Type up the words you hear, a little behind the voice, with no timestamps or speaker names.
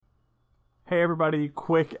Hey everybody,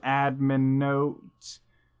 quick admin note.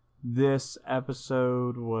 This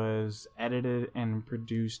episode was edited and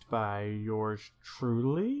produced by yours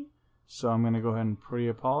truly. So I'm going to go ahead and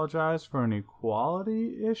pre-apologize for any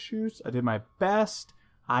quality issues. I did my best.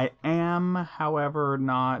 I am, however,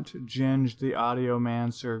 not Ginge the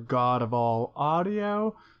Audiomancer, god of all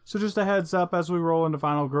audio. So just a heads up as we roll into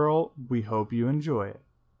Final Girl, we hope you enjoy it.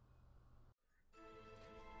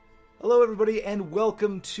 Hello everybody and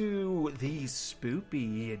welcome to the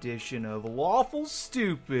spoopy edition of Lawful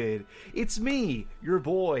Stupid. It's me, your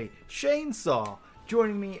boy, Chainsaw.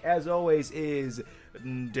 Joining me as always is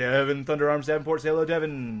Devin Thunderarms Davenport. Say hello,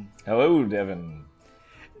 Devin. Hello, Devin.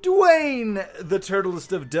 Dwayne, the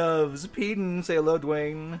turtlest of doves. Peden. Say hello,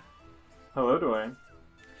 Dwayne. Hello, Dwayne.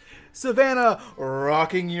 Savannah,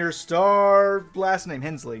 rocking your star. Last name,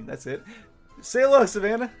 Hensley. That's it. Say hello,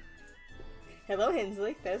 Savannah. Hello,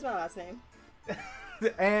 Hensley. That is my last name.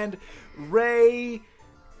 And Ray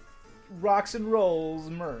rocks and rolls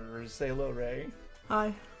Murs. Say hello, Ray.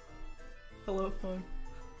 Hi. Hello. Hi.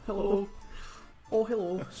 Hello. Oh,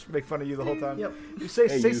 hello. Just make fun of you the whole time. Yep. You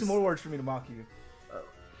say some more words for me to mock you.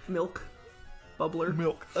 Milk. Bubbler.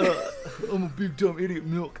 Milk. I'm a big dumb idiot.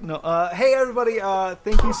 Milk. No. Hey everybody.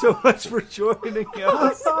 Thank you so much for joining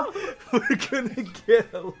us. We're gonna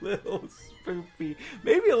get a little spoopy,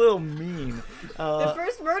 maybe a little mean. The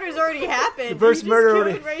first murder's already happened. The first murder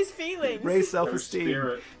already. Ray's feelings. Ray's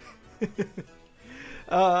self-esteem.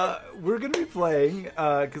 We're gonna be playing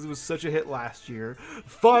because it was such a hit last year.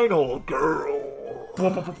 Final Girl.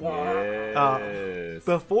 Yes.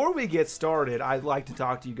 Before we get started, I'd like to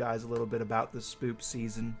talk to you guys a little bit about the spoop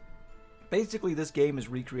season. Basically, this game is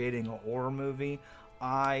recreating a horror movie.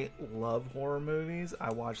 I love horror movies.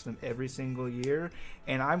 I watch them every single year.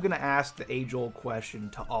 And I'm going to ask the age-old question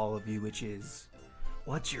to all of you, which is,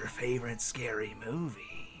 what's your favorite scary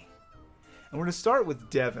movie? And we're going to start with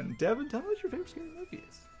Devin. Devin, tell me what your favorite scary movie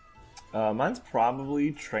is. Mine's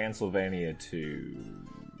probably Transylvania 2.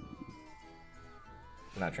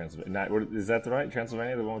 Not Transylvania. Is that the right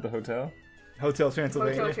Transylvania? The one with the hotel? Hotel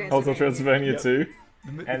Transylvania. Hotel Transylvania 2.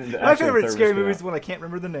 And my favorite scary movie is the one I can't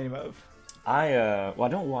remember the name of. I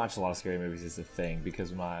don't watch a lot of scary movies is the thing,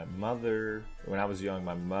 because my mother, when I was young,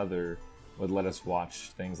 my mother would let us watch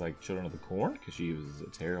things like Children of the Corn, because she was a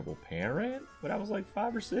terrible parent when I was like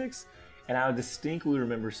 5 or 6. And I distinctly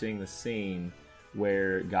remember seeing the scene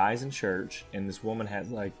where guys in church, and this woman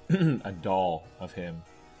had like a doll of him,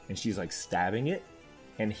 and she's like stabbing it.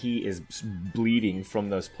 And he is bleeding from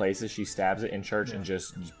those places she stabs it in church, and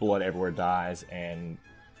just blood everywhere dies. And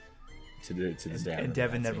to this day, and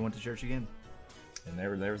Devin never went to church again. And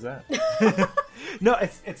there was that. No,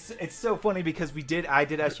 it's so funny because I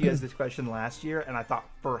did ask you guys this question last year, and I thought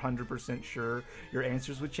for 100% sure your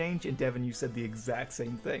answers would change. And Devin, you said the exact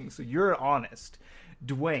same thing, so you're honest.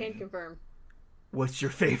 Dwayne, Can confirm. What's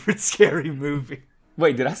your favorite scary movie?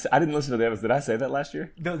 Wait, I didn't listen to the episode. Did I say that last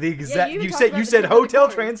year? No, the exact. Yeah, you talked said about the Hotel Children of the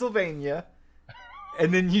Corn. Transylvania,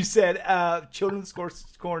 and then you said Children of the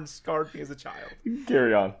Corn scarred me as a child,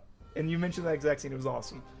 Carry on. and you mentioned that exact scene. It was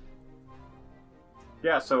awesome.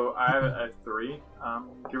 Yeah, so I have 3,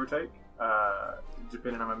 give or take,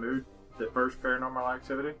 depending on my mood. The first, Paranormal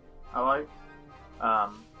Activity, I like.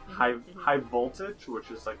 High Voltage, which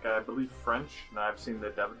is like, I believe, French, and I've seen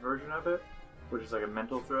the dubbed version of it, which is like a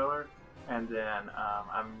mental thriller. And then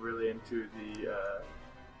I'm really into the, I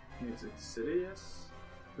think it's Insidious?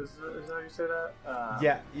 Is that how you say that?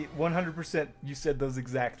 Yeah, 100%. You said those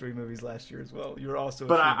exact 3 movies last year as well. You were also.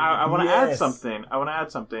 But I want to add Yes. something.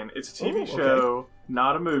 It's a TV Ooh, show,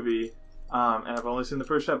 not a movie, and I've only seen the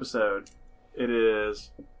first episode. It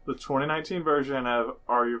is the 2019 version of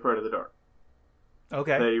Are You Afraid of the Dark?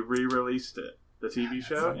 Okay. They re-released it, the TV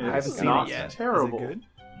show, and I haven't it's seen not it yet. terrible. Is it good?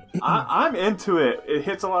 I'm into it. It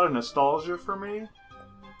hits a lot of nostalgia for me.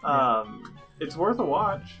 It's worth a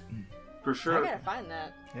watch, for I sure. gotta find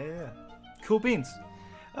that. Yeah. Cool beans.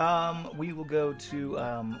 We will go to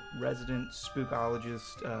resident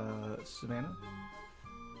spookologist Savannah.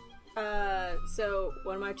 So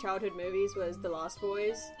one of my childhood movies was The Lost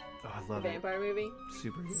Boys, Oh, I the love it. vampire movie.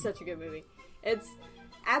 Super good. Such a good movie. It's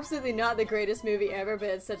absolutely not the greatest movie ever, but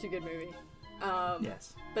it's such a good movie.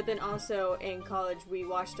 Yes. But then also in college, we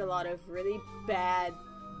watched a lot of really bad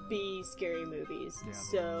B scary movies. Yeah.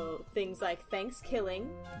 So things like Thanksgiving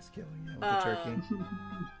Just killing you with the turkey.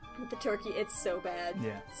 with the turkey. It's so bad.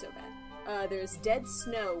 Yeah. It's so bad. There's Dead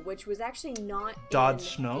Snow, which was actually not Dod in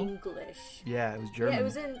Snow? English. Yeah, it was German. Yeah, it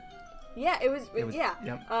was in. Yeah, it was.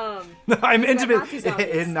 Yep. I'm I'm into Nazi zombies.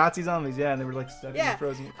 in Nazi zombies. Yeah, and they were like stuck in Yeah. the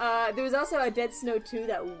frozen. There was also a Dead Snow 2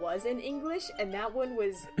 that was in English, and that one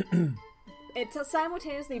was it's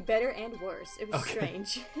simultaneously better and worse. It was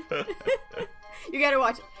strange. You gotta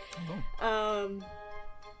watch it.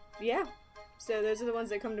 Yeah. So those are the ones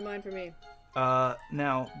that come to mind for me.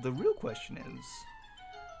 Now, the real question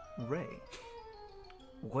is, Ray,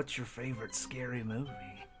 what's your favorite scary movie?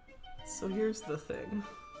 So here's the thing.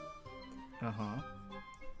 Uh-huh.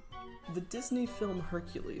 The Disney film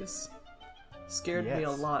Hercules scared me a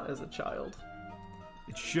Yes. lot as a child.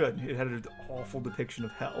 It should. It had an awful depiction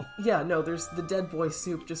of hell. Yeah, no, there's the dead boy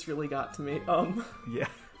soup just really got to me. Yeah.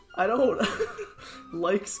 I don't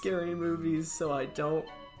like scary movies, so I don't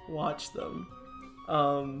watch them.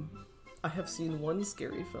 I have seen one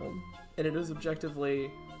scary film, and it is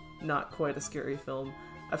objectively not quite a scary film.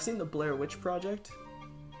 I've seen the Blair Witch Project.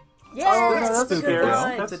 Yeah, that's a good scary.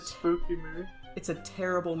 one. That's a spooky movie. It's a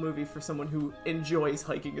terrible movie for someone who enjoys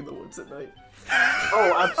hiking in the woods at night.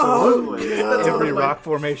 Oh, absolutely. That's one Every of my rock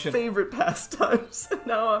formation. favorite pastimes.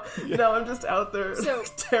 Now I'm just out there So-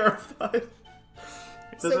 terrified.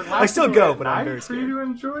 Does it have I still to be go, at but I'm night very for you to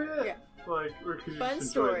enjoy it? Yeah. Like, or could you Fun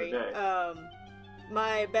just story. enjoy the day?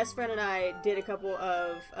 My best friend and I did a couple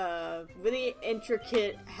of really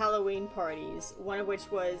intricate Halloween parties. One of which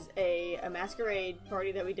was a masquerade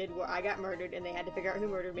party that we did where I got murdered and they had to figure out who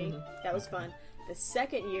murdered me. That was fun. The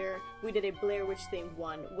second year, we did a Blair Witch themed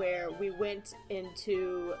one where we went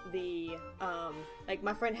into the like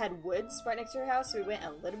my friend had woods right next to her house, so we went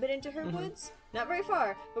a little bit into her woods, not very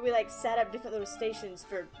far, but we like set up different little stations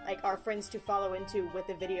for like our friends to follow into with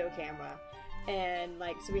a video camera. And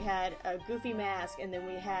like, so we had a goofy mask, and then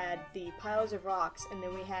we had the piles of rocks, and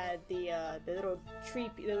then we had the little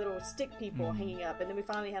the little stick people hanging up, and then we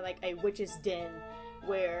finally had like a witch's den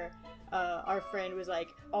where our friend was like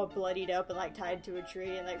all bloodied up and like tied to a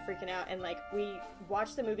tree and like freaking out, and like we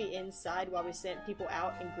watched the movie inside while we sent people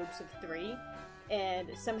out in groups of 3, and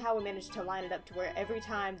somehow we managed to line it up to where every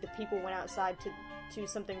time the people went outside to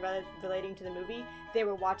something relating to the movie, they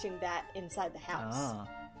were watching that inside the house. Ah.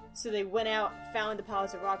 So they went out, found the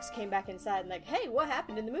piles of rocks, came back inside, and like, hey, what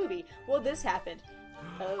happened in the movie? Well, this happened.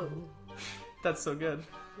 Oh, That's so good.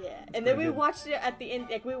 yeah. And then we watched it at the end.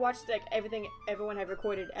 Like we watched like everything everyone had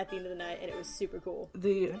recorded at the end of the night, and it was super cool. That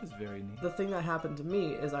is very neat. The thing that happened to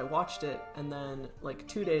me is I watched it, and then like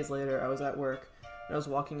 2 days later, I was at work, and I was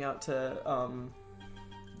walking out to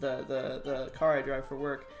the car I drive for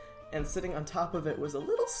work, and sitting on top of it was a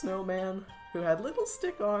little snowman who had little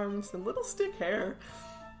stick arms and little stick hair.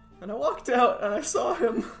 And I walked out and I saw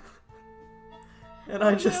him. And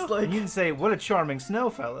I just You didn't say, what a charming snow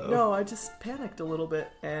fellow. no, I just panicked a little bit,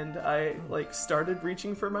 and I like started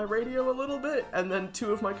reaching for my radio a little bit, and then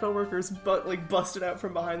 2 of my coworkers busted out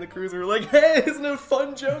from behind the cruiser like, "Hey, isn't it a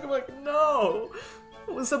fun joke?" I'm like, "No."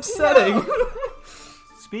 It was upsetting.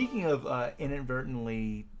 Speaking of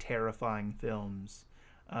inadvertently terrifying films,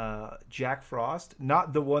 Jack Frost,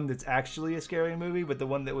 not the one that's actually a scary movie, but the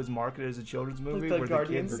one that was marketed as a children's movie, the where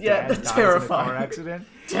Guardians? the kid's Yeah, dad that's dies terrifying. in a car accident,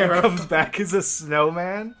 Terrifying. comes back as a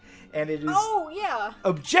snowman, and it is Oh yeah.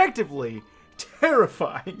 objectively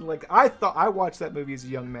terrifying. Like, I watched that movie as a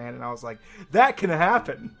young man, and I was like, that can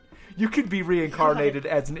happen. You could be reincarnated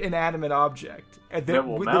as an inanimate object, and That then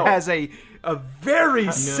will it melt. has a very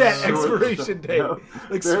set Short expiration shelf- date. no.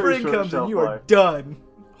 Like, Very spring short comes and shelf you are life. done.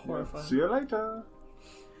 Horrifying. See you later.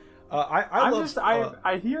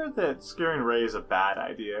 I hear that scaring Ray is a bad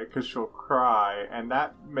idea because she'll cry, and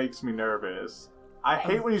that makes me nervous. I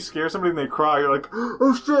hate when you scare somebody and they cry. You're like,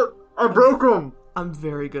 oh shit, I broke them. I'm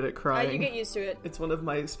very good at You crying. get used to it. It's one of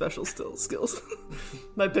my special skills.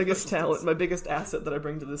 My biggest talent, my biggest asset that I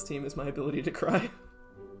bring to this team is my ability to cry.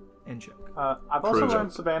 and joke. I've also Prove it.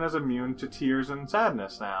 learned Savannah's immune to tears and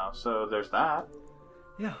sadness now, so there's that.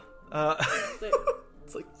 Yeah.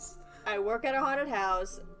 It's like, I work at a haunted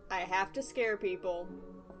house. I have to scare people.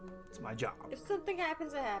 It's my job. If something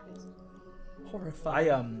happens, it happens.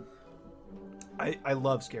 horrifying. I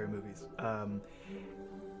love scary movies.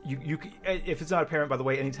 You if it's not apparent, by the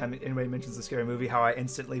way, anytime anybody mentions a scary movie, how I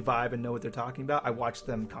instantly vibe and know what they're talking about. I watch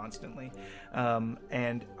them constantly,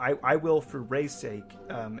 and I will, for Ray's sake,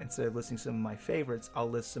 instead of listing some of my favorites, I'll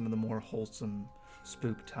list some of the more wholesome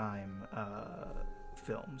spook time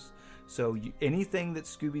films. So anything that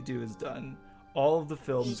Scooby-Doo has done, all of the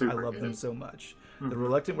films, Super I love good. them so much. The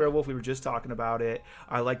Reluctant Werewolf, we were just talking about it.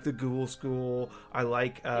 I like The Ghoul School. I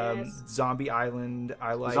like Yes. Zombie Island.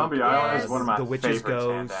 I like Zombie Island Yes. is one of my The Witch's favorites,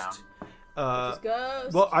 hands Ghost. down. Just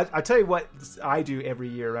ghost. Well, I tell you what I do every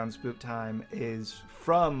year around Spook Time is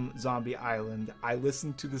from Zombie Island. I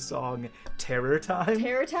listen to the song Terror Time.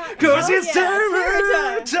 Terror Time. 'Cause Oh, it's yeah, terror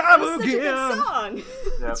time That's such a again. good song. Yep.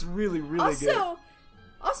 It's really, really good.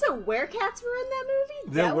 Also, werecats were in that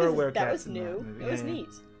movie. There that were was, werecats That was in that new. movie, It was yeah. neat.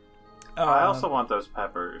 I also want those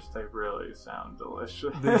peppers. They really sound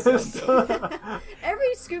delicious. They sound dope.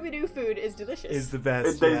 Every Scooby-Doo food is delicious. Is the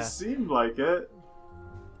best. They yeah. seem like it.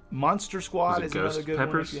 Monster Squad Is is it another Ghost good one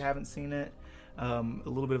Peppers? if you haven't seen it. A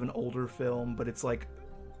little bit of an older film, but it's like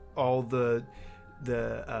all the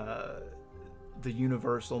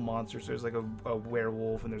universal monsters. There's like a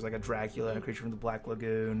werewolf, and there's like a Dracula and a creature from the Black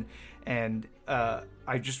Lagoon, and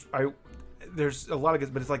there's a lot of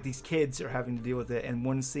good, but it's like these kids are having to deal with it, and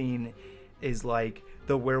one scene is like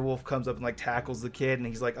the werewolf comes up and like tackles the kid, and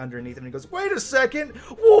he's like underneath him, and he goes, "Wait a second,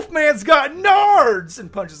 Wolfman's got nards!"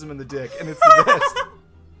 and punches him in the dick, and it's the best.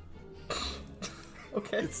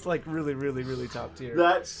 Okay. It's like really, really, really top tier.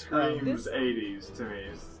 That screams This- 80s to me.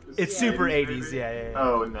 It's Yeah. super 80s, 80s, maybe? yeah.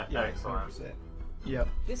 Oh, Yeah, excellent. 100%. Yep.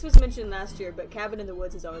 This was mentioned last year, but Cabin in the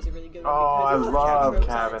Woods is always a really good one. Oh, I because it love tropes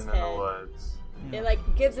on Cabin its in the head. Woods. It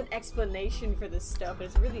like gives an explanation for this stuff, and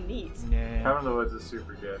it's really neat. Yeah. Cabin in the Woods is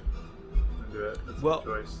super good. I'm do it. That's Well- a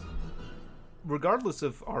good choice. Regardless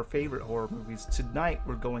of our favorite horror movies, tonight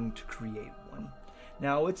we're going to create one.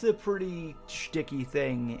 Now, it's a pretty shticky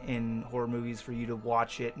thing in horror movies for you to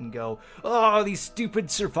watch it and go, "Oh, these stupid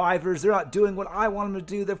survivors, they're not doing what I want them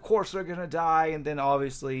to do. Of course they're going to die." And then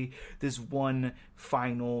obviously this one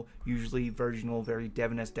final, usually virginal, very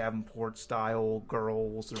Devin S. Davenport style girl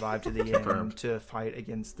will survive to the end to fight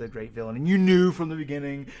against the great villain. And you knew from the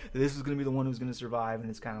beginning that this was going to be the one who was going to survive, and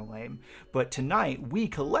it's kind of lame. But tonight, we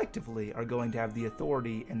collectively are going to have the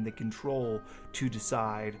authority and the control to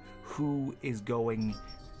decide who is going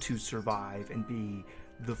to survive and be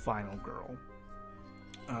the final girl.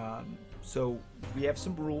 So we have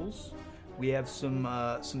some rules. We have some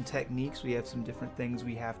techniques. We have some different things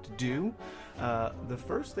we have to do. The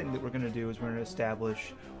first thing that we're going to do is we're going to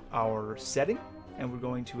establish our setting, and we're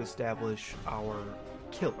going to establish our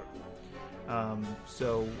killer.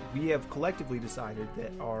 So we have collectively decided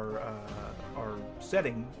that our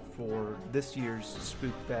setting for this year's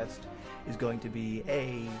Spook Fest is going to be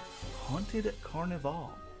a haunted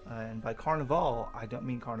carnival. And by carnival, I don't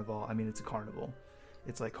mean carnival. I mean it's a carnival.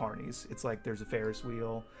 It's like carnies. It's like there's a Ferris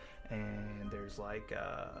wheel, and there's like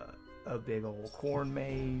a big old corn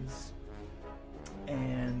maze,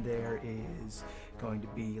 and there is going to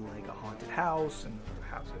be like a haunted house and a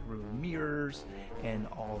house of ruined mirrors and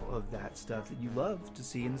all of that stuff that you love to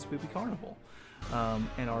see in the spooky carnival.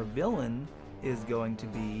 And our villain is going to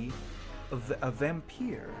be a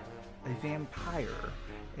vampire,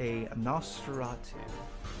 a Nosferatu,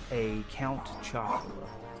 a Count Chocula.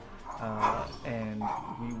 And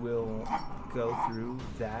we will go through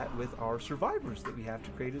that with our survivors that we have to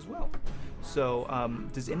create as well. So,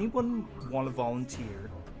 does anyone want to volunteer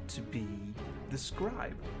to be the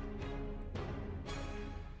scribe?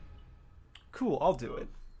 Cool, I'll do it.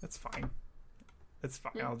 That's fine. That's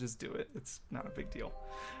fine. Yeah. I'll just do it. It's not a big deal.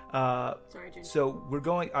 Sorry, Jen. So we're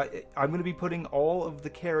going. I'm going to be putting all of the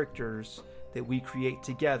characters that we create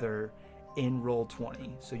together in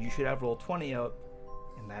Roll20. So you should have Roll20 up,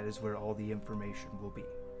 and that is where all the information will be.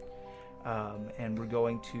 And we're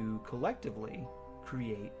going to collectively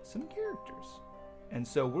create some characters. And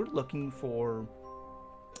so we're looking for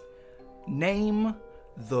name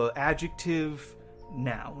the adjective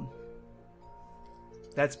noun.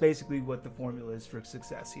 That's basically what the formula is for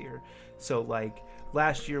success here. So, like,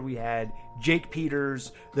 last year we had Jake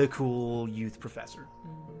Peters, the cool youth professor.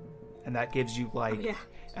 And that gives you, like, yeah.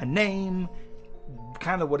 a name,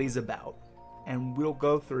 kind of what he's about. And we'll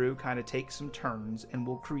go through, kind of take some turns, and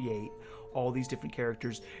we'll create all these different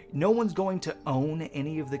characters. No one's going to own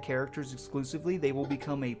any of the characters exclusively. They will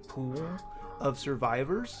become a pool of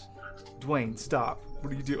survivors. Dwayne, stop.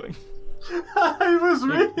 What are you doing? I was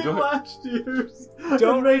reading go ahead. last year's.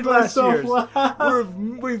 Don't It made read last myself year's. laugh.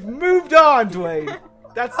 We've moved on, Dwayne.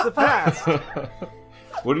 That's the past.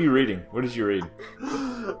 What are you reading? What did you read?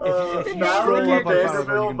 if you Valerie scroll up on Final Fantasy,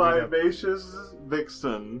 Vanderbilt you by can read it. Macius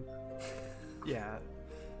Vixen. Yeah,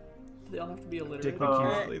 They all have to be illiterate. Dick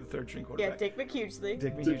McHughley, the third string Yeah, quarterback. Dick McHughley. Dick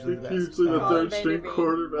Dick McHughley, the best. Hughley, the Colin third string Vanderbeek.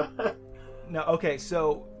 quarterback. No, okay,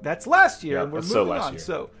 so that's last year, Yeah, and we're that's so moving last on. year.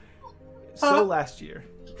 So last year.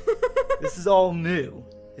 This is all new.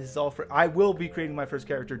 This is all for. I will be creating my first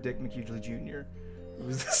character, Dick McHughley Jr. It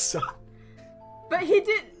was the son. But he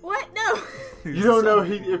did what? No. You don't know if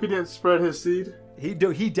he didn't spread his seed? He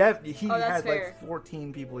Oh, that's had fair. like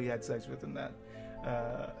 14 people he had sex with in that.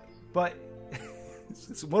 But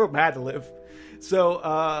one of them had to live.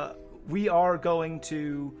 So we are going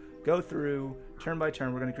to go through turn by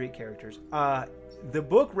turn. We're going to create characters. The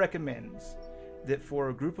book recommends that for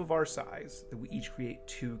a group of our size, that we each create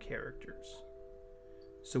 2 characters.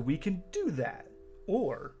 So we can do that.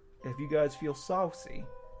 Or if you guys feel saucy,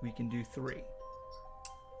 we can do 3.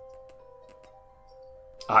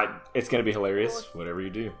 It's gonna be hilarious. Whatever you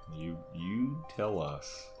do, you tell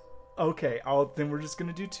us. Okay, then we're just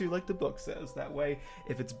gonna do 2 like the book says. That way,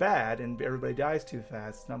 if it's bad and everybody dies too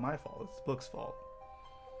fast, it's not my fault. It's the book's fault.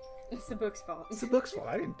 It's the book's fault. It's the book's fault.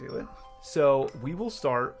 I didn't do it. So we will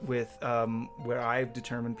start with where I've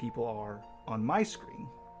determined people are on my screen,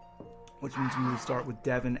 which means we will start with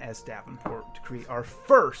Devin S. Davenport to create our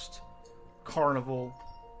first carnival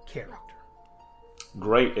character.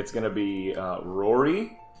 Great. It's gonna be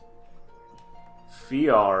Rory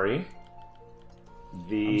Fiari.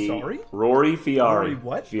 I'm sorry? Rory Fiari. Rory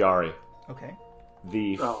what? Fiari. Okay.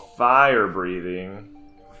 The fire-breathing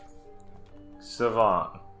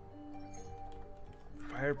savant.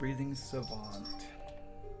 Fire-breathing savant.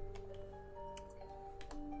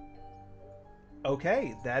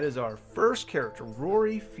 Okay, that is our first character,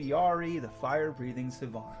 Rory Fiari, the fire-breathing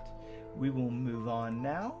savant. We will move on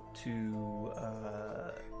now to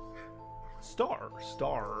Star.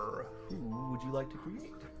 Star, who would you like to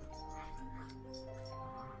create?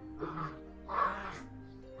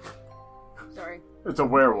 Sorry. It's a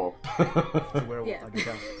werewolf. It's a werewolf, Yeah. I can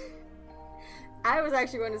tell. I was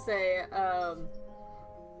actually going to say,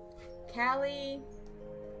 Callie.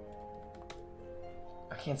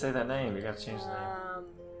 I can't say that name. You gotta change the name.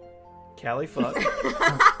 Callie Fuck.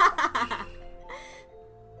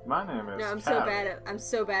 My name is. No, I'm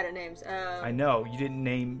so bad at names. I know, you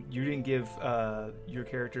didn't give your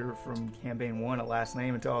character from campaign 1 a last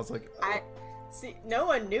name until I was like, See, no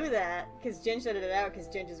one knew that because Jen shut it out because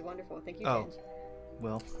Jen is wonderful. Thank you, Oh. Jen.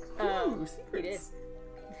 well, Ooh, He did.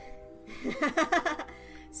 secrets.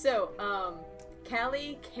 So,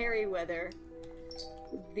 Callie Carryweather,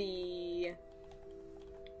 the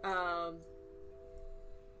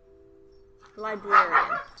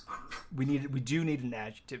librarian. we do need an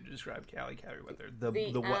adjective to describe Callie Carryweather. The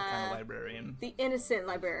what kind of librarian? The innocent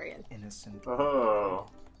librarian. Innocent. Oh.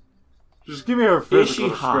 Just give me her Is physical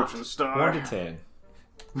she hot? description, Star. 1 to 10.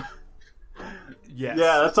 Yes.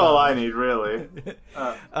 Yeah, that's all I need, really.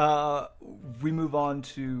 We move on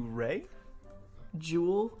to Ray.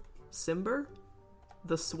 Jewel Simber,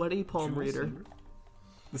 the sweaty palm reader.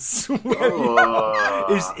 The sweaty. Oh.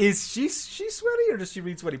 Is she sweaty or does she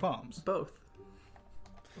read sweaty palms? Both.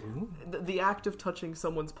 The act of touching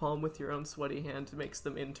someone's palm with your own sweaty hand makes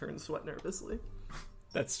them in turn sweat nervously.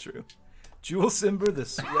 That's true. Jewel Simber, the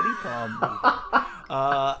sweaty palm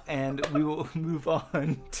reader. And we will move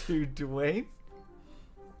on to Dwayne.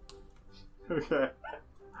 Okay.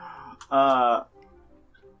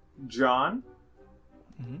 John.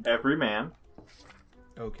 Every man.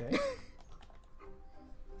 Okay.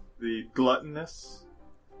 The gluttonous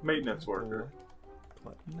maintenance worker.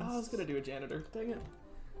 Oh, I was gonna do a janitor. Dang it.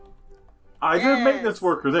 I did Yes. maintenance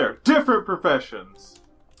worker there. Different professions.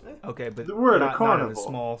 Okay, but We're at a not at a carnival.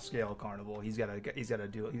 small scale carnival. He's got to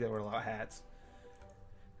wear a lot of hats.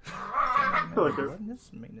 Okay.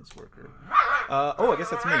 Maintenance worker. I guess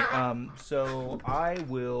that's me. So I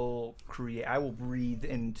will breathe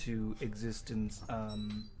into existence.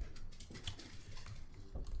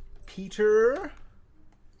 Peter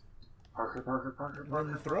Parker.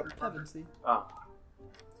 Winthrop. Pevensey. Oh.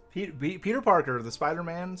 Peter Parker, the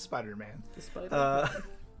Spider-Man. The spider.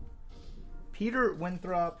 Peter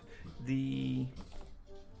Winthrop, the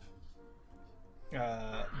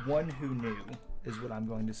one who knew, is what I'm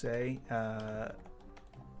going to say.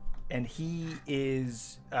 And he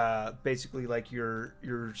is basically like your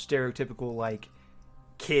stereotypical like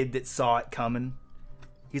kid that saw it coming.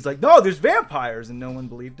 He's like, no, there's vampires, and no one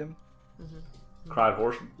believed him. Cried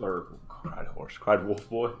wolf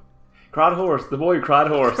boy. Cried horse, the boy who cried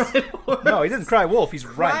horse. No, he didn't cry wolf. He's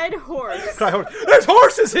right. Ride horse. Cry horse. There's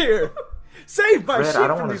horses here. Save my Fred, sheep I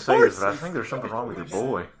don't from want to these say horses. this, but I think there's something wrong with your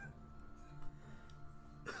boy.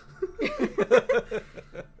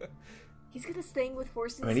 He's got this thing with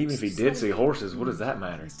horses. I mean, even if he did see horses, what does that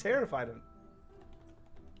matter? He's terrified of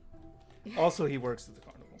him. Also, he works at the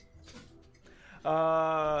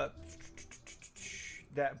carnival.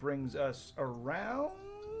 That brings us around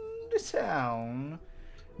town.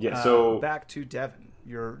 Yeah, so back to Devin.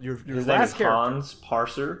 Your his name is last character. Hans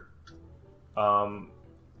Parser. Help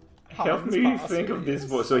Hans me Parser, think of this yes.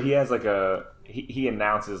 voice. So he has like a he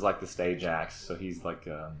announces like the stage acts. So he's like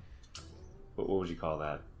what would you call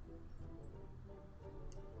that?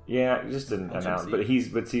 Yeah, just an announce. But he's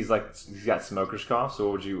got smoker's cough. So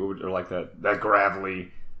what would or like that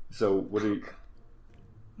gravelly. So what do you?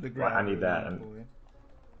 The Well, I need that. Gravelly boy.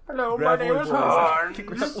 Hello, my name is Hans.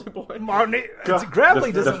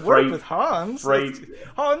 Gravelly the doesn't work freight- with Hans. freight-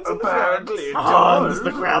 Hans and Apparently, Hans,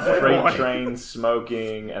 the gravelly Freight boy. train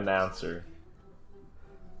smoking announcer.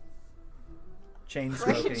 Chain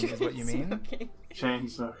smoking is what you mean. Smoking. Chain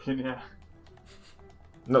smoking, yeah.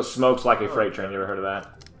 No, smokes like a freight train. You ever heard of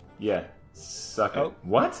that? Yeah. Suck it. Oh.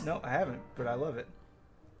 What? No, I haven't, but I love it.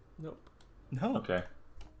 Nope. No. Okay.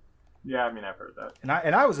 Yeah, I mean, I've heard that.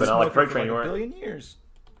 And I was a But not like smoker freight for train, like you a weren't? billion years.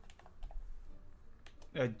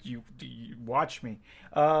 You watch me.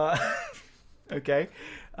 Okay.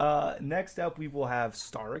 Next up, we will have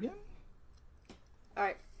Star again. All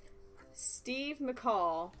right, Steve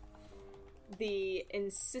McCall, the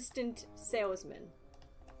insistent salesman.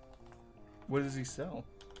 What does he sell?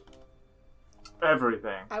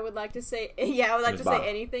 Everything. I would like to say, yeah, I would like His to say body.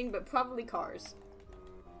 anything, but probably cars.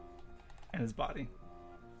 And his body.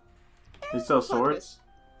 He sells Plot swords?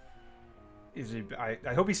 twist. Is he?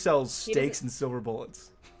 I hope he sells He steaks doesn't- and silver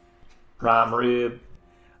bullets. Prime rib.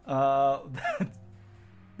 That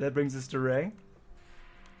brings us to Ray.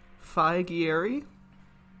 Figieri,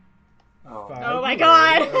 Oh. Oh my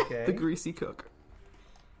God. Okay. the greasy cook.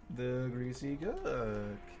 The greasy cook.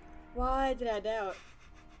 Why did I doubt?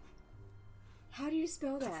 How do you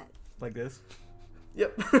spell that? Like this.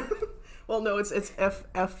 Yep. Well, no, it's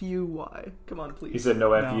Fuy. Come on, please. He said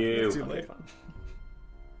no F No, you. it's too Okay, late. fine.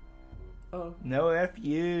 Oh, No F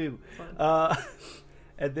you. fine.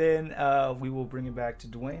 And then we will bring it back to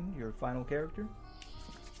Dwayne, your final character.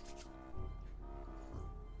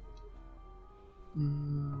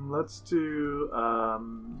 Let's do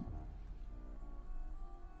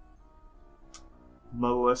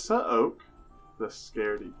Melissa Oak, the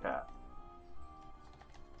scaredy cat.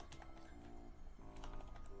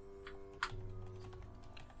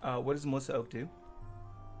 What does Melissa Oak do?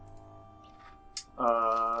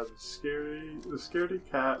 The scaredy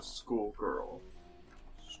cat schoolgirl.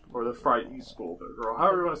 Or the frightened schoolgirl.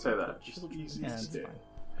 However you want to say that. Just easy Yeah, to that's say. fine.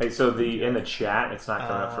 Hey, so in the chat, it's not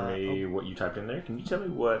coming up for me oh. what you typed in there. Can you tell me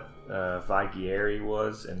what Vigieri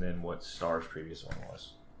was and then what Star's previous one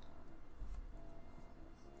was?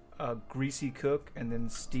 Greasy cook, and then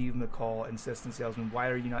Steve McCall, insistent salesman. Why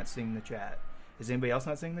are you not seeing the chat? Is anybody else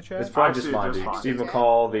not seeing the chat? It's probably just Actually, mine, just dude. mine. Steve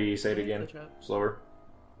McCall, say it Yeah, again. the chat. Slower.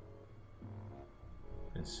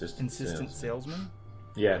 Insistent salesman.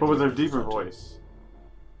 Yeah. But with a deeper voice.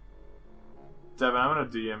 Devin, I'm gonna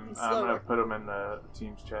DM. And I'm gonna slower. put them in the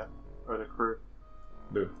team's chat. Or the crew.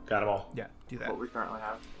 Boo. Got them all. Yeah, do that. What we currently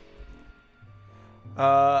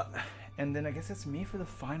have. And then I guess that's me for the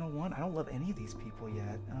final one. I don't love any of these people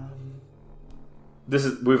yet.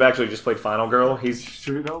 We've actually just played Final Girl. He's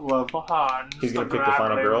Shoot a love behind. He's gonna pick the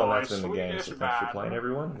final girl, and that's in the game. So thanks for playing,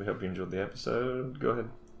 everyone. We hope you enjoyed the episode. Go ahead.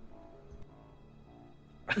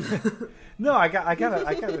 No, I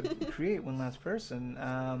gotta create one last person.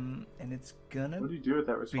 And it's gonna. What do you do with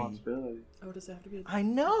that responsibility? Oh, does it have to be a... I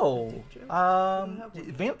know. Joe? I don't have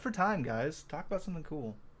one. Vamp for time, guys. Talk about something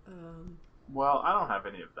cool. Well, I don't have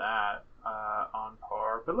any of that on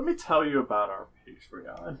par, but let me tell you about our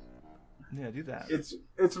Patreon. Yeah, do that.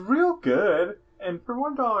 It's real good, and for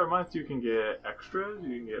 $1 a month you can get extras,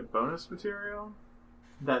 you can get bonus material.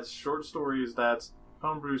 That's short stories, that's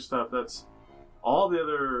homebrew stuff, that's all the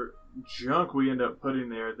other junk we end up putting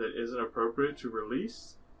there that isn't appropriate to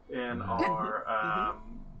release in our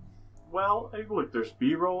well, hey, look, there's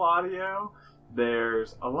B-roll audio.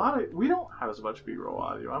 There's a lot of... We don't have as much B-roll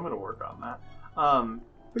audio. I'm going to work on that.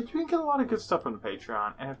 But you can get a lot of good stuff from the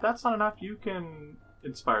Patreon. And if that's not enough, you can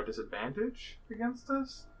inspire disadvantage against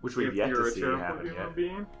us. Which we've if yet you're to a see terrible happen human yet.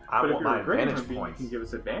 being. I But want if you're my a great advantage human being, points. you can give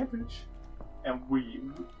us advantage. And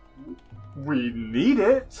we need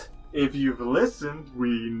it. If you've listened,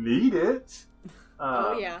 we need it.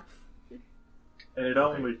 Oh yeah. And it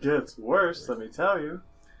only gets worse, let me tell you.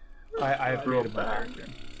 I have created my bad. character.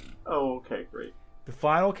 Oh, okay, great. The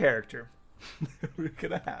final character we're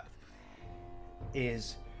gonna have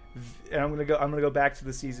is, and I'm gonna go back to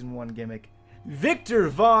the season 1 gimmick. Victor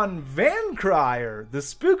von Van Cryer, the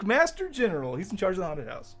Spookmaster General. He's in charge of the haunted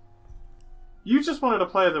house. You just wanted to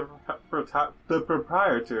play the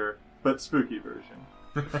proprietor, but spooky version.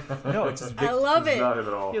 No, it's just I Victor. love It's it. not him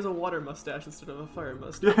at all. He has a water mustache instead of a fire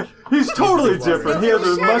mustache. Yeah, he's totally different. He has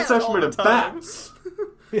a Shut mustache all made the of time. bats.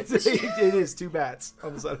 It is 2 bats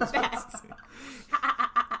on the side of his face.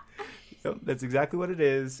 Yep, that's exactly what it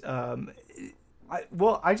is. I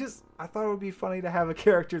thought it would be funny to have a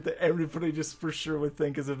character that everybody just for sure would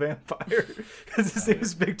think is a vampire, because his name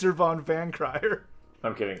is Victor von Van Cryer.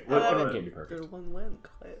 I'm kidding. What name can't be perfect? Good one lamp.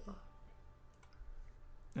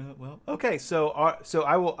 Well, okay. So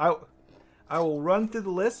I will run through the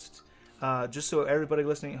list, just so everybody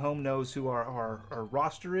listening at home knows who our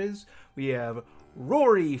roster is. We have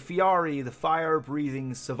Rory Fiari, the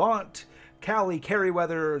fire-breathing savant, Callie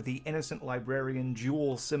Carryweather, the innocent librarian,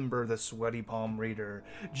 Jewel Simber, the sweaty palm reader,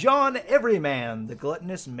 John Everyman, the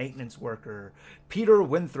gluttonous maintenance worker, Peter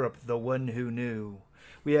Winthrop, the one who knew.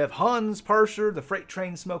 We have Hans Parser, the freight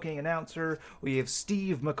train smoking announcer. We have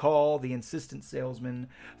Steve McCall, the insistent salesman,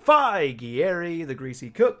 Phi Gieri, the greasy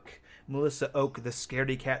cook, Melissa Oak, the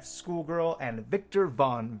scaredy cat schoolgirl, and Victor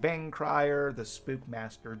von Vancryer, the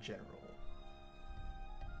spookmaster general.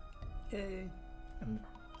 Yay. And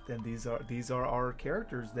then these are our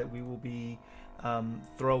characters that we will be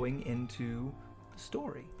throwing into the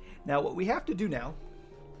story. Now, what we have to do now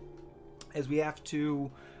is we have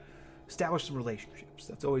to establish some relationships.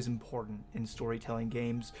 That's always important in storytelling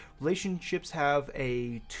games. Relationships have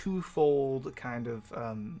a twofold kind of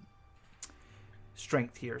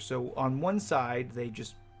strength here. So on one side, they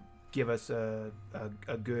just give us a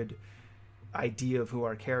good idea of who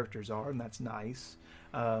our characters are, and that's nice.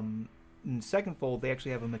 In the second fold, they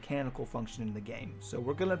actually have a mechanical function in the game. So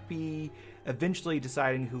we're going to be eventually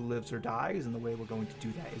deciding who lives or dies, and the way we're going to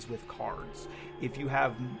do that is with cards. If you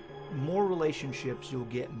have more relationships, you'll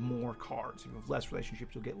get more cards. If you have less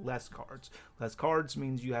relationships, you'll get less cards. Less cards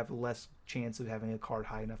means you have less chance of having a card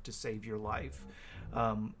high enough to save your life.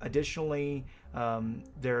 Additionally,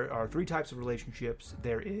 there are 3 types of relationships.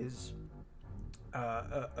 There is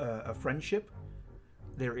a friendship,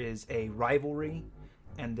 there is a rivalry,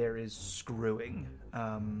 and there is screwing.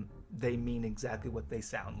 They mean exactly what they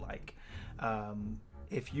sound like.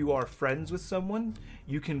 If you are friends with someone,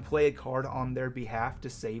 you can play a card on their behalf to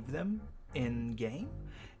save them in game.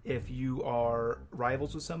 If you are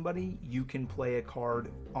rivals with somebody, you can play a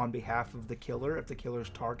card on behalf of the killer if the killer's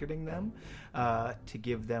targeting them, to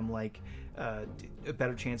give them a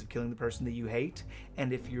better chance of killing the person that you hate.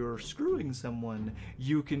 And if you're screwing someone,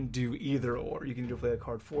 you can do either or. You can either play a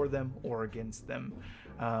card for them or against them.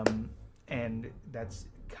 And that's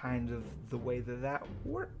kind of the way that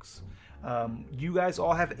works. You guys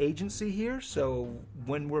all have agency here, so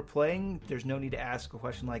when we're playing, there's no need to ask a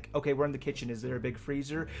question like, okay, we're in the kitchen, is there a big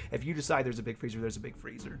freezer? If you decide there's a big freezer, there's a big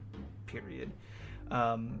freezer, period.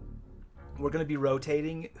 We're going to be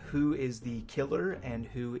rotating who is the killer and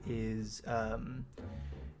who is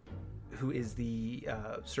the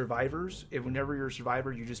survivors. Whenever you're a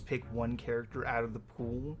survivor, you just pick one character out of the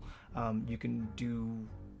pool. You can do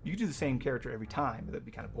the same character every time. That'd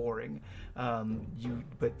be kind of boring.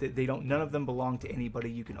 But they don't. None of them belong to anybody.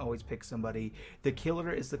 You can always pick somebody. The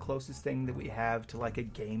killer is the closest thing that we have to like a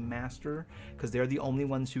game master, because they're the only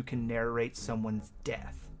ones who can narrate someone's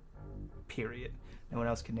death. Period. No one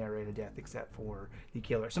else can narrate a death except for the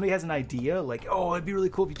killer. If somebody has an idea, like, oh, it'd be really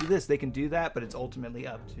cool if you do this, they can do that, but it's ultimately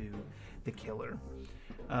up to the killer.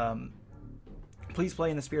 Please play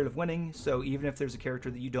in the spirit of winning, so even if there's a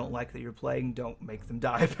character that you don't like that you're playing, don't make them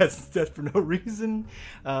die if that's for no reason,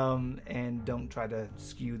 and don't try to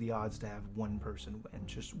skew the odds to have one person win.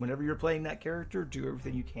 Just whenever you're playing that character, do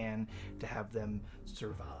everything you can to have them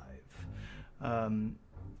survive.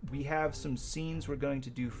 We have some scenes we're going to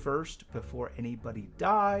do first before anybody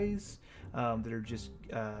dies, that are just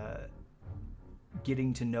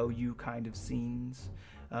getting to know you kind of scenes.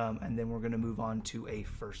 And then we're going to move on to a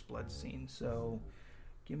first blood scene. So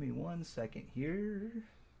give me 1 second here.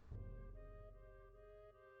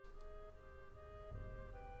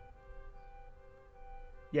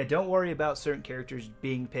 Yeah, don't worry about certain characters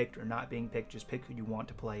being picked or not being picked. Just pick who you want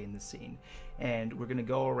to play in the scene. And we're going to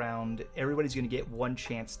go around. Everybody's going to get one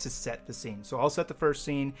chance to set the scene. So I'll set the first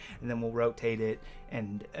scene, and then we'll rotate it,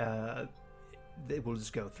 and we'll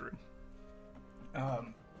just go through.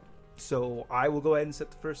 So I will go ahead and set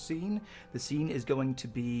the first scene. The scene is going to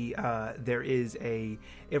be, there is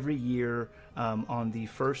every year on the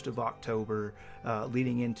 1st of October,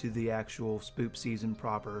 leading into the actual spook season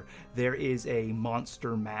proper, there is a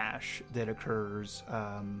monster mash that occurs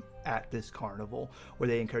at this carnival, where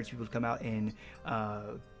they encourage people to come out in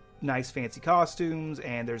nice fancy costumes,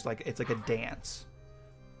 and it's like a dance.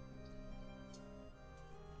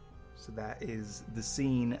 So that is the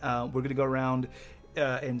scene. We're going to go around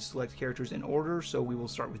and select characters in order. So we will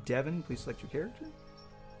start with Devin. Please select your character.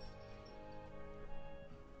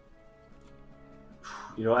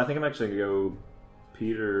 You know, I think I'm actually going to go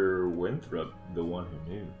Peter Winthrop, the one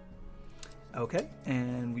who knew. Okay,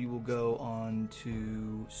 and we will go on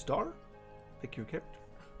to Star. Pick your character.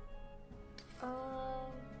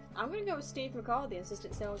 I'm gonna go with Steve McCall, the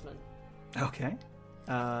assistant salesman. Okay,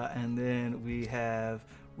 and then we have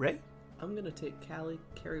Ray. I'm gonna take Callie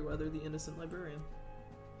Carryweather, the innocent librarian.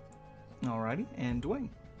 Alrighty, and Dwayne.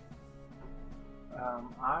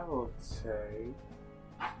 I will take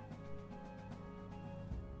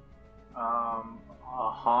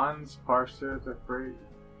Hans Parser, the freight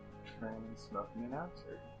train and smoking an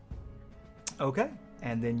outer. Okay,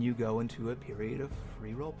 and then you go into a period of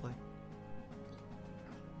free roleplay.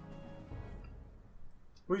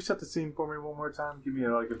 Will you set the scene for me one more time? Give me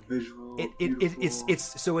like a visual.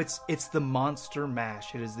 It's the Monster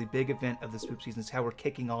Mash. It is the big event of the spoop season. It's how we're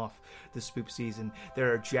kicking off the spoop season.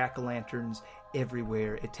 There are jack-o'-lanterns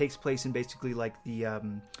everywhere. It takes place in basically like the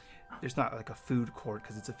there's not like a food court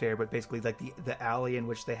because it's a fair, but basically like the alley in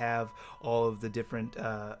which they have all of the different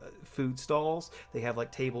food stalls. They have like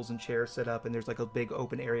tables and chairs set up, and there's like a big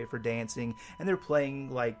open area for dancing, and they're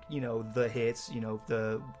playing like, you know, the hits, you know,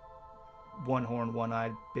 the one horn, one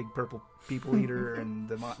eyed, big purple people eater, and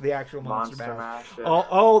the actual Monster Mash. Yeah.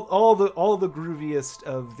 All the grooviest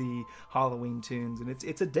of the Halloween tunes, and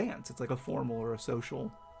it's a dance. It's like a formal or a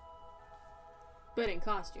social. But in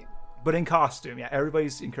costume. But in costume, yeah.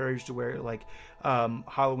 Everybody's encouraged to wear like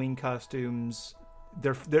Halloween costumes.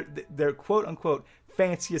 They're quote unquote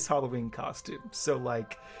fanciest Halloween costumes. So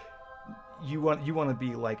like you want to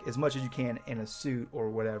be like as much as you can in a suit or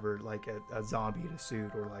whatever, like a zombie in a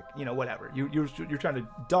suit or like, you know, whatever. You're trying to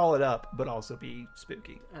doll it up, but also be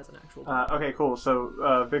spooky As an actual. Okay, cool.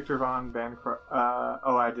 So Victor Von Bancroft.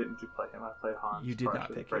 I didn't play him. I played Hans. You did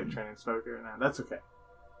not pick Freight him. Train and Smoker. No, that's okay.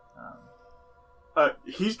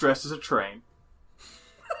 He's dressed as a train.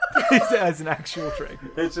 As an actual train.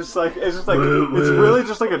 It's really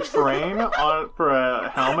just like a train for a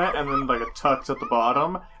helmet, and then like a tux at the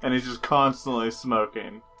bottom, and he's just constantly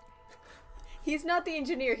smoking. He's not the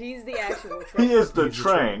engineer, he's the actual train. He is the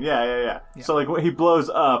train. Yeah. So like when he blows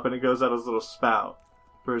up, and it goes out his little spout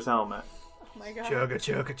for his helmet. Oh my god.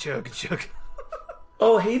 Chugga.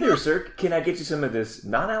 Oh, hey there, sir. Can I get you some of this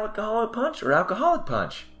non-alcoholic punch or alcoholic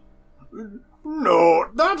punch? No,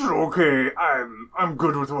 that's okay. I'm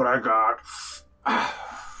good with what I got.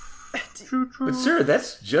 But sir,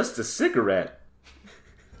 that's just a cigarette.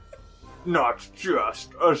 Not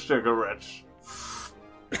just a cigarette.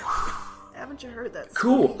 Haven't you heard that?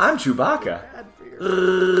 Cool, I'm Chewbacca. Bad for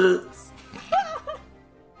your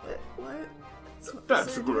what?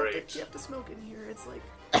 That's Sir, great. You have to smoke in here. It's like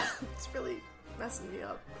it's really messing me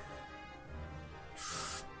up.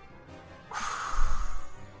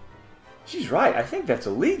 She's right, I think that's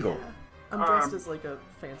illegal. I'm dressed as like a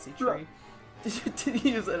fancy tree. Did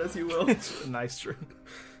you use that as you will? It's a nice tree.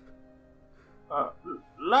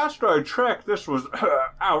 Last I checked, this was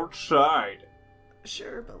outside.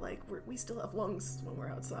 Sure, but like we still have lungs when we're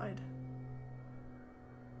outside.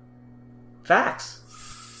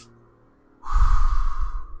 Facts.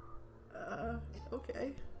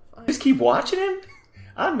 Okay, fine. Just keep watching him?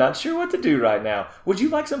 I'm not sure what to do right now. Would you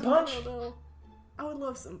like some punch? I don't know. I would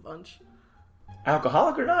love some punch.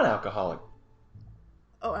 Alcoholic or non-alcoholic?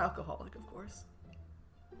 Oh, alcoholic, of course.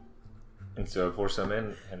 And so pour some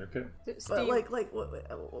in, Henrika. But Steve, like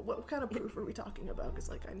what kind of proof are we talking about? Because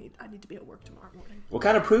like I need to be at work tomorrow morning. What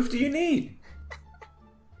kind of proof do you need?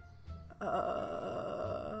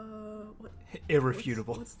 What,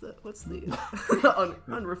 Irrefutable. What's the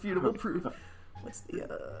unrefutable proof? What's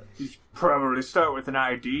the You should probably start with an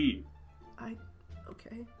ID.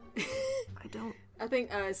 okay. I don't. I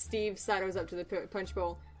think Steve sidles up to the punch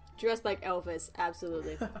bowl, dressed like Elvis,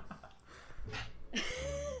 absolutely,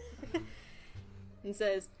 and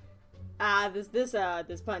says,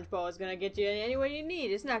 this punch bowl is gonna get you anywhere you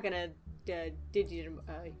need. It's not gonna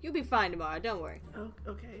you'll be fine tomorrow. Don't worry. Oh,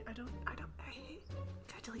 okay. I don't. Hey,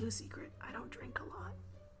 can I tell you a secret? I don't drink a lot.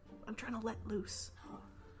 I'm trying to let loose.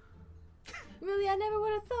 Really, I never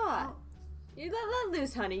would have thought. You let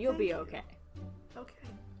loose, honey. You'll be okay. Okay.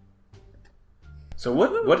 So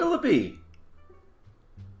what'll it be?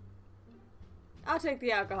 I'll take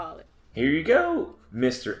the alcoholic. Here you go,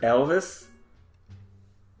 Mr. Elvis.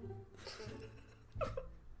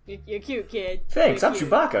 You're cute, kid. Thanks, You're I'm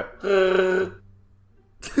cute. Chewbacca.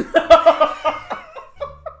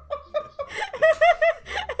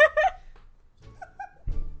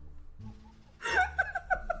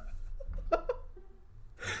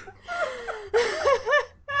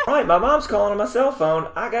 Alright, my mom's calling on my cell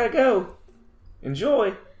phone. I gotta go.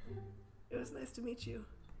 Enjoy. It was nice to meet you.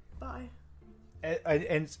 Bye.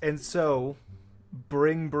 And so,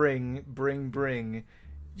 bring,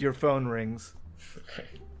 your phone rings.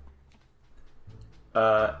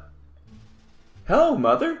 Hello,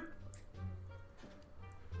 Mother.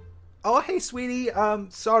 Oh, hey, sweetie.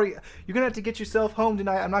 Sorry, you're gonna have to get yourself home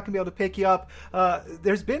tonight. I'm not gonna be able to pick you up.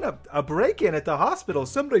 There's been a break-in at the hospital.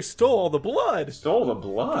 Somebody stole all the blood Stole the for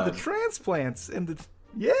blood. the transplants, and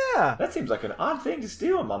yeah, That seems like an odd thing to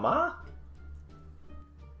steal, Mama.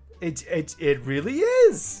 it really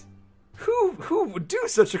is. Who would do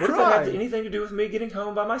such a What does that have crime? anything to do with me getting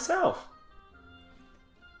home by myself?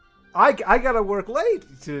 I gotta work late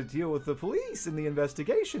to deal with the police and the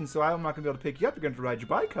investigation, so I'm not gonna be able to pick you up. You're gonna have to ride your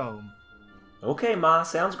bike home. Okay, Ma,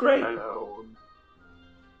 sounds great. Hello.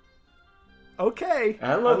 Okay.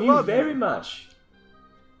 I love you very much.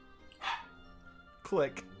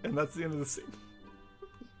 Click, and that's the end of the scene.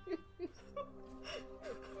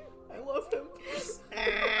 I loved him.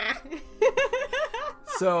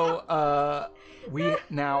 So, we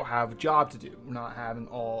now have a job to do. We're not having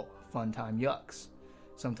all fun time yucks.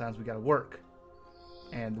 Sometimes we gotta work.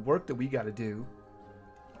 And the work that we gotta do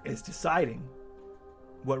is deciding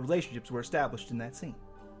what relationships were established in that scene.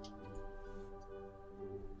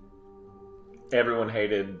 Everyone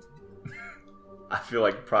hated. I feel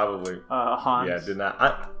like probably. Hans. Yeah, did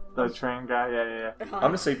not. The train guy, yeah. I'm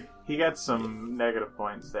gonna say He got some negative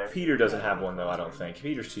points there. Peter doesn't have one though. I don't think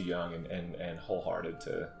Peter's too young and wholehearted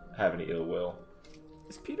to have any ill will.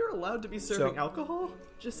 Is Peter allowed to be serving alcohol?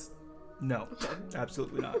 Just No,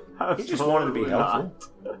 absolutely not. He just wanted to be helpful.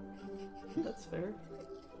 that's fair.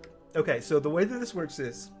 Okay, so the way that this works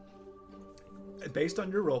is, based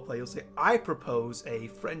on your roleplay, you'll say, I propose a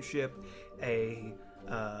friendship, a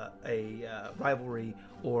rivalry,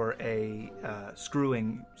 or a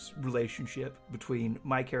screwing relationship between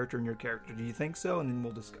my character and your character. Do you think so? And then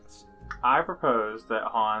we'll discuss. I propose that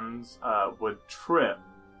Hans would trip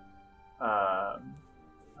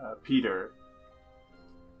Peter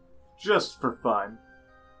just for fun.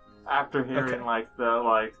 After hearing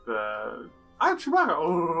the I'm Chewbacca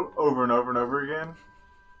over and over and over again,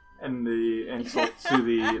 and the insult to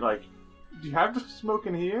the do you have to smoke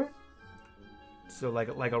in here? So like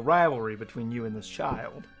a rivalry between you and this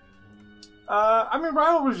child. I mean,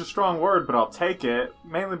 rivalry is a strong word, but I'll take it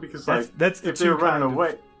mainly because That's the if they were two running kind of-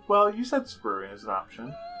 away. Well, you said screwing is an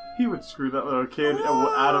option. He would screw that little kid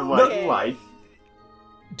out of life.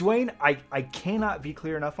 Dwayne, I cannot be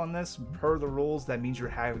clear enough on this. Per the rules, that means you're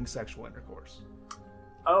having sexual intercourse.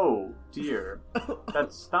 Oh dear,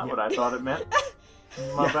 that's not what I thought it meant.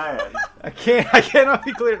 My bad. I cannot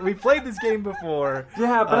be clear. We played this game before.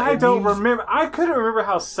 Yeah, but I it don't means- remember. I couldn't remember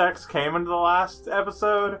how sex came into the last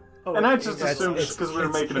episode, and I just assumed just because we were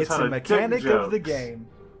making a ton of It's a mechanic dick jokes. of the game.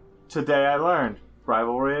 Today I learned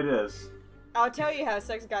rivalry. It is. I'll tell you how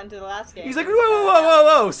sex got into the last game. He's like,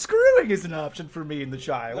 whoa! Screwing is an option for me and the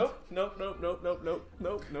child. Nope. I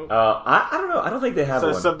don't know. I don't think they have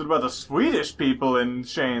Says one. something about the Swedish people in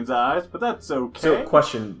Shane's eyes, but that's okay. So,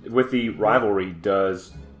 question with the rivalry: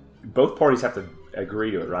 does both parties have to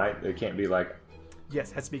agree to it? Right? It can't be like.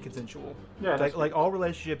 Yes, it has to be consensual. Yeah, like all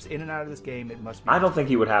relationships in and out of this game, it must be. I don't think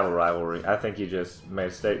he would have a rivalry. I think he just made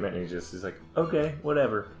a statement and he's like, okay,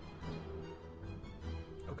 whatever.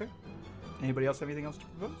 Okay. Anybody else have anything else to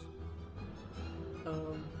propose?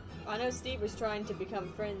 I know Steve was trying to become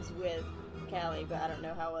friends with Callie, but I don't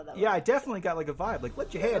know how well that Yeah, I worked. definitely got like a vibe. Like,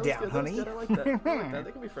 let your hair That was down, good, honey. that was good. I like that. I like that.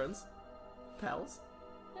 They can be friends. Pals.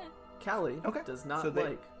 Callie Okay, does not so they-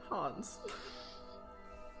 like Hans.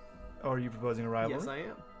 Or are you proposing a rivalry? Yes, I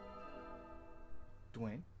am.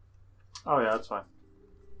 Dwayne. Oh yeah, that's fine.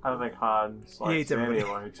 I don't think Hans likes hates everybody.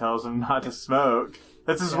 anyone who tells him not to smoke.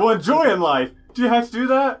 That's his one joy in life. Do you have to do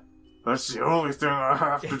that? That's the only thing I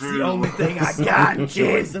have to It's do. the only thing I got, kid.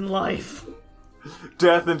 Joys in life.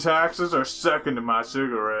 Death and taxes are second to my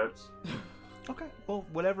cigarettes. Okay. Well,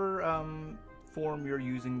 whatever form you're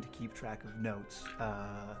using to keep track of notes,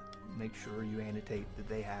 make sure you annotate that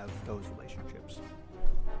they have those relationships.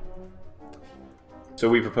 So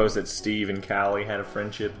we propose that Steve and Callie had a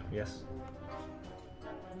friendship. Yes.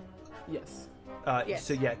 Yes. Yes.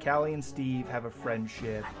 So yeah, Callie and Steve have a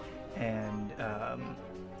friendship, and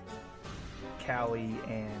Callie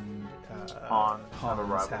and Hans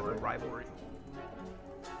Hans have a rivalry. rivalry.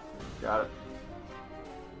 Got it.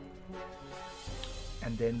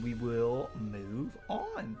 And then we will move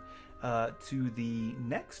on to the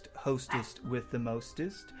next hostess with the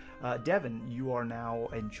mostest. Devin, you are now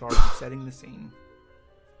in charge of setting the scene.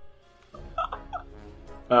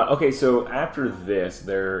 Okay, so after this,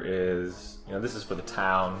 there is, this is for the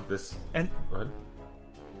town. And Go ahead.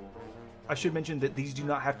 I should mention that these do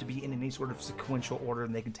not have to be in any sort of sequential order,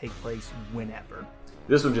 and they can take place whenever.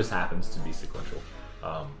 This one just happens to be sequential.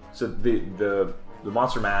 So the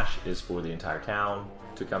Monster Mash is for the entire town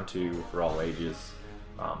to come to for all ages.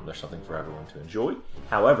 There's something for everyone to enjoy.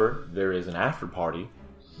 However, there is an after party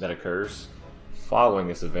that occurs following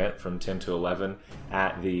this event from 10 to 11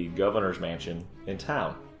 at the governor's mansion in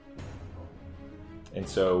town. And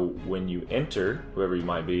so when you enter, whoever you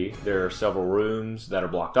might be, there are several rooms that are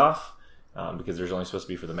blocked off because there's only supposed to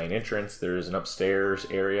be for the main entrance. There is an upstairs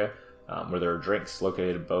area where there are drinks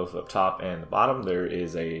located both up top and the bottom. There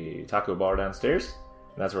is a taco bar downstairs.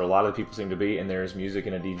 That's where a lot of the people seem to be, and there's music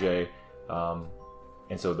and a DJ,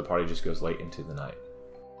 and so the party just goes late into the night.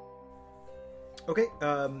 Okay,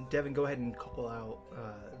 Devin, go ahead and call out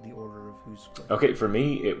the order of who's going. Okay, for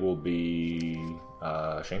me, it will be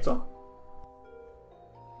Chainsaw.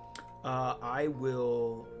 I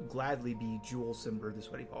will gladly be Jewel Simber, the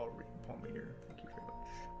Sweaty Palm Reader. Thank you very much.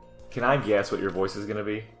 Can I guess what your voice is going to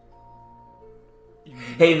be?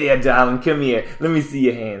 Hey there, darling, come here. Let me see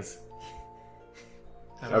your hands.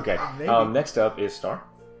 Okay, next up is Star.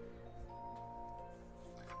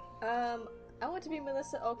 I want to be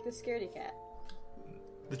Melissa Oak, the scaredy cat.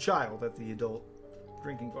 The child at the adult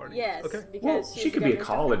drinking party. Yes, Okay. because Well, she's she could the be a youngest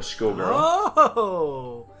college schoolgirl.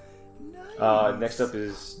 Oh! Nice. Next up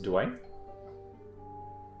is Dwayne.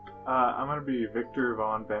 I'm gonna be Victor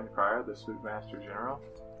Von Ben Cryer, the Spookmaster General.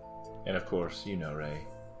 And of course, you know Ray.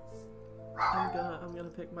 I'm gonna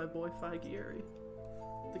pick my boy Faigieri,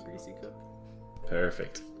 the greasy cook.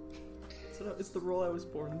 Perfect. So that is the role I was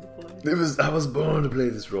born to play. I was born to play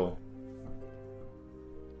this role.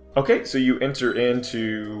 Okay, so you enter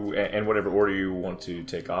into, and whatever order you want to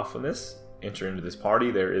take off on this, enter into this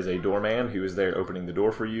party. There is a doorman who is there opening the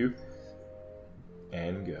door for you.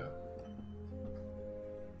 And go.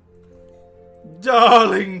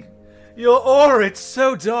 Darling! Your aura, it's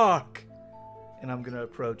so dark! And I'm gonna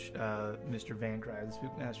approach Mr. Van Cryer, the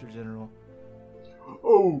Spookmaster General.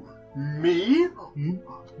 Oh, me?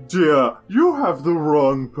 Dear, you have the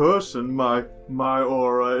wrong person. My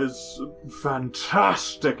aura is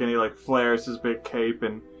fantastic. And he flares his big cape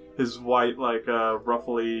and his white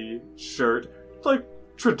ruffly shirt. It's like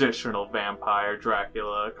traditional vampire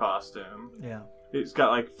Dracula costume. Yeah. He's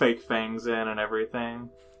got fake fangs in and everything.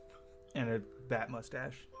 And a bat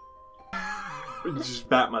mustache. Just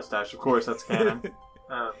bat mustache, of course, that's canon.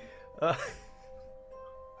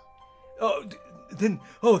 Then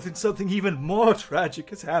something even more tragic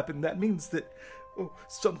has happened. That means that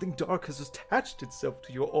something dark has attached itself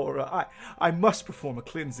to your aura. I must perform a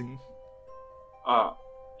cleansing.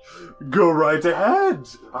 Go right ahead.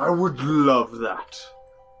 I would love that.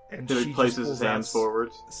 And He she places just his pulls hands out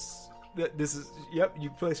forward. You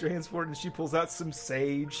place your hands forward and she pulls out some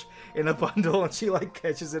sage in a bundle and she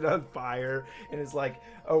catches it on fire and is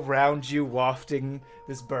around you wafting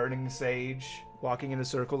this burning sage, walking in a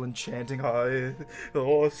circle and chanting,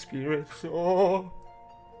 spirits, oh.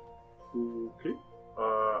 Okay.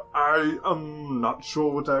 I am not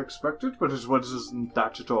sure what I expected, but it wasn't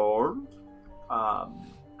that at all.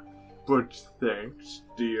 But thanks,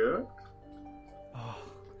 dear.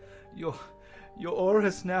 Your aura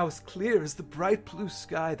is now as clear as the bright blue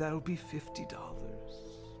sky. That'll be $50.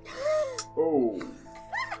 Oh.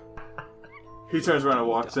 He turns around and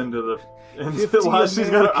walks into the... $50 while she's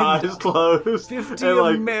got her eyes American- closed. $50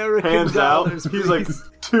 and, American hands dollars, out. He's please.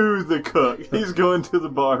 to the cook. He's going to the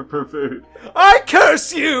bar for food. I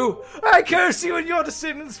curse you! I curse you and your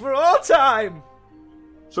descendants for all time!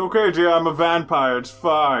 It's okay, dear. I'm a vampire. It's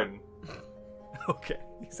fine. Okay,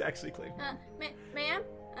 he's actually claiming. Ma'am?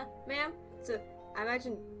 So, I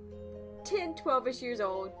imagine 10, 12-ish years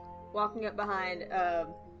old, walking up behind,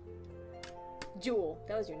 Jewel.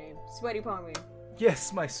 That was your name. Sweaty Palm Reader.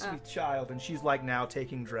 Yes, my sweet child. And she's now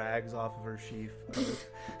taking drags off of her sheath.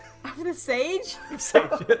 Of the sage? Sage.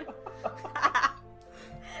 That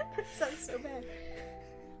sounds so bad.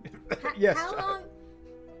 Yes.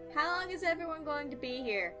 How long is everyone going to be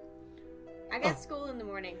here? I got school in the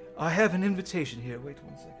morning. I have an invitation here. Wait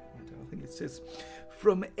 1 second. I think it says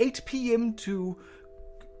from 8 p.m. to,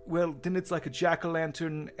 well, then it's a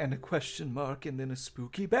jack-o'-lantern and a question mark and then a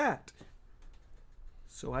spooky bat.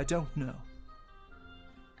 So I don't know.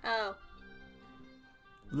 Oh.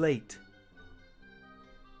 Late.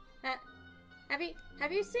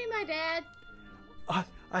 Have you seen my dad?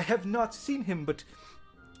 I have not seen him, but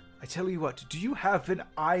I tell you what, do you have an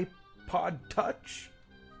iPod Touch?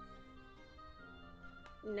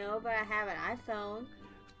 No, but I have an iPhone.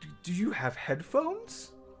 Do you have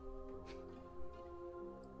headphones?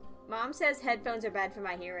 Mom says headphones are bad for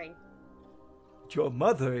my hearing. Your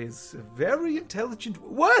mother is very intelligent.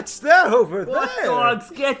 What's that over there? Hot dogs,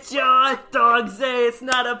 get your hot dogs. Hey, it's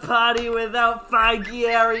not a party without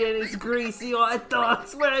Faigieri and his greasy hot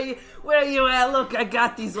dogs. Where you at? Look, I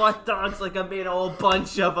got these hot dogs. I made a whole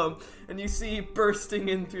bunch of them. And you see bursting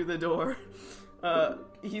in through the door.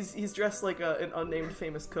 He's dressed like an unnamed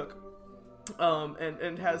famous cook.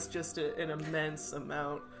 And has just an immense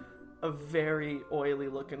amount of very oily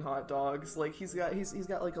looking hot dogs. He's got a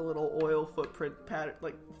little oil footprint pattern,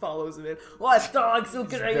 follows him in. Hot dogs, who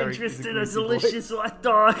can I interest in a delicious hot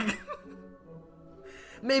dog?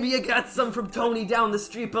 Maybe you got some from Tony down the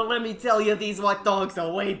street, but let me tell you, these hot dogs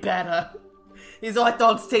are way better. His hot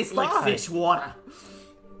dogs taste like Why? fish water.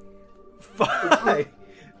 Fine.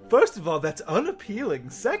 First of all, that's unappealing.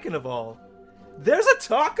 Second of all, there's a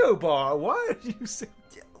taco bar. Why are you saying...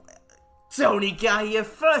 Tony got here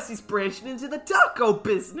first. He's branching into the taco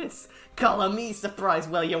business. Color me surprised.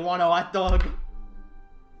 Well, you want a hot dog?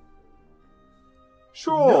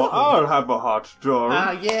 Sure, I'll have a hot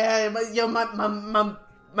dog. Yeah, my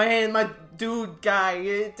dude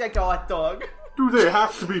guy, take a hot dog. Do they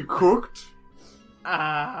have to be cooked?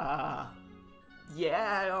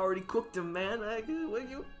 Yeah, I already cooked them, man. What do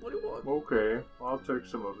you want? Okay, I'll take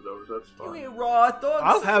some of those. That's You fine. ain't raw hot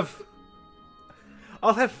dogs.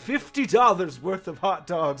 I'll have $50 worth of hot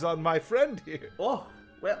dogs on my friend here. Oh,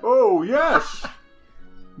 well, Oh yes,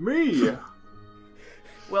 me.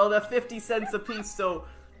 well, they're 50 cents a piece, so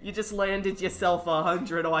you just landed yourself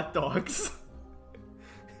 100 hot dogs.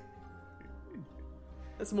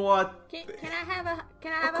 That's more. Can I have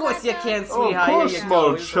a Of course you can, Oh, sweetheart. of course, Here you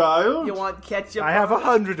small go. child. You want ketchup? I have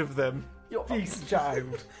 100 of them. You- Peace,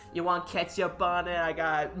 child. You want ketchup on it? I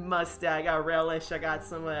got mustard. I got relish. I got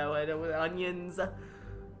some with onions.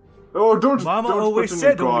 Oh, don't. Mama don't always put any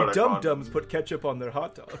said only garlic on. dum-dums put ketchup on their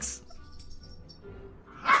hot dogs.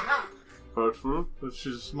 Hurtful, but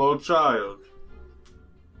she's a small child.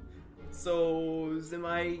 So, am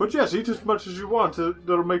I? But yes, eat as much as you want.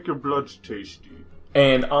 That'll make your blood tasty.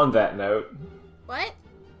 And on that note, What?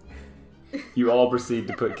 you all proceed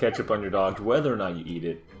to put ketchup on your dog. Whether or not you eat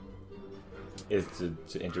it is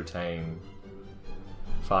to entertain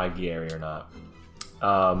Gary or not.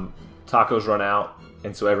 Tacos run out,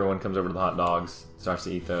 and so everyone comes over to the hot dogs, starts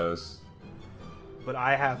to eat those, But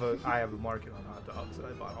I have a market on hot dogs, so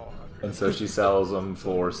I bought all 100. and so she sells them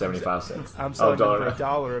for 75 cents. I'm selling them for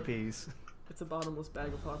dollar. $1 a piece. It's a bottomless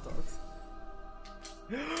bag of hot dogs.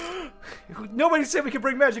 Nobody said we could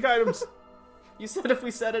bring magic items. You said if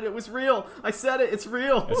we said it, it was real. I said it. It's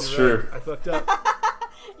real. It's true. I fucked up.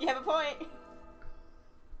 You have a point.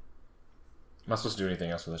 Am I supposed to do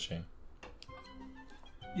anything else with this chain?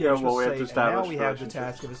 Yeah, well, we have to Say, establish. now we have the relationships.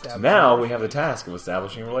 task of establishing. Now we have the task of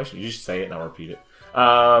establishing a relationship. You should say it and I'll repeat it.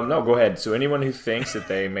 No, go ahead. So anyone who thinks that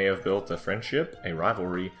they may have built a friendship, a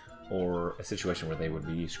rivalry, or a situation where they would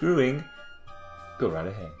be screwing, go right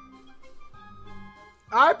ahead.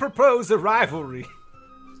 I propose a rivalry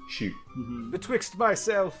Shoot. betwixt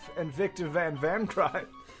myself and Victor Van Cry.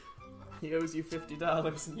 He owes you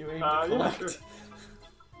 $50 and you aim to Yeah, collect. sure.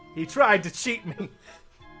 He tried to cheat me.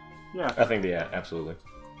 Yeah. I think, yeah, absolutely.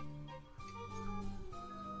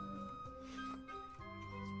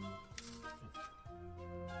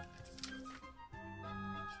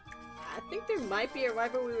 I think there might be a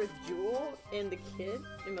rivalry with Jewel and the kid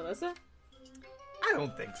and Melissa. I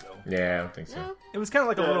don't think so. Yeah, I don't think so. No. It was kind of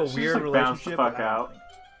like a Yeah, little she's weird like bounced the relationship. fuck but I don't out. think-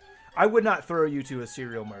 I would not throw you to a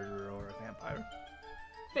serial murderer or a vampire.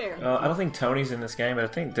 Fair. I don't think Tony's in this game, but I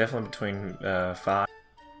think definitely between 5.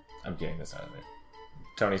 I'm getting this out of it.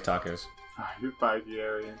 Tony's Tacos. You're by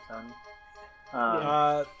Gary and Tony.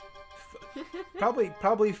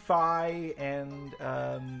 Probably Fi and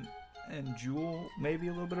Jewel, maybe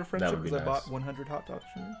a little bit of friendship would be because I nice. bought 100 hot dogs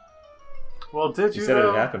from you. Well, did You you said it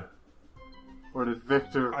though? would happen. Or did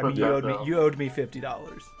Victor I put mean, that you owed me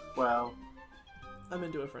 $50. Well, I'm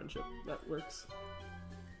into a friendship. That works.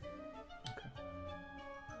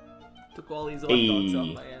 Took all these hot dogs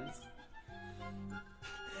off my hands.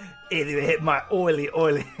 It hit my oily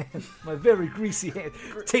hand. My very greasy hand.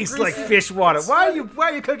 Tastes like greasy. fish water. Why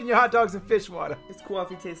are you cooking your hot dogs in fish water? This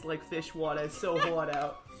coffee tastes like fish water. It's so hot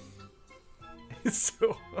out. It's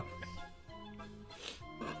so hard.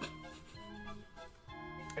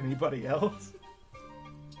 Anybody else?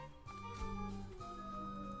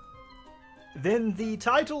 Then the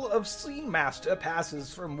title of Scene Master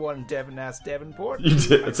passes from one Devon ass Devonport. You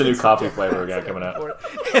did. It's a new coffee flavor we got coming out.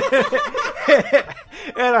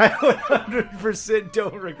 And I 100%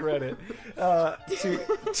 don't regret it.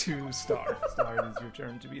 To Star. Star, it is your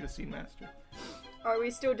turn to be the Scene Master. Are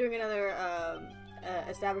we still doing another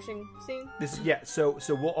establishing scene? So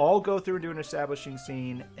we'll all go through and do an establishing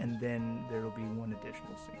scene, and then there will be one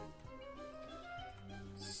additional scene.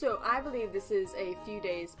 So I believe this is a few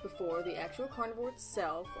days before the actual carnival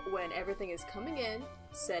itself, when everything is coming in,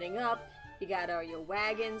 setting up. You got your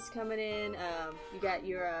wagons coming in. You got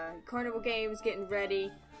your carnival games getting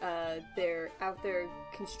ready. They're out there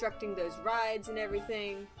constructing those rides and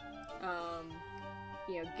everything.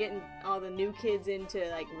 Getting all the new kids in to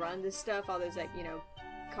like run this stuff. All those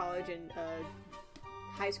college and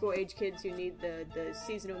high school age kids who need the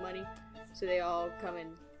seasonal money. So they all come and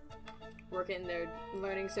work in their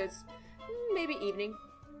learning. So it's maybe evening.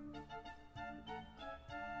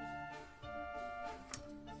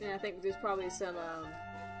 And I think there's probably some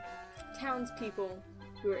townspeople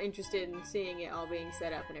who are interested in seeing it all being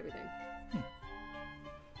set up and everything.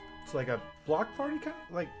 It's like a block party kind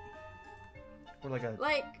of or like a.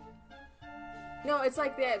 No, it's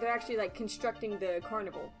like they're actually like constructing the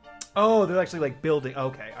carnival. Oh, they're actually like building.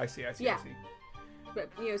 Okay, I see. Yeah. But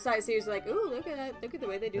sightseers are like, ooh, look at that! Look at the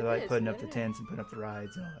way they do They're this. like putting up the tents and putting up the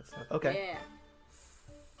rides and all that stuff. Okay. Yeah.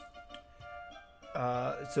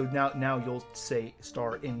 So now you'll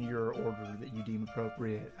start in your order that you deem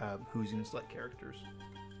appropriate. Who's going to select characters?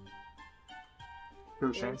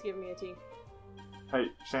 Who, Shane? Aaron's giving me a T. Hey,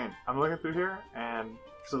 Shane, I'm looking through here, and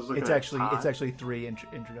so I was looking It's at actually 3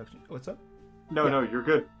 introductions. What's up? No, Yeah. no, you're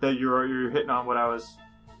good. That you're hitting on what I was.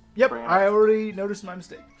 Yep, Bring it I up. already noticed my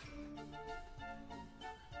mistake.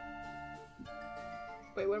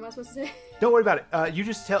 Wait, what am I supposed to say? Don't worry about it. You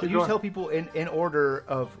just Keep going. tell people in order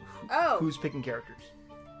of Oh. who's picking characters.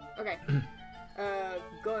 Okay.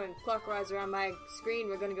 Going clockwise around my screen.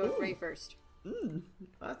 We're gonna go with Ray first.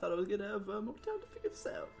 I thought I was gonna have more time to figure this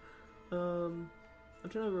out. I'm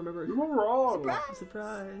trying to remember. You were wrong.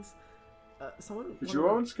 Surprise. Someone. It's your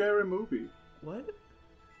own scary movie. What?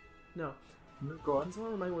 No. Go on. Can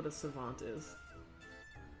someone remind me what a savant is?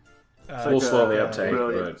 A little slow on the uptake,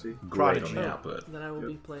 brilliant. but great Prodigy. on the output. Then I will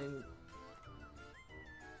be playing.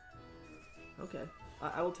 Okay.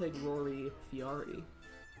 I will take Rory Fiari,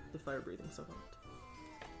 the fire-breathing savant.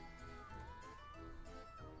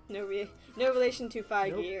 No relation to Fi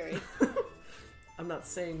Nope. Geary. I'm not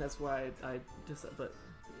saying that's why I just, but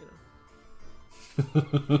you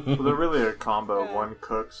know. Well, they're really a combo. Yeah. One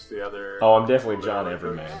cooks, the other. Oh, I'm definitely John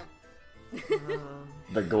Everman. Yeah.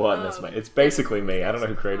 The gluttonous Oh. man. It's basically me. I don't know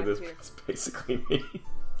who created this, but Here. it's basically me.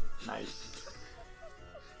 Nice.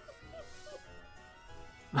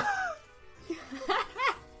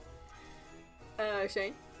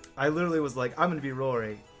 Shane. I literally was like, I'm going to be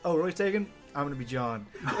Rory. Oh, Rory's taken? I'm going to be John.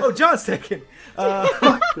 Oh, John's taken.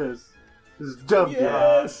 This is dumb.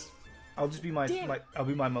 Yes. I'll just be Damn. I'll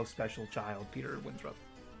be my most special child, Peter Winthrop.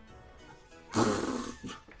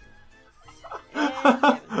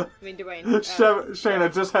 I mean Dwayne. Shane, I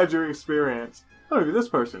just had your experience. Oh, maybe this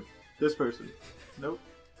person. This person. Nope.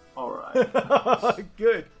 All right.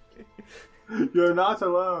 Good. You're not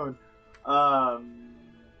alone.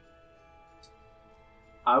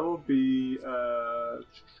 I will be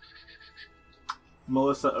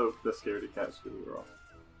Melissa Oak, the scaredy cat Scooby Girl.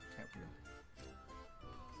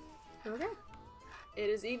 Okay. It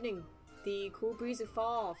is evening. The cool breeze of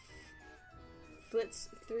fall flits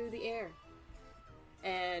through the air.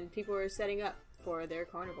 And people are setting up for their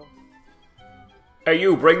carnival. Hey,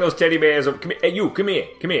 you, bring those teddy bears over. Come here. Hey, you, come here.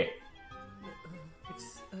 Come here.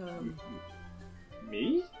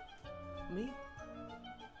 Me? Me?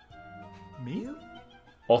 Me?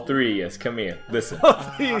 All three of you, come here. Listen.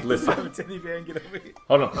 Listen. Have a teddy bear and get over here.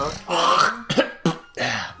 Hold on.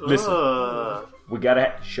 Listen. Ugh. We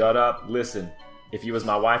gotta shut up. Listen. If you was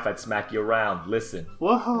my wife, I'd smack you around. Listen.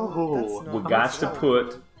 Whoa. That's We got to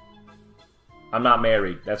put. I'm not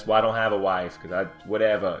married. That's why I don't have a wife. Cause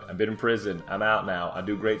whatever. I've been in prison. I'm out now. I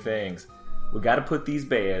do great things. We got to put these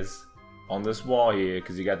bears on this wall here.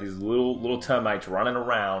 Cause you got these little termites running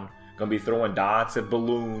around. Gonna be throwing dots at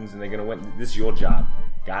balloons, and they're gonna win. This is your job.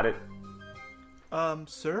 Got it?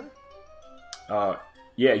 Sir?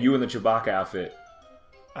 Yeah. You in the Chewbacca outfit.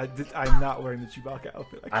 I'm not wearing the Chewbacca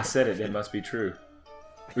outfit. I said it. It must be true.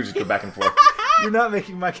 We just go back and forth. You're not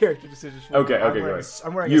making my character decisions for Okay, me. okay, wearing good.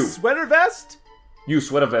 I'm wearing You. a sweater vest You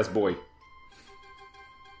sweater vest boy.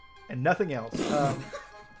 and nothing else.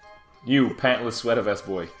 You pantless sweater vest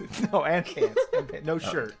boy. No, and pants. No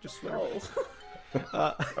shirt, just sweater.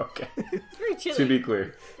 Okay. It's very chilly. To be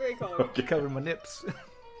clear. Very cold. Okay. Cover my nips.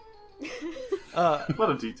 What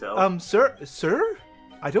a detail. Sir?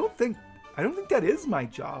 I don't think that is my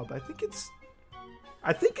job. I think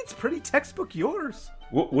it's pretty textbook yours.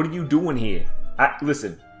 What are you doing here?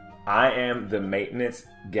 Listen, I am the maintenance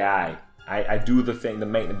guy. I do the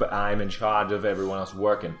maintenance, but I'm in charge of everyone else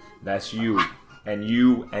working. That's you, and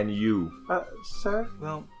you, and you. Sir?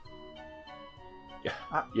 Well,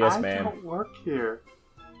 Yes, I ma'am. don't work here.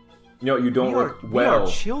 No, you don't work we well.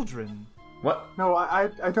 are children. What? No, I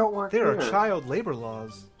don't work There here. are child labor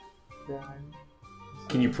laws. Yeah,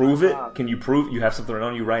 Can you prove it? Can you prove you have something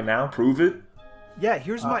on you right now? Prove it. Yeah,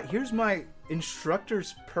 here's my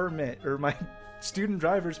instructor's permit or my student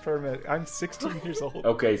driver's permit. I'm 16 years old.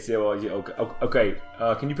 Okay, so okay.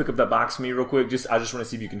 Can you pick up that box for me real quick? I just want to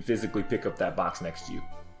see if you can physically pick up that box next to you.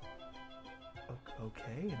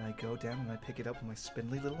 Okay, and I go down and I pick it up with my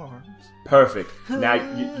spindly little arms. Perfect. Now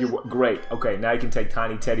you're great. Okay, now you can take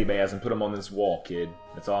tiny teddy bears and put them on this wall, kid.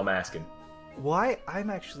 That's all I'm asking. Why I'm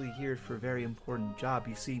actually here for a very important job.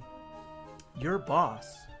 You see, your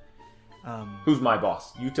boss. Who's my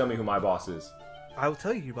boss? You tell me who my boss is. I will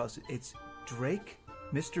tell you your boss. It's Drake,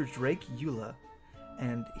 Mr. Drake Eula,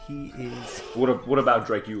 and he is. What about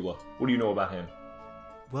Drake Eula? What do you know about him?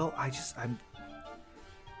 Well,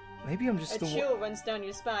 maybe I'm just A the chill runs down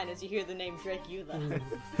your spine as you hear the name Drake Eula.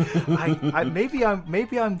 one.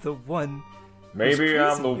 Maybe I'm the one. Maybe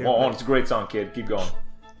I'm the here, one. but- It's a great song, kid. Keep going.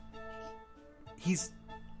 He's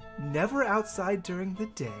never outside during the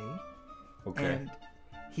day. Okay. And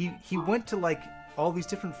he went to like all these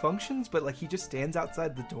different functions, but like he just stands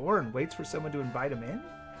outside the door and waits for someone to invite him in.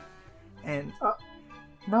 And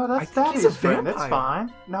No, I that's think he's Daddy's a friend. It's vampire.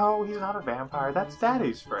 fine. No, he's not a vampire. That's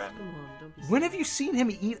Daddy's friend. Come on, don't be when have you seen him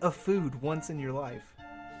eat a food once in your life?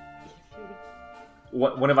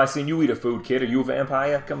 When have I seen you eat a food, kid? Are you a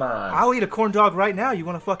vampire? Come on. I'll eat a corn dog right now. You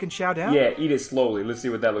want to fucking shout out? Yeah, eat it slowly. Let's see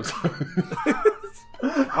what that looks like.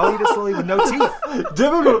 I'll eat it slowly with no teeth.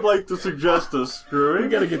 Devin would like to suggest a We screwing.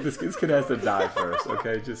 gotta get this kid has to die first,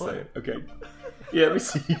 okay? Just say it. Okay. Yeah, let me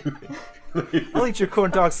see you. I'll eat your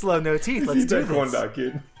corn dog slow, no teeth. Let's Eat do that corn this. dog,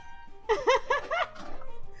 kid.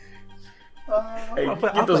 Hey, I'll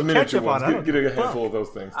get put those miniature ketchup ones. on it. Get a handful of those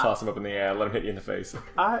things. Toss them up in the air. Let them hit you in the face.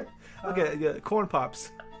 Okay, corn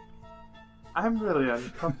pops. I'm really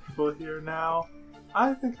uncomfortable here now.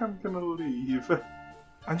 I think I'm gonna leave.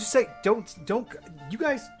 I'm just saying, don't. You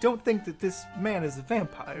guys don't think that this man is a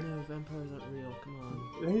vampire? No, vampires aren't real. Come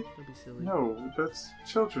on, Hey, don't be silly. no, that's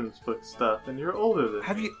children's book stuff, and you're older than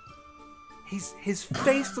Have me. you? His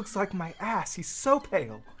face looks like my ass. He's so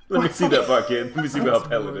pale. Let me see that part, kid. Let me see how That's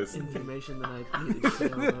pale more it is. information than I needed to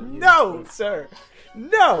know about you. No, sir.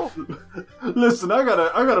 No. Listen, I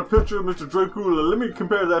got a picture of Mr. Dracula. Let me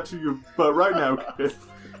compare that to your butt right now, kid.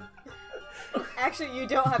 Actually, you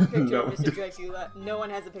don't have a picture No. of Mr. Drake Eula. No one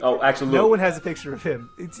has a picture. Oh, of actually, No look. one has a picture of him.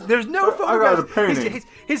 There's no I photograph. got a painting.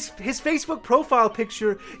 His Facebook profile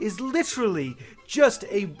picture is literally just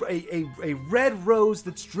a red rose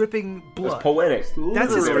that's dripping blood. That's poetic.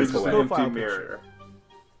 That's his Literally Facebook just an profile empty picture. mirror.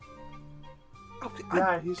 Oh,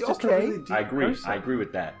 Yeah, he's just okay. a really deep I agree. person. I agree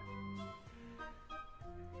with that.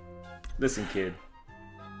 Listen, kid.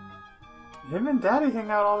 Him and Daddy hang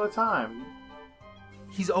out all the time.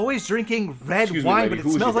 He's always drinking red Excuse me, wine, lady. but it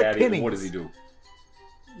Who's smells your like daddy? pennies. And what does he do?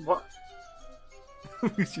 What?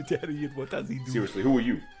 Who's your daddy and what does he do? Seriously, who are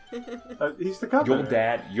you? He's the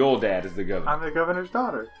governor. Your dad is the governor. I'm the governor's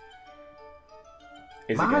daughter.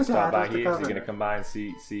 Is he my gonna stop dad by is the here? Is he governor. gonna come by and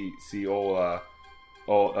see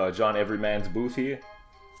old John Everyman's booth here?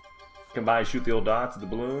 Come by and shoot the old dots at the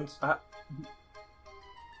balloons?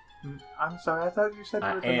 I'm sorry, I thought you said you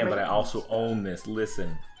I were the am, but I maintenance also guy. own this.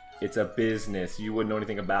 Listen, it's a business. You wouldn't know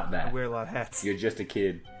anything about I that. wear a lot of hats. You're just a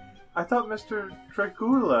kid. I thought Mr.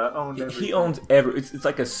 Dracula owned He everything. owns every. It's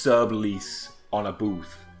like a sublease on a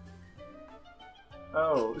booth.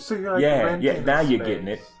 Oh, so you're like Yeah, renting yeah, now the you're space. getting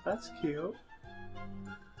it. That's cute.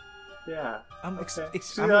 Yeah. I'm Okay. ex-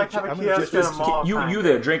 So I'm you like gonna- have a I'm gonna kiosk just- in a mall? You kind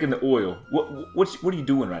there of. drinking the oil? What are you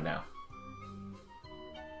doing right now?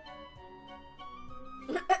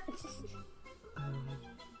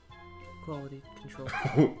 Quality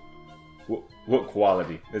control. What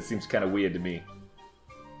quality? That seems kind of weird to me.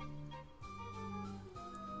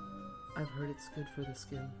 I've heard it's good for the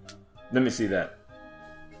skin. Let me see that.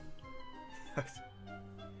 Hand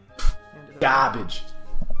it over. Garbage.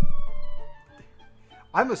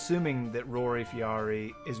 I'm assuming that Rory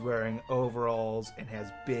Fiore is wearing overalls and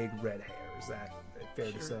has big red hair. Is that fair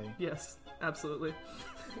to Sure. say? Yes, absolutely.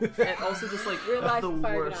 And also just like Real life the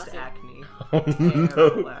Fire worst Ganassi. acne. No.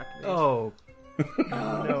 Terrible acne. Oh.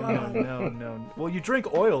 No. Well, you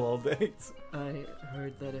drink oil all day. I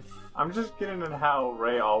heard that if I'm just getting into how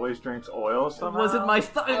Ray always drinks oil it somehow. wasn't my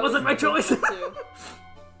it wasn't my choice. Too.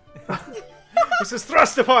 This is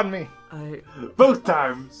thrust upon me. I Both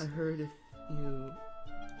times. heard if you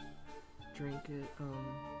drink it,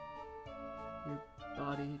 your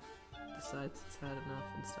body decides it's had enough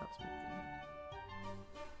and stops moving.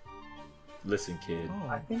 Listen, kid.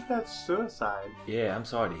 I think that's suicide. Yeah, I'm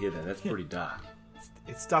sorry to hear that. That's pretty dark.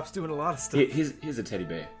 It stops doing a lot of stuff. Here's a teddy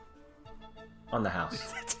bear. On the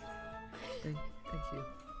house. Thank you,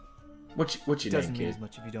 What's It your doesn't name, mean kid? as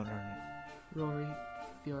much if you don't earn it. Rory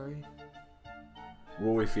Fiore.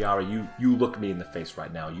 Rory Fiara, you look me in the face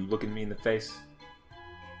right now. You looking me in the face?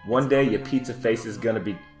 One day your pizza face is gonna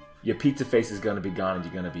be gone and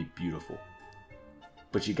you're gonna be beautiful.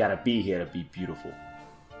 But you gotta be here to be beautiful.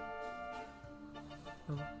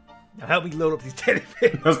 Now help me load up these teddy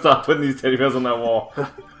bears. Let's stop putting these teddy bears on that wall.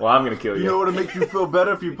 Well, I'm gonna kill you. You know what'll make you feel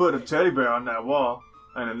better if you put a teddy bear on that wall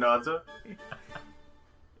and another?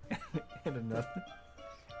 And another.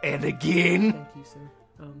 And again. Thank you, sir.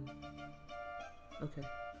 Okay.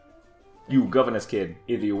 You governess kid.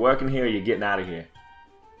 Either you're working here or you're getting out of here.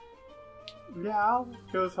 Yeah, I'll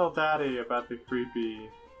go tell Daddy about the creepy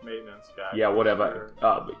maintenance guy. Yeah, whatever.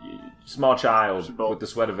 Small child Should both- with the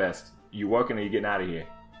sweater vest. You working or you getting out of here?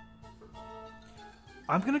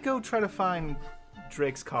 I'm gonna go try to find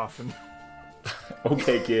Drake's coffin.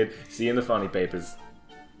 Okay, kid. See you in the funny papers.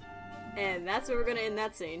 And that's where we're gonna end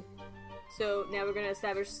that scene. So now we're gonna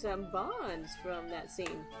establish some bonds from that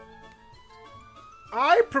scene.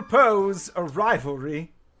 I propose a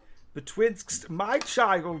rivalry betwixt my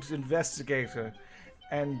child investigator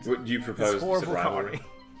and What do you this propose? horrible rivalry?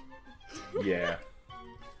 party. Yeah.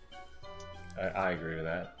 I agree with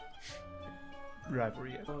that.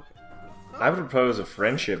 Rivalry. Yeah. Okay. I would propose a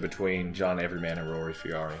friendship between John Everyman and Rory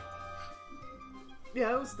Fiore.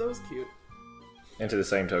 Yeah, that was cute. And to the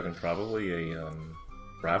same token, probably a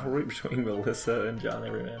rivalry between Melissa and John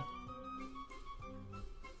Everyman.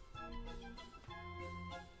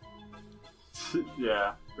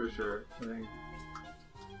 Yeah, for sure. I think.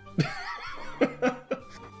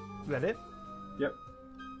 Is that it? Yep.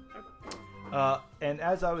 And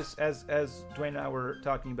as Dwayne and I were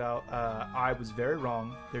talking about, I was very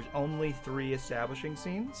wrong. There's only 3 establishing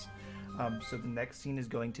scenes. So the next scene is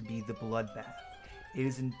going to be the bloodbath. It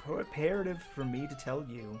is imperative for me to tell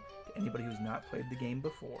you, to anybody who's not played the game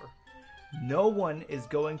before, no one is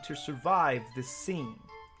going to survive this scene.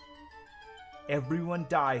 Everyone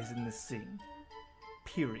dies in this scene.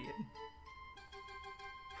 Period.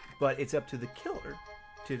 But it's up to the killer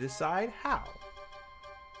to decide how.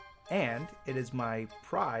 And it is my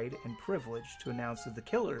pride and privilege to announce that the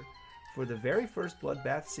killer for the very first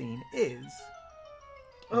bloodbath scene is...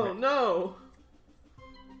 Oh no!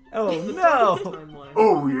 Oh no! Timeline.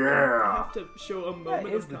 Oh I yeah! have to show a That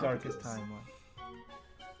moment is of the darkest competence.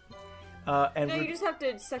 timeline. And No, we're- you just have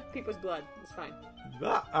to suck people's blood. It's fine.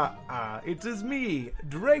 It is me,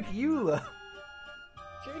 Drake Eula.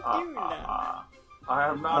 Sure do that. I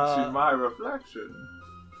have not seen my reflection.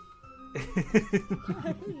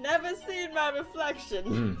 I've never seen my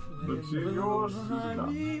reflection. But see yours. My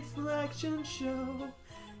reflection show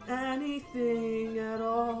anything at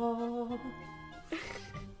all.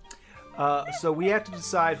 So we have to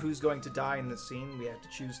decide who's going to die in this scene. We have to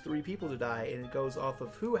choose 3 people to die, and it goes off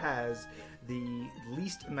of who has the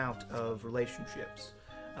least amount of relationships.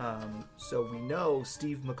 So we know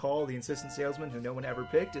Steve McCall, the insistent salesman who no one ever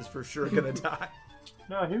picked, is for sure going to die.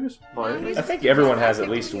 No, he was playing. I think everyone has at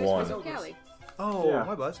least one. Callie. Oh, Yeah.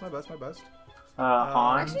 my bust.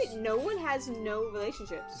 Hans. Actually, no one has no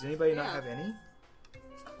relationships. Does anybody not Yeah. have any?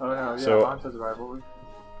 Oh no, yeah, So- Hans has a rivalry.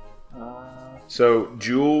 So,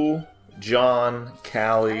 Jewel, John, I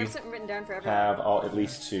Callie have something written down for everyone. have all at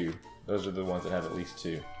least 2. Those are the ones that have at least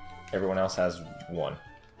 2. Everyone else has 1.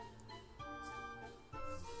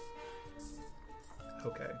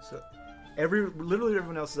 Okay, so literally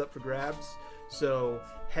everyone else is up for grabs. So,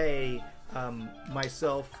 hey,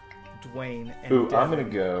 myself, Dwayne, and Ooh, I'm Devin gonna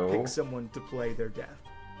go- pick someone to play their death.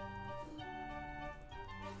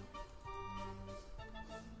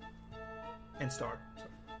 And star.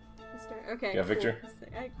 Okay. Yeah, Victor? Cool.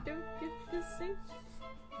 I don't get this thing.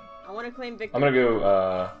 I want to claim Victor. I'm gonna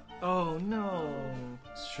go, Oh no.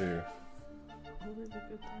 it's true.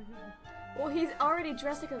 Well, he's already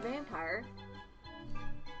dressed like a vampire.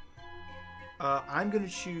 I'm gonna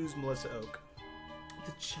choose Melissa Oak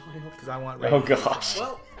The child. because I want Ray. Oh gosh.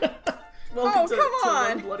 Well, welcome to come on!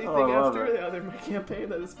 one bloody Oh, thing I love after it. the other. My campaign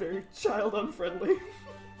that is very child unfriendly.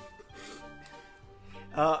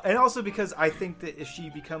 And also because I think that if she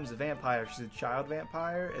becomes a vampire, she's a child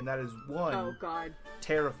vampire, and that is one, Oh God.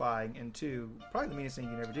 terrifying, and 2, probably the meanest thing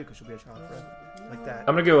you can ever do because she'll be a child forever. Like that.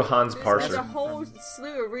 I'm gonna go Hans There's Parser. a whole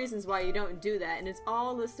slew of reasons why you don't do that, and it's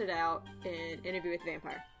all listed out in Interview with the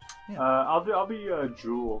Vampire. I'll be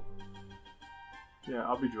Jewel. Yeah,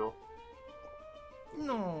 I'll be Jewel.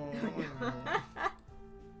 No.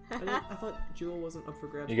 I thought Jewel wasn't up for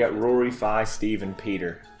grabs. You got Rory, Fi, Steve, and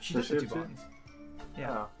Peter. She does Does have she 2 have bonds.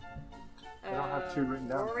 Yeah. Oh. I don't have 2 written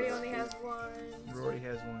down. Rory only has 1. Rory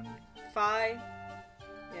has 1. Fi.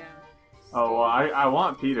 Yeah. Oh well, I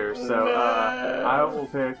want Peter, so I will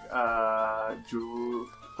pick Jewel.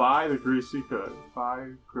 Fi the Greasy Cook. Fi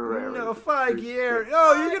Guerrero. No, 5 year.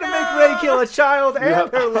 Oh, you're gonna make Ray kill a child and Yeah.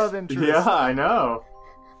 her love interest. Yeah, I know.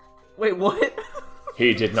 Wait, what?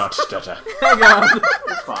 He did not stutter. Hang on.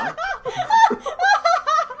 It's fine.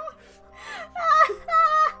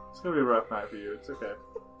 It's gonna be a rough night for you. It's okay.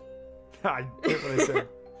 I did what I said.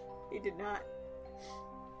 He did not.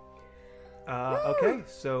 Okay,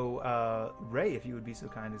 so Ray, if you would be so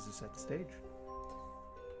kind as to set the stage.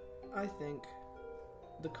 I think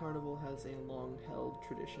the carnival has a long-held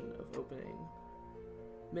tradition of opening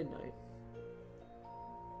midnight.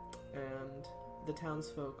 And the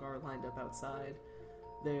townsfolk are lined up outside.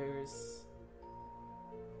 There's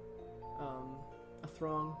a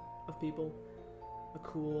throng of people, a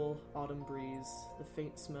cool autumn breeze, the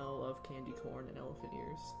faint smell of candy corn and elephant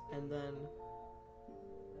ears, and then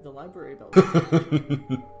the library bell. 1,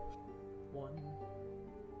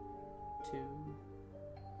 2,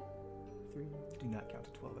 3. Do not count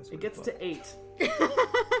to 12. It gets to 8. And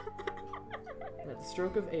at the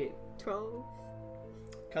stroke of 8 12.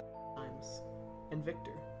 times, and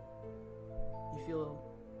Victor, you feel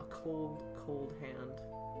a cold, cold hand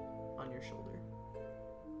on your shoulder.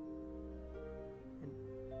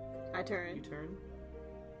 I You turn. turn.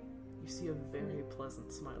 You see a very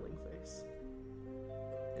pleasant, smiling face.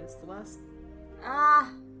 And it's the last. Ah!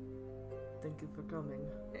 Thank you for coming.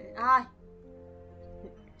 Ah!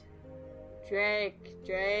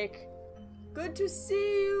 Drake. Good to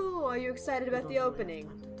see you! Are you excited We about don't the really have opening?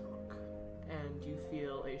 time to talk. And you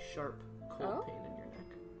feel a sharp, cold Oh? pain in your neck.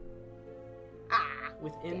 Ah!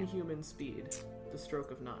 With inhuman speed, the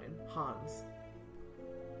stroke of 9, Hans,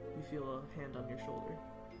 you feel a hand on your shoulder.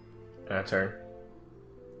 And I turn.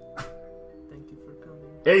 Thank you for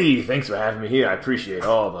coming. Hey, thanks for having me here. I appreciate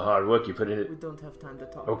all the hard work you put in We it. don't have time to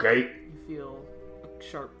talk. Okay. You feel a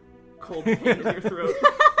sharp, cold pain in your throat.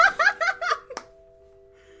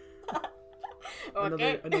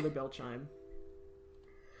 Okay. Another bell chime.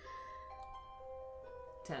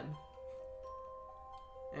 10.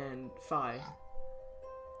 And 5.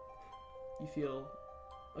 You feel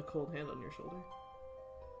a cold hand on your shoulder.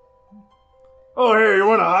 Oh, hey, you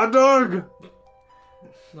want a hot dog?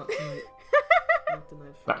 Not tonight. Not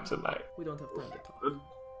tonight. Not friend. tonight. We don't have time to talk.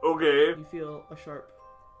 Okay. You feel a sharp,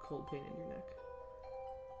 cold pain in your neck.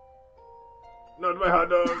 Not my hot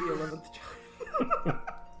dog. The 11th chime.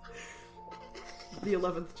 The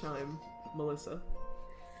 11th chime, Melissa.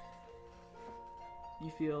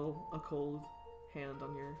 You feel a cold hand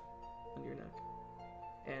on your neck.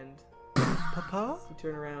 And Papa? you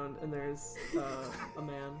turn around and there's a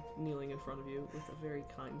man kneeling in front of you with a very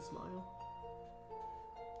kind smile.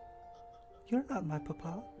 You're not my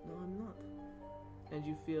papa. No, I'm not. And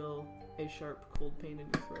you feel a sharp, cold pain in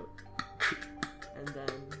your throat. And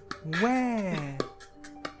then Where?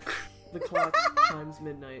 the clock chimes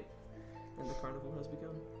midnight, and the carnival has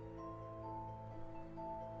begun.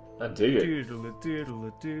 I dig it.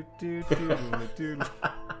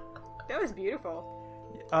 That was beautiful.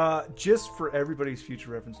 Just for everybody's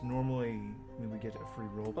future reference, normally we get a free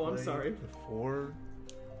role play Oh, I'm sorry. before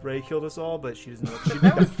Ray killed us all, but she doesn't know she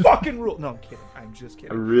made the fucking rule. No, I'm kidding. I'm just I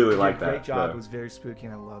kidding. really You like did a that. Great job. though. It was very spooky,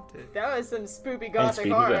 and I loved it. That was some spoopy gothic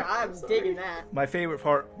speed it horror. up. I'm digging that. My favorite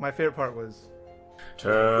part was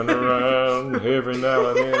Turn around every now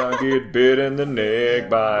and then I get bit in the neck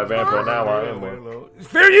by a vampire. Now I am one.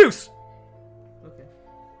 fair use. Okay.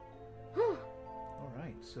 All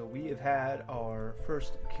right, so we have had our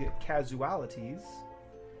first casualties,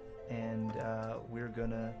 and we're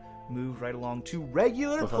gonna move right along to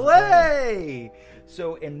regular play.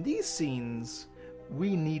 So in these scenes,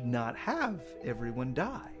 we need not have everyone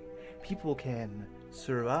die. People can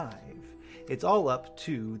survive. It's all up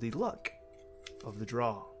to the luck of the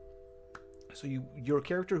draw. So your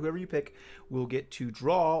character, whoever you pick, will get to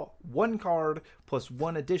draw one card plus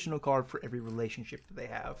one additional card for every relationship that they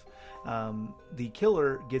have. The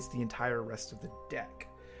killer gets the entire rest of the deck.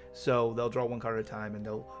 So they'll draw one card at a time and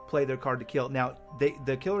they'll play their card to kill. Now,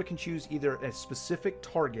 the killer can choose either a specific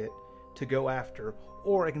target to go after,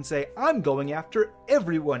 or it can say, I'm going after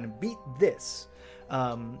everyone, beat this.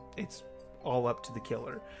 It's all up to the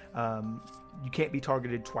killer. You can't be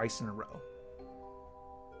targeted twice in a row.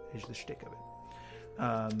 Is the shtick of it.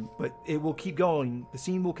 But it will keep going. The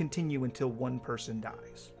scene will continue until one person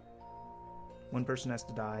dies. One person has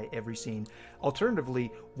to die every scene.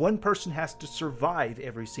 Alternatively, one person has to survive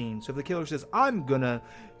every scene. So if the killer says, I'm gonna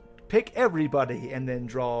pick everybody, and then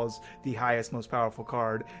draws the highest, most powerful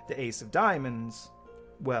card, the Ace of Diamonds,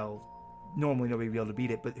 well, normally nobody will be able to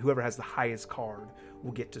beat it, but whoever has the highest card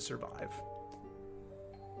will get to survive.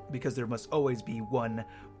 Because there must always be one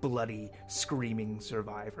bloody, screaming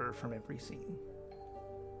survivor from every scene.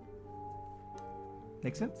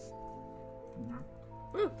 Make sense?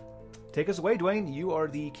 Woo. Take us away, Dwayne. You are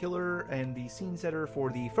the killer and the scene setter for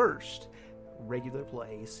the first regular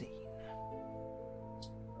play scene.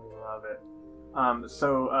 Love it.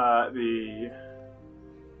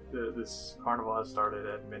 This carnival has started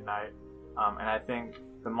at midnight, and I think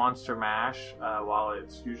the Monster Mash, while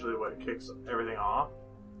it's usually what kicks everything off,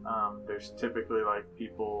 there's typically like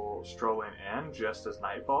people strolling in just as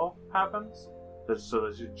nightfall happens. So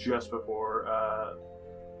this is just before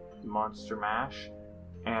Monster Mash,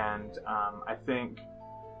 and I think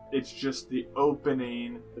it's just the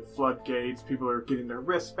opening, the floodgates. People are getting their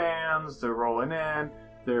wristbands, they're rolling in,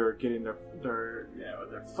 they're getting their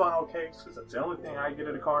funnel cakes because that's the only thing I get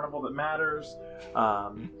at a carnival that matters.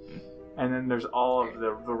 And then there's all of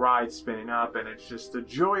the rides spinning up, and it's just a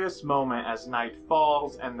joyous moment as night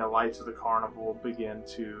falls and the lights of the carnival begin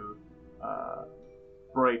to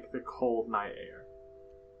break the cold night air.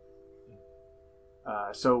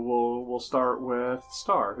 So we'll start with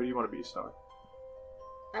Star. Who do you want to be, Star?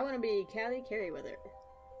 I want to be Callie Carryweather.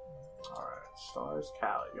 Alright, Star is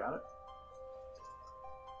Callie. Got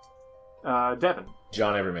it. Devin.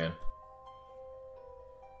 John Everyman.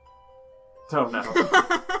 Oh no.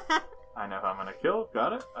 I know who I'm gonna kill.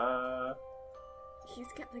 Got it. He's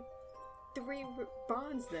got like 3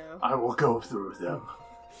 bonds though. I will go through them.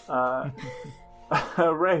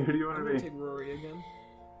 Ray, who do you want I'm to gonna be? take Rory again.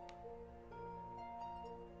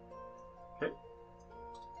 Okay.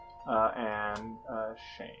 And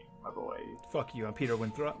Shane, my boy. Fuck you, I'm Peter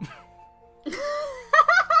Winthrop.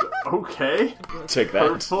 Okay. Take that.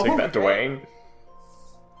 Hurtful. Take that, Dwayne.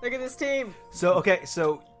 Look at this team. So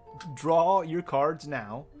draw your cards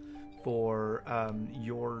now for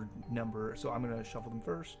your number. So I'm gonna shuffle them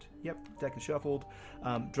first. Yep, deck is shuffled.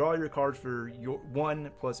 Draw your cards for your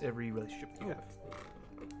 1 plus every relationship you have.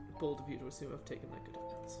 Bold of you to assume I've taken that good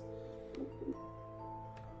evidence.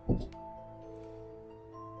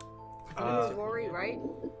 This is Rory, right?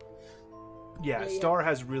 Yeah, Yeah. Star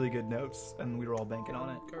has really good notes, and we were all banking on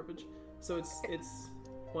it. Garbage. So it's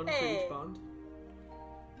 1 for Hey. each bond.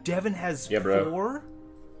 Devin has Yeah, bro. 4.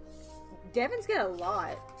 Devin's got a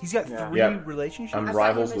lot. He's got Yeah. 3 Yeah. relationships. I'm I thought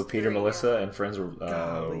rivals he was with Peter, 3, Melissa, and friends with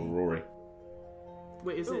Golly. Rory.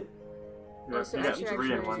 Wait, is it You got, so you got actually, 3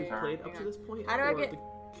 in actually, one we've turn. played up to this point, How do I or get- the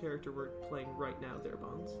character we're playing right now, their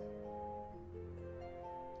bonds?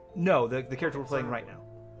 No, the character we're playing right now.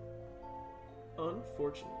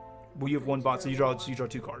 Unfortunate. Well, you have 1 bond, so you draw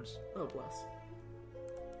 2 cards. Oh, bless.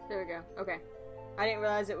 There we go. Okay. I didn't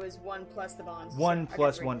realize it was 1 plus the bonds. 1 so I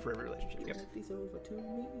plus got 1 for every relationship. Yep. Hand these over to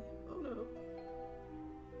me. Oh no.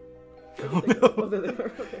 Oh, Oh, there they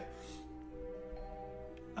are. Okay.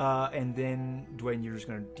 And then Dwayne, you're just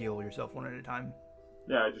gonna deal yourself 1 at a time.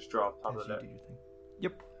 Yeah, I just draw off top as of the you deck. do your thing.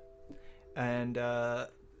 Yep. And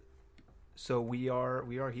so we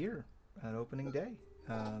are here at opening day,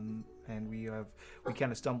 and we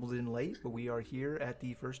kind of stumbled in late, but we are here at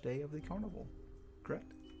the first day of the carnival.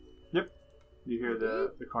 Correct? Yep. You hear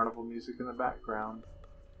the carnival music in the background.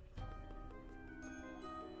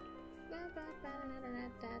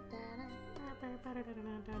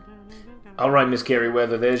 All right, Miss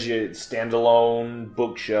Carryweather, there's your standalone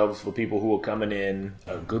bookshelves for people who are coming in.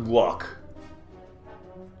 Good luck.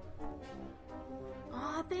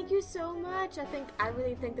 Oh, thank you so much. I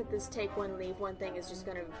really think that this take one, leave one thing is just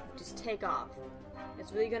gonna just take off.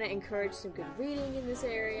 It's really gonna encourage some good reading in this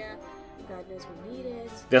area. God knows we need it.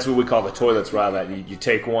 That's what we call the toilets, right? You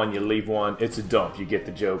take one, you leave one. It's a dump. You get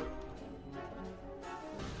the joke.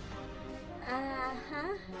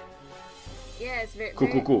 Uh-huh. Yeah, it's very, Cool,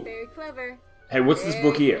 very, cool, cool. very clever. Hey, what's this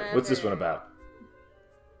book here? Very What's this one clever.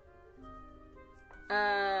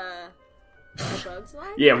 A Bug's Life?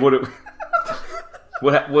 about? Yeah, what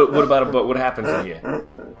about a book? What happens in here?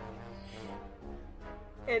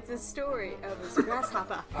 It's a story of this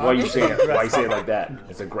grasshopper. Why are you saying it? Why are you saying it like that?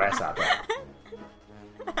 It's a grasshopper.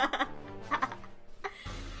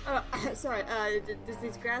 Sorry, there's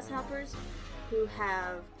these grasshoppers who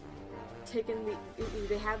have taken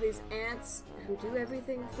they have these ants who do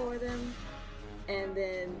everything for them, and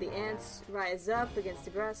then the ants rise up against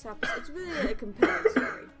the grasshoppers. It's really a compelling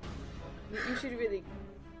story. You should really.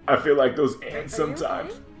 I feel like those ants Are you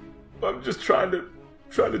sometimes. okay? I'm just trying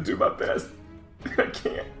to do my best. I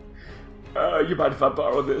can't. You mind if I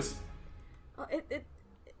borrow this? Oh,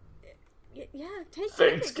 yeah, take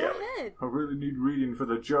Thanks, it. Go Kelly. ahead. I really need reading for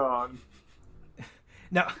the John.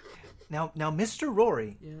 Now, Mr.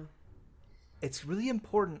 Rory, Yeah. it's really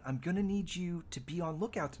important. I'm gonna need you to be on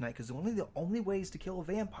lookout tonight because the only ways to kill a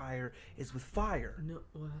vampire is with fire. No,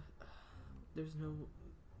 there's no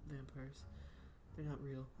vampires. They're not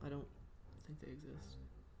real. I don't think they exist.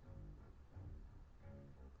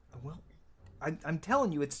 Well, I'm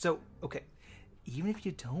telling you, it's so okay. Even if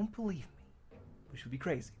you don't believe me, which would be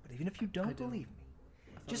crazy, but even if you don't do. believe me,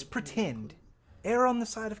 I thought just it- pretend. Err on the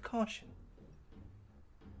side of caution.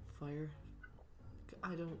 Fire.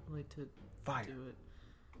 I don't like to Fire. do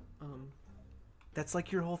it. That's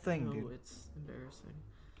like your whole thing, No, dude. it's embarrassing.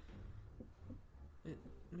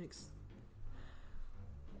 makes.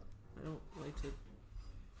 I don't like to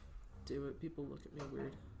do it. People look at me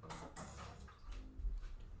weird.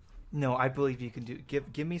 No, I believe you can do.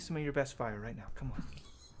 Give me some of your best fire right now. Come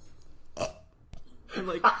on. And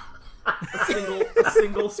like a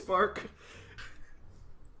single spark.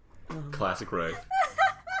 Classic Ray.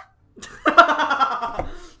 Alright,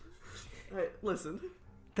 listen.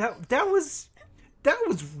 That was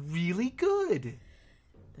really good.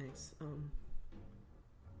 Thanks. Are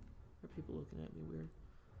people looking at me weird?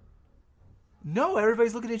 No,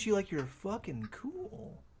 everybody's looking at you like you're fucking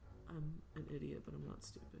cool. I'm an idiot, but I'm not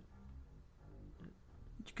stupid.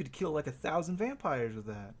 You could kill like 1,000 vampires with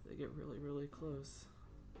that. They get really, really close.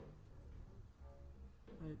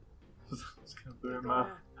 Is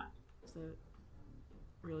that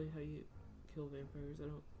really how you kill vampires?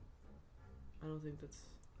 I don't think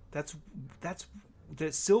that's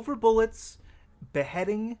the silver bullets,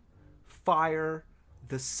 beheading, fire,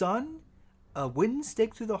 the sun, a wooden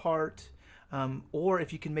stake through the heart, or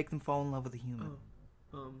if you can make them fall in love with a human.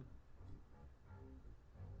 Oh,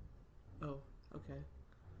 okay.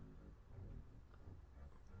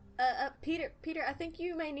 Peter, I think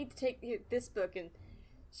you may need to take this book, and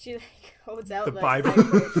she like holds out The like Bible?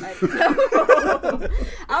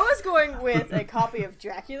 I was going with a copy of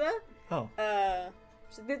Dracula. Oh.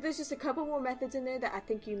 So there's just a couple more methods in there that I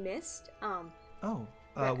think you missed. Well,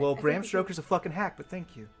 I Bram think Stoker's a fucking hack, but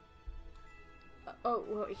thank you.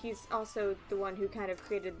 Well, he's also the one who kind of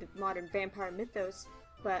created the modern vampire mythos.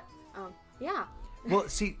 But yeah. Well,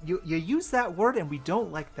 see, you use that word, and we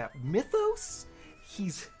don't like that. Mythos?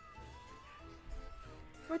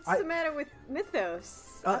 What's the matter with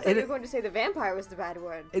mythos? I thought you were going to say the vampire was the bad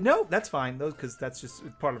word. No, that's fine, though, because that's just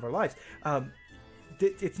part of our lives.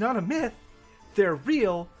 It's not a myth. They're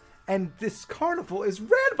real, and this carnival is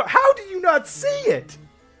read about. How do you not see it?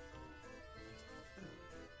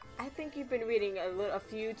 I think you've been reading a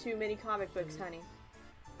few too many comic books, honey.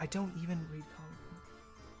 I don't even read comic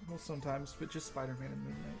books. Well, sometimes, but just Spider-Man and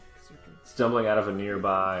Midnight. 'Cause they're good. Stumbling out of a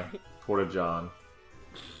nearby Porta-John.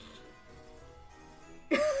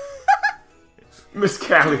 Miss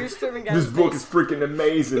Callie, this book is freaking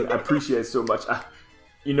amazing. I appreciate it so much.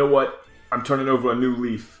 You know what? I'm turning over a new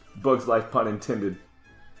leaf. Bug's life, pun intended.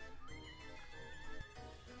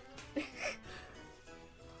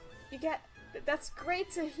 That's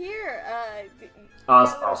great to hear.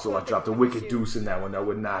 Also, I dropped a wicked deuce in that one. That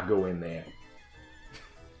would not go in there.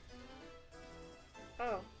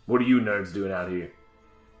 Oh. What are you nerds doing out here?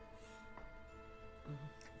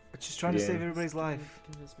 Just trying to save everybody's life.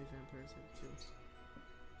 Convince me vampires are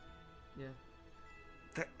too.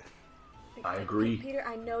 Yeah. I agree. Peter,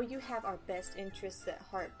 I know you have our best interests at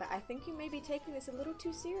heart, but I think you may be taking this a little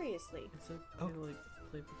too seriously. It's okay to like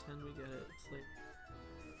play pretend we get it. It's like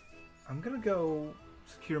I'm gonna go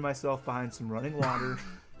secure myself behind some running water.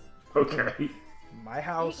 Okay. My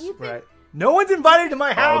house, You've been- right? No one's invited to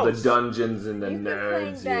my house. All the dungeons and the You've been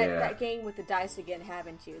nerds, playing yeah. that game with the dice again,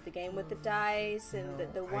 haven't you? The game with the dice and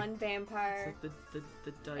the one vampire. it's like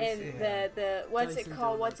the dice. And Yeah. the what's Dice it and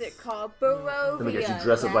called? donuts. What's it called? Barovia. Let me get you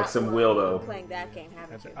dressed up like some That one. weirdo. You've been playing that game,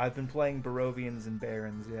 haven't you? I've been playing Barovians and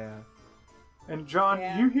Barons, yeah. And John,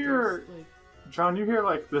 Yeah. you hear Like,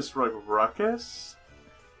 like this like ruckus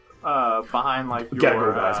behind like We your gotta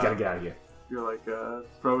go, guys. Gotta get out of here. your like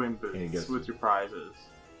throwing Yeah, he booths goes. with your prizes.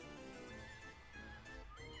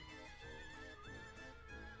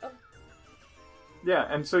 Oh. Yeah,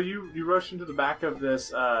 and so you rush into the back of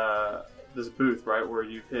this this booth, right, where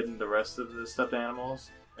you've hidden the rest of the stuffed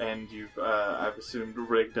animals, and you've I've assumed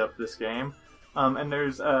rigged up this game. And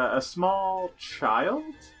there's a small child.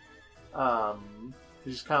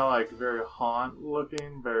 He's just kind of like very haunt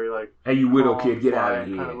looking, very like. Hey, you widow calm, kid, get out quiet, of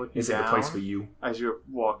kinda here. looking This ain't the down place for you. as you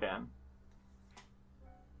walk in.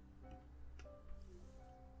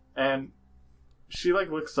 And she like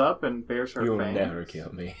looks up and bares her You'll fangs. never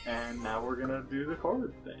kill me. And now we're gonna do the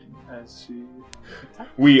card thing as she.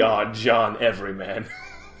 We are John Everyman.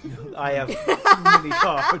 I have too many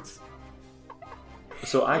cards.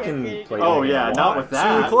 So I Yeah, can yeah, play. Oh, anything yeah, I not want. with Two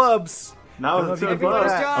that. clubs. Now I don't it's know if you can Everyone's do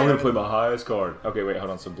that. John. I'm gonna play my highest card. Okay, wait, hold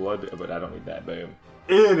on. So blood, but I don't need that. Boom.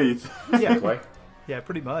 anything. Yeah, Play. yeah,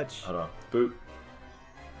 pretty much. Hold on. Boot.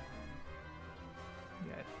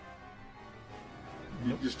 Yeah.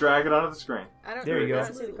 You just drag it onto the screen. I don't. There you I go.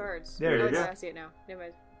 don't see the cards. There you Oh, go. yeah, I see it now. Never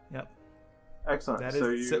mind. Yep. Excellent. That So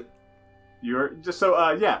is you you're just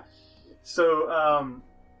so yeah. So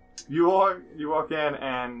you walk in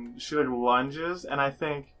and she like lunges, and I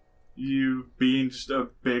think you, being just a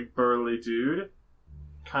big burly dude,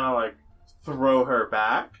 kind of like throw her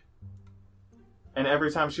back. And every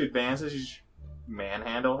time she advances,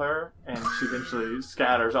 manhandle her, and she eventually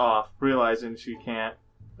scatters off, realizing she can't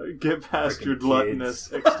get past Frickin' your gluttonous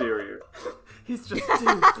kids. exterior. He's just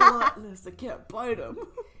too gluttonous. I can't bite him.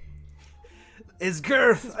 His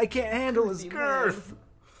girth! I can't handle his Crazy girth!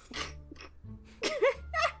 man.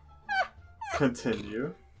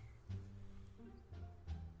 Continue.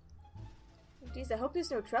 Jeez, I hope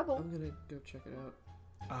there's no trouble. I'm gonna go check it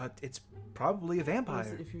out. It's probably a vampire.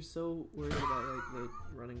 Honestly, if you're so worried about like the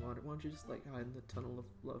running water, why don't you just like hide in the tunnel of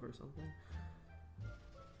love or something?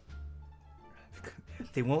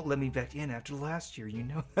 They won't let me back in after last year, you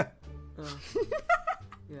know that.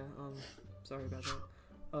 Yeah. Sorry about that.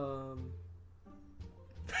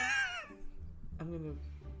 I'm gonna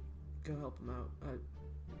go help him out.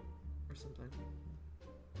 Or something.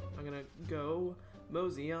 I'm gonna go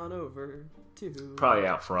mosey on over to. Probably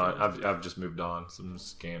out front. I've just moved on. Some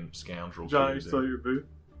scoundrel. John, you kid still there. your booth?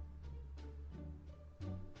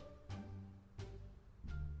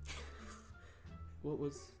 What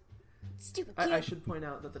was? Stupid kid. I should point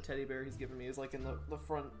out that the teddy bear he's given me is like in the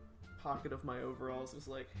front pocket of my overalls, just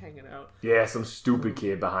like hanging out. Yeah, some stupid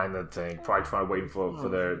kid behind the thing, probably trying waiting for Oh,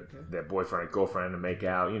 their okay. their boyfriend or girlfriend to make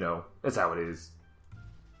out. You know, that's how it is.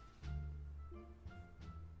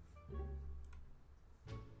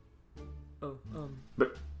 Oh,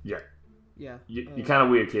 But yeah, yeah. you're kind of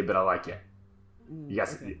weird, kid, but I like you. You got?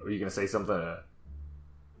 Okay. Are you gonna say something?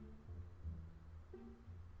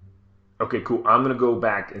 Okay, cool. I'm gonna go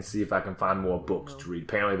back and see if I can find more books to read.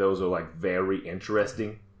 Apparently, those are like very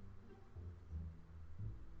interesting.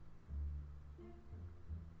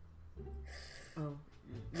 Oh,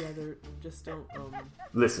 yeah. They're just don't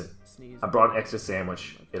Listen, sneeze. I brought an extra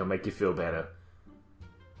sandwich. It'll make you feel better.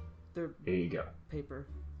 They're Here you go. paper.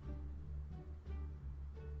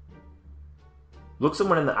 Look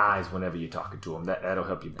someone in the eyes whenever you're talking to them. That'll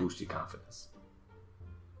help you boost your confidence.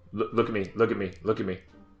 Look at me. Look at me. Look at me.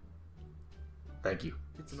 Thank you.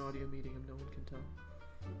 It's an audio medium. No one can tell.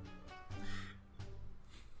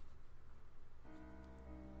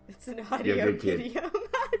 It's an You're a audio good kid. video.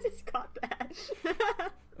 I just caught that.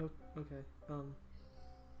 Oh, okay.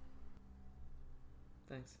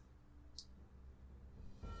 Thanks.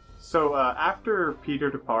 So after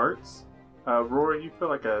Peter departs, Rory, you feel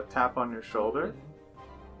like a tap on your shoulder,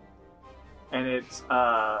 and it's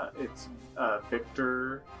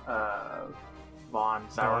Victor Von Don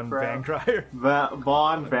Sauerkraut. Van Cryer.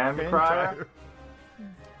 Von Van Cryer. Cryer.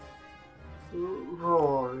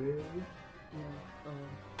 Rory, Yeah.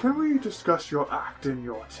 can we discuss your act in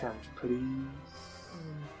your tent, please?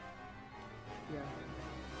 Yeah.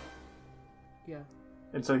 Yeah.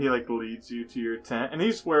 And so he like leads you to your tent, and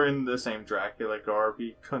he's wearing the same Dracula garb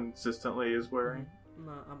he consistently is wearing. I'm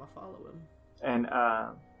gonna follow him. And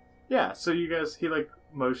yeah, so you guys, he like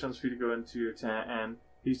motions for you to go into your tent, and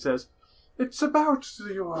he says, "It's about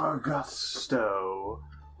your gusto.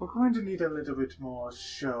 We're going to need a little bit more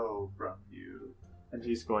show from you." And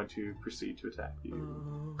he's going to proceed to attack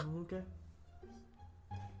you. Okay.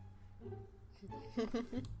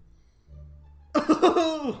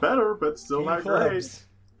 Better, but still King not clubs.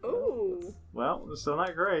 great. Ooh. Well, it's still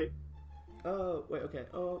not great. Wait, okay.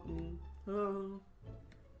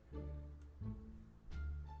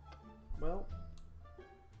 Well,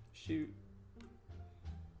 shoot.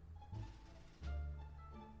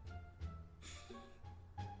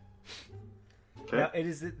 Okay. Now, it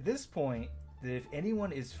is at this point that if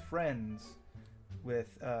anyone is friends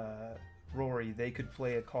with Rory, they could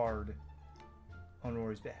play a card on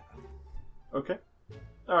Rory's behalf. Okay.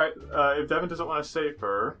 Alright, if Devin doesn't want to save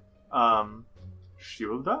her, she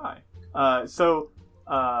will die. So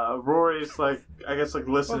Rory's like, I guess like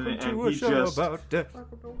listening, and he just, death.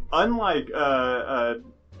 unlike,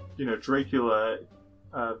 Dracula,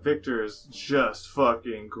 Victor is just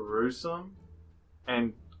fucking gruesome,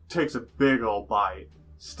 and takes a big old bite.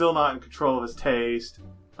 Still not in control of his taste,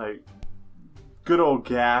 like, good old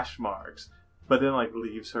gash marks, but then like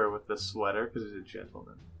leaves her with the sweater, because he's a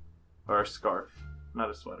gentleman. Or a scarf. Not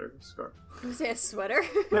a sweater, a scarf. Was it a sweater?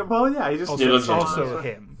 Yeah, well, yeah, he just... Also, Yeah, it's legit. also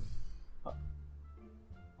him.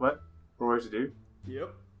 What? Rory's a dude?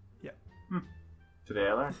 Yep. Today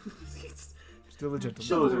I learned. Still a gentleman.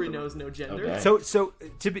 Chivalry knows no gender. Okay. So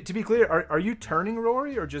to be clear, are you turning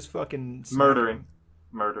Rory or just fucking Murdering.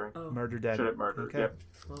 Oh, Murder dead? Should have murdered, Okay. yep.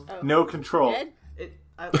 well, Oh. No control. Dead?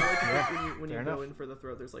 I like it when you fair go enough. in for the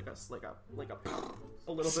throat. There's like a little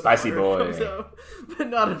bit Spicy of water boy. comes out, but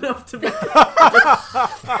not enough to make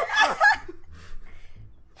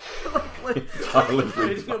like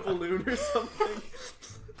creating a balloon or something.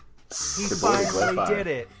 He The boy is finally lit did fire.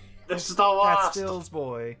 it. This is the That last. Stills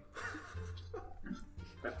boy.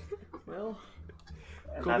 Well,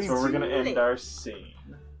 And Cool that's beans. where we're gonna end Sweet. our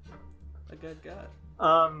scene. A good gut.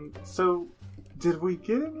 So did we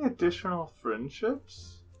get any additional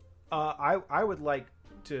friendships? I would like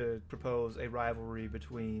to propose a rivalry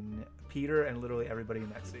between Peter and literally everybody in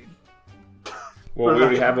that scene. Well, we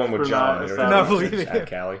already have one We're with not John. We established. Not believing at it.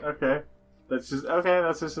 Callie. Okay. That's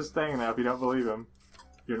just his thing now. If you don't believe him,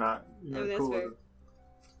 you're not that's cool with fair. him.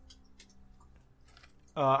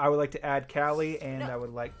 I would like to add Callie, and I would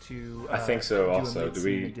like to. I think so, do also. A Do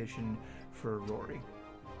mid-scene we- addition for Rory?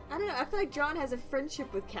 I don't know. I feel like John has a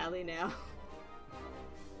friendship with Callie now.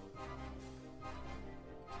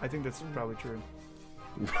 I think that's probably true.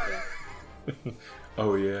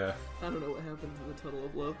 Oh yeah. I don't know what happened to the Tunnel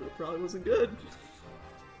of Love, but it probably wasn't good.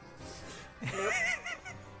 Nope.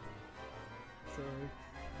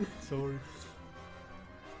 Sorry. Sorry.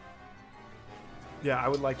 Yeah, I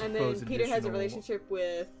would like to And propose then Peter has a additional, relationship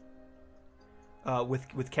with.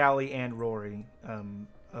 with Callie and Rory.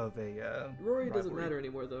 Of a Rory doesn't rivalry. matter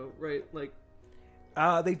anymore, though, right? Like,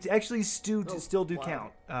 They actually still do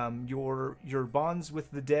wow. count. Your bonds with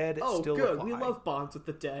the dead oh, still good. apply. We love bonds with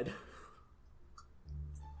the dead.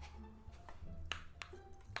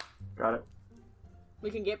 Got it. We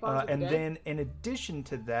can get bonds with and the dead. then in addition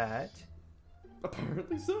to that,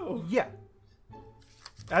 Apparently so. yeah,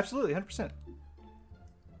 absolutely, 100%.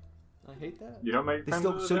 I hate that. You don't make They friends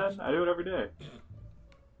still- with the so- dead? I do it every day.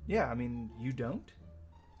 Yeah, I mean, you don't.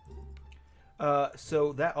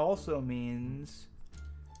 So that also means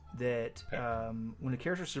that when a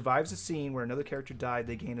character survives a scene where another character died,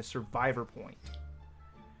 they gain a survivor point.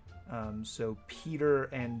 So Peter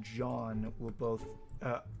and John will both,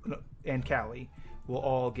 and Callie will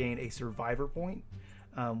all gain a survivor point,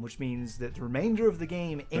 which means that the remainder of the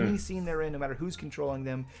game, any scene they're in, no matter who's controlling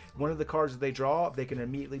them, one of the cards that they draw, they can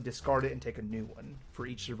immediately discard it and take a new one for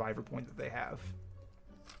each survivor point that they have.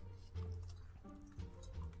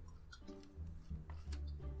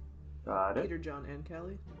 Got it. Peter, John, and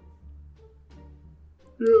Callie.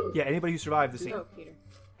 Yeah, anybody who survived the scene. Oh, Peter.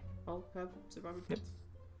 All have survivor points.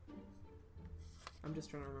 I'm just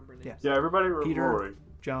trying to remember names. Yeah. Yeah, everybody Peter, Rory.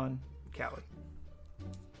 John, Callie.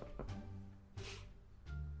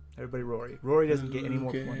 Everybody Rory. Rory doesn't get any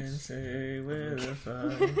more points. It's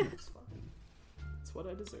fine. It's what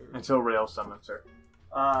I deserve. Until Rail summons her.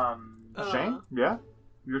 Shane? Yeah?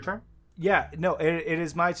 Your turn? Yeah, no, it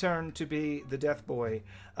is my turn to be the death boy.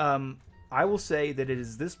 I will say that it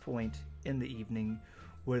is this point in the evening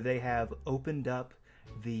where they have opened up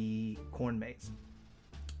the corn maze.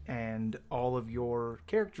 And all of your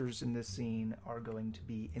characters in this scene are going to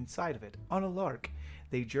be inside of it. On a lark,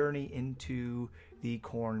 they journey into the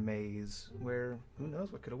corn maze where, who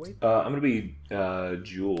knows what could await them. I'm gonna be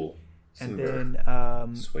Jewel. And Cinder.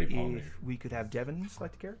 then Sweaty palm if we could have Devin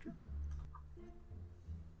select a character.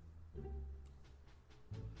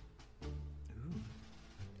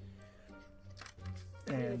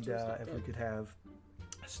 And if we could have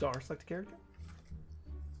Star select a character.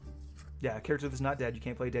 Yeah, a character that's not dead. You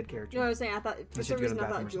can't play a dead character. No, I was saying I thought for Unless some you go to reason the I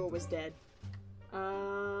thought bathroom or Jewel was dead.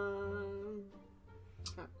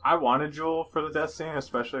 I wanted Jewel for the death scene,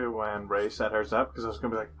 especially when Ray set hers up, because I was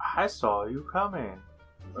going to be like, I saw you coming.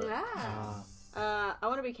 Yeah. I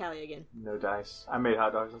want to be Callie again. No dice. I made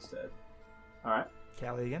hot dogs instead. Alright.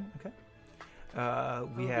 Callie again. Okay. We I'll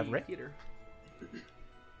have be Ray, Peter.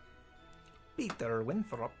 Peter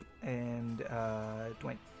Winthrop, and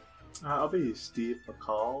Dwayne. I'll be Steve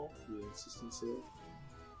McCall, the assistant seal.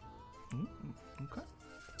 Okay.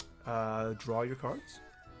 Draw your cards.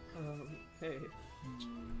 Hey.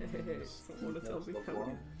 Hey, someone to tell me how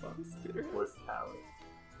many bucks Peter has? With Callie.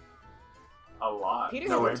 A lot. Peter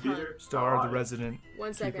no, has wait, a ton. Peter? Star, A the lot. resident.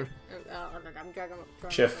 1 second. Keeper. I'm dragging.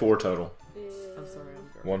 Chef 4 total. I'm sorry, I'm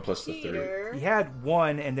drunk. 1 plus the 3. Peter. He had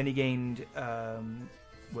one, and then he gained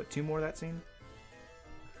 2 more that scene?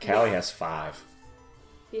 Callie has 5.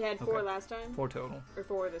 He had 4 Okay. last time, 4 total. or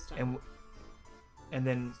 4 this time. And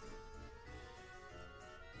then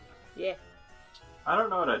Yeah. I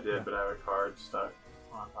don't know what I did, but I have a card stuck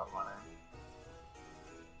on top of my name.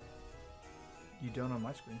 you don't on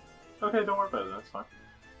my screen. Okay, don't worry about it. That's fine.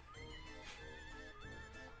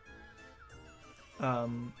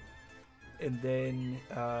 And then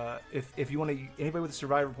if you want to, anybody with a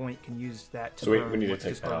survivor point can use that. To So we burn need to what's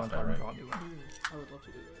take just that gone off on now, top and right? draw a new one. I would love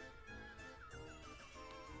to do that.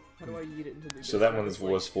 How do I eat it into the So that one Just,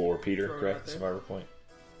 was for Peter, throw it correct? out there? Survivor point?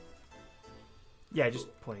 Yeah, just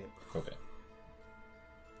play it. Okay.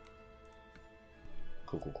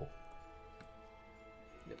 Cool.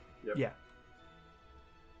 Yep. Yeah.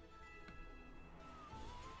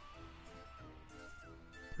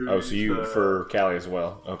 Oh, so you, for Callie as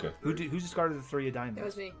well. Okay. Who discarded the 3 of diamonds? That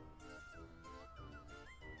was me.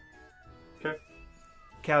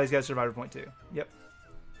 Callie's got a survivor point too. Yep.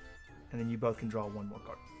 And then you both can draw one more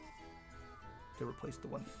card to replace the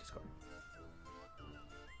one you discarded.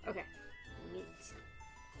 Okay. Neat.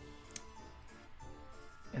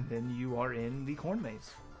 And then you are in the corn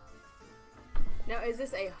maze. Now, is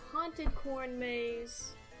this a haunted corn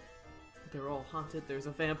maze? They're all haunted. There's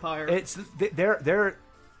a vampire. It's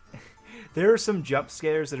there are some jump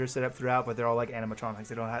scares that are set up throughout, but they're all like animatronics.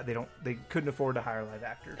 They couldn't afford to hire live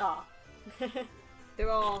actors. Ah. They're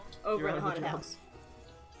all over You're at out the of haunted the job. house.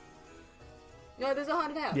 No, there's a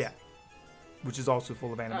haunted house. Yeah. Which is also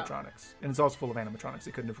full of animatronics. And it's also full of animatronics.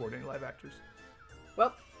 They couldn't afford any live actors.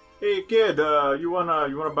 Well, Hey kid, you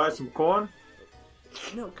wanna buy some corn?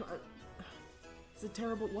 No, it's a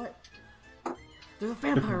terrible what? There's a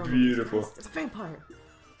vampire. on Beautiful. It's a vampire.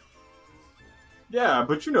 Yeah,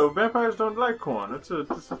 but vampires don't like corn. It's a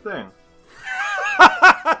thing.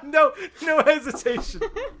 No hesitation.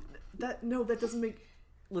 That doesn't make.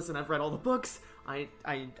 Listen, I've read all the books. I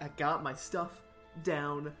got my stuff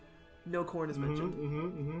down. No corn is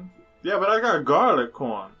mentioned. Yeah, but I got garlic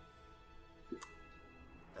corn.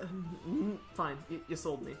 Fine, you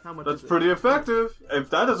sold me. How much? That's is it? pretty effective. If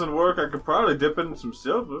that doesn't work, I could probably dip it in some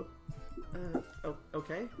silver.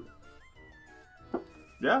 Okay.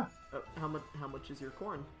 Yeah. How much is your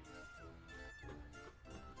corn?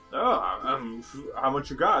 Oh, how much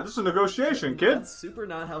you got? This is a negotiation, kid. That's super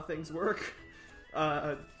not how things work.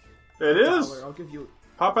 It is. $1, I'll give you.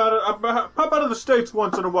 Pop out of the States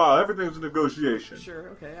once in a while. Everything's a negotiation. Sure.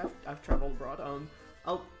 Okay. I've traveled abroad.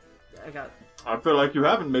 I feel like you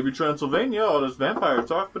haven't. Maybe Transylvania, all this vampire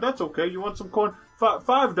talk, but that's okay. You want some corn?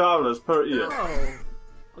 $5 per ear. No.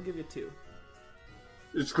 I'll give you 2.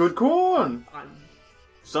 It's good corn.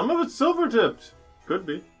 Some of it's silver tipped. Could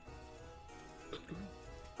be.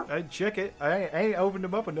 I'd check it. I ain't opened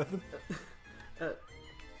them up or nothing.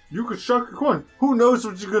 You could shuck a corn. Who knows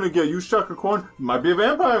what you're gonna get? You shuck a corn. Might be a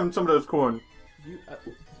vampire in some of those corn. You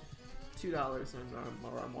 $2 and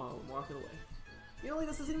I'm walking away.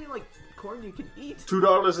 This isn't even like corn you can eat.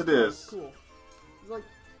 $2 it is. Cool. It's like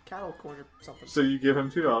cattle corn or something. So you give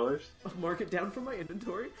him $2. I'll mark it down from my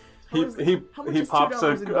inventory. He pops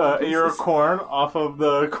a ear of corn off of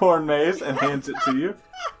the corn maze and hands it to you.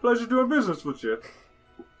 Pleasure doing business with you.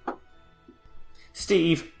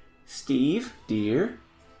 Steve, dear.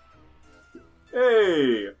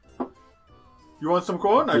 Hey, you want some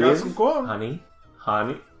corn? I got some corn. Honey,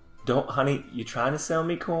 you trying to sell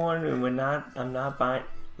me corn and I'm not buying.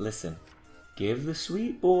 Listen, give the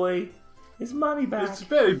sweet boy his money back. It's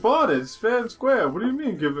fair. He bought it. It's fair and square. What do you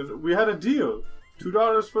mean giving? We had a deal.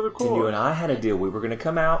 $2 for the And corn. you and I had a deal. We were gonna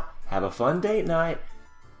come out, have a fun date night.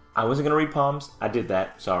 I wasn't gonna read palms. I did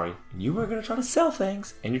that. Sorry. And you were gonna try to sell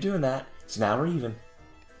things, and you're doing that. So now we're even.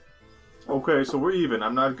 Okay, so we're even.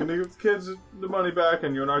 I'm not gonna give the kids the money back,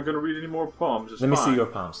 and you're not gonna read any more palms. It's Let me see fine. your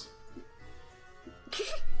palms. Okay.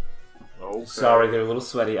 Sorry, they're a little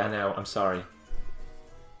sweaty. I know. I'm sorry.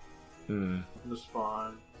 It's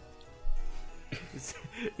fine.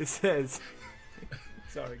 It says.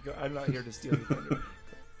 Sorry, I'm not here to steal your thunder.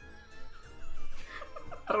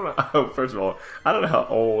 I don't know. Oh, first of all, I don't know how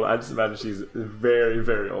old. I just imagine she's very,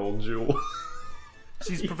 very old, Jewel.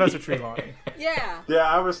 She's Professor Trelawney. yeah. Yeah,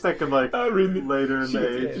 I was thinking like really- later in she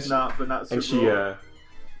the age, did. not super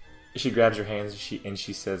And she grabs your hands and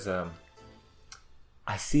she says,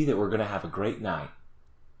 "I see that we're gonna have a great night."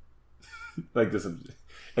 Like this, and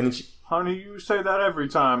then she. Honey, you say that every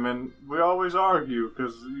time, and we always argue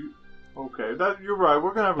because you. Okay, that you're right.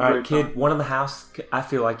 We're gonna have a All great right, kid. time. One in the house. I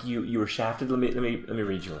feel like you were shafted. Let me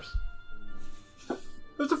read yours.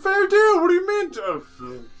 It's a fair deal. What do you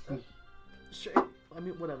mean? Sure. I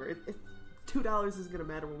mean, whatever. $2 isn't gonna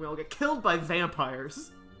matter when we all get killed by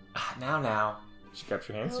vampires. Now. She grabs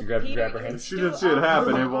your hands. Oh, You grab Peter, her you hands. She didn't see it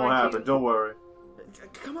happen. It won't happen. Don't worry.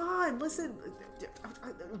 Come on, listen.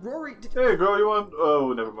 Rory. Hey, girl, you want?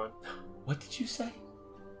 Oh, never mind. What did you say?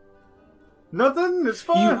 Nothing. It's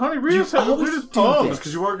fine, You- honey. Read you his always do poems this.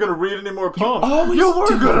 because you weren't gonna read any more poems. always You weren't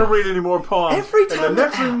do gonna this. read any more poems. Every And time the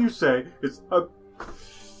next that thing you say is,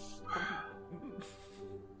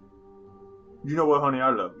 "You know what, honey? I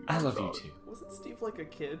love you." I love you Dog. too. Wasn't Steve like a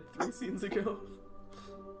kid 3 scenes ago?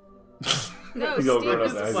 No, He's Steve all grown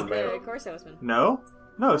was up now, he's a the man. car salesman. No,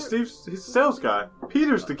 Steve's he's a sales guy.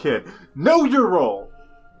 Peter's the kid. Know your role.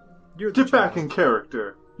 You're the Get back child. in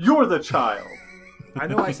character. You're the child. I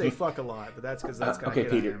know I say fuck a lot, but that's because that's kind Okay,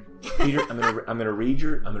 of Peter. Peter, I'm gonna read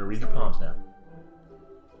your palms now.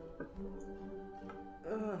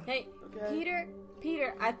 Hey, Okay.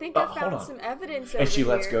 Peter, I think Oh, I hold found on. some evidence over And she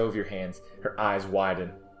lets here. go of your hands. Her eyes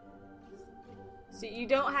widen. So you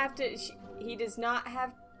don't have to. He does not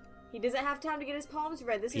have He doesn't have time to get his palms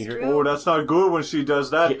read. This Peter- is drill. Oh, that's not good when she does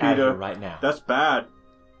that, Get out of Peter. here right now. That's bad.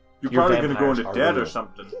 You're Your probably going to go vampires into are debt real. or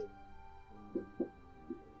something.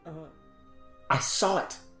 I saw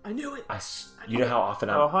it. I knew it. You know how often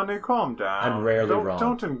Oh, I'm... honey, calm down. I'm rarely don't, wrong.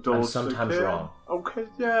 Don't indulge I'm the sometimes kid. wrong. Okay,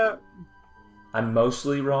 yeah, I'm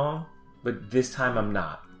mostly wrong, but this time I'm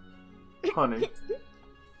not. honey.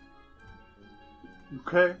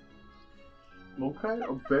 Okay. Okay,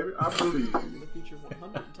 oh, baby, I believe you. The feature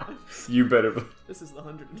 100 times. You better... This is the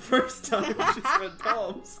 101st time she's read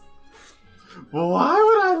palms. Well, why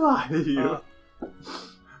would I lie to you?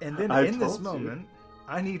 And then I in this told you. moment,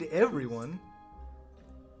 I need everyone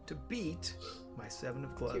to beat my 7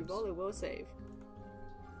 of To clubs. roll a will save.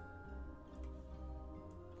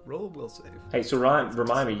 Roll a will save. Hey, so Ryan,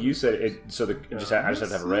 remind me, you said it... So I just have to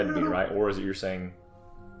have a red beat, right? Or is it you're saying...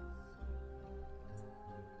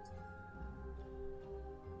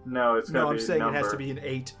 No, it's got to No, be I'm saying a number. it has to be an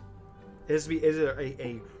 8. It has to be either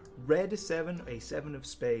a red 7, a 7 of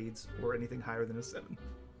spades, or anything higher than a 7.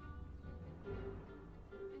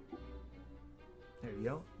 There you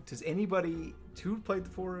go. Does anybody who played the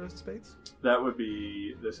 4 of spades? That would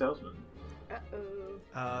be the salesman.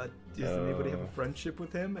 Uh-oh. Does anybody have a friendship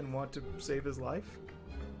with him and want to save his life?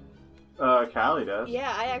 Callie does.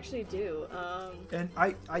 Yeah, I actually do. And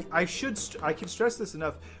I can stress this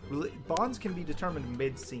enough. Bonds can be determined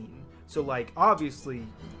mid-scene. So, like, obviously,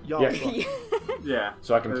 y'all Yeah. Yeah.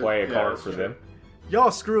 So I can play a Yeah, card that's for true. them?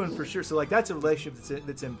 y'all screwing for sure. So, like, that's a relationship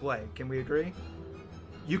that's in play. Can we agree?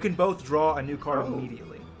 You can both draw a new card Oh.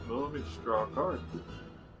 immediately. Well, let me just draw a card.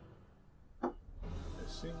 A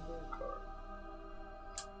single card.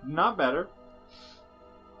 Not better.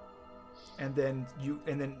 And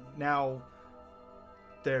then now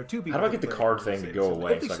there are 2 people. How do I who get the play card will thing to save. go So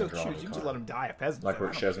away if they so I can so draw a choose, new you can card? just let him die a peasant. Like where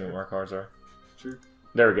it I shows don't me care. where cards are? True.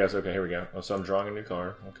 There it goes. Okay, here we go. Oh, so I'm drawing a new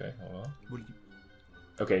card. Okay, hold on. What do you-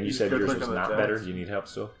 Okay, and you You said could yours look was on the not text. better? You need help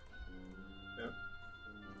still?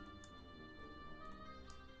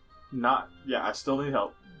 Not. Yeah, I still need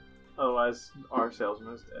help. Otherwise, our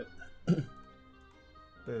salesman is dead.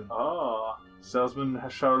 Boom. Oh, salesman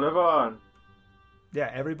shall live on. Yeah,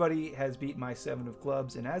 everybody has beat my 7 of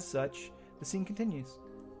clubs, and as such, the scene continues.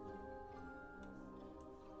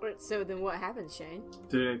 Wait, so then what happens, Shane?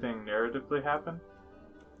 Did anything narratively happen?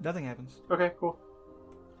 Nothing happens. Okay, cool.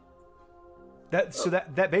 That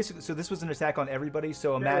basically, so this was an attack on everybody.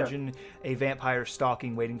 So imagine a vampire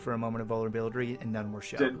stalking, waiting for a moment of vulnerability, and none were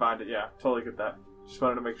shown. Didn't find it. Yeah, totally get that. Just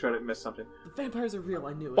wanted to make sure I didn't miss something. The vampires are real,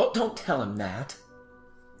 I knew it. Well, don't tell him that.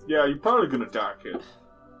 Yeah, you're probably gonna die, kid.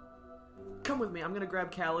 Come with me, I'm gonna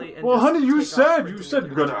grab Callie and Well, just honey, you take off said sprinting you're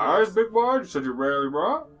into gonna the eyes, corners. big boy. You said you're rarely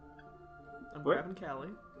wrong. I'm What? grabbing Callie.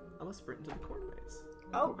 I'm gonna sprint into the corn maze.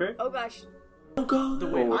 Oh, Okay. oh gosh. The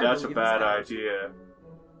way Oh, I that's a believe is bad out. idea.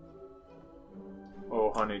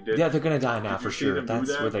 Oh, honey, did Yeah, they're gonna die now Did for you see sure. them do That's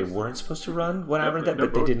that? where they weren't supposed to run. Whatever that, Definitely,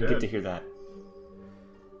 but they they're didn't both get to dead. hear that.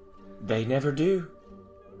 They never do.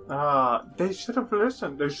 They should have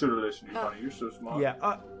listened. They should have listened, honey. You're so smart.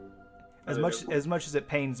 Yeah. As they much do. as it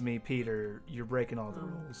pains me, Peter, you're breaking all the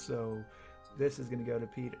rules. So this is gonna go to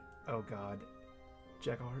Peter. Oh God,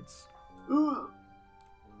 Jack of Hearts. Ugh.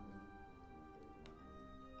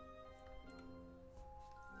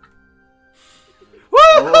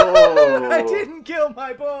 Oh. I didn't kill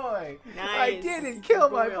my boy. I Nice. didn't kill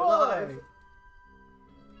my Boy boy.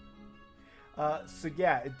 alive. So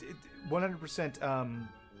yeah, 100%.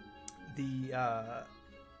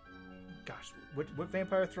 Gosh, what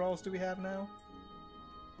vampire thralls do we have now?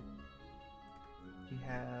 We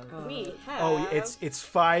have. We have. Oh, it's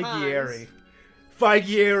Figuieri.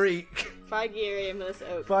 Figuieri. Figuieri and Melissa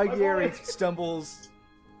Oak. Figuieri stumbles.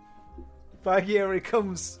 Figuieri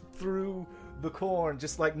comes through the corn,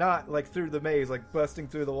 just like not like through the maze, like busting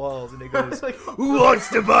through the walls, and he goes, Like, "Who wants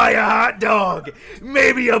to buy a hot dog?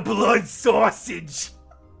 Maybe a blood sausage."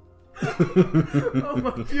 oh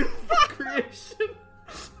my beautiful creation.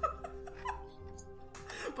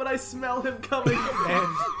 But I smell him coming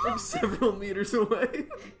from several meters away.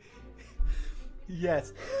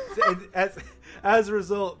 Yes. And as a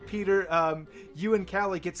result, Peter, you and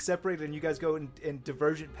Callie get separated, and you guys go in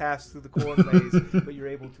divergent paths through the corn maze, but you're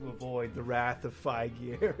able to avoid the wrath of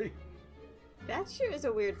Figuieri. That sure is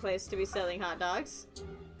a weird place to be selling hot dogs.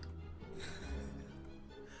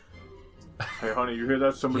 Hey, honey, you hear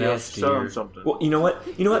that? Somebody Yes, else selling dear. something. Well, you know what?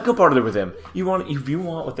 You know what? Go barter with them. If you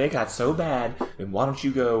want what they got so bad, then why don't you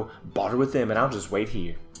go barter with them, and I'll just wait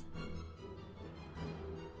here.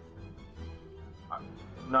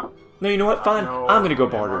 No. No, you know what? Fine. No, I'm gonna go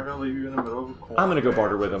I'm not barter. gonna leave you in the middle of a corn. I'm gonna go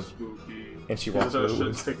barter with That's him. Spooky. And she She walks just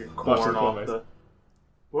through the taking Walks through corn the off corn the.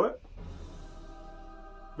 What?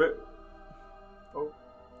 But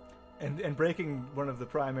And breaking one of the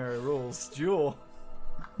primary rules, Jewel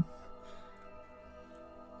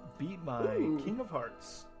beat my King of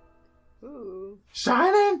Hearts. Ooh.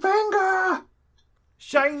 Shining finger.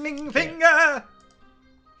 Shining finger!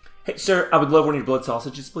 Hey, sir, I would love one of your blood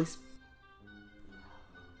sausages, please.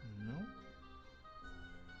 No.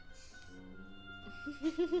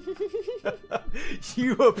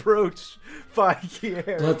 You approach Fire.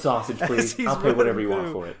 Blood sausage, please. he's I'll pay whatever running you want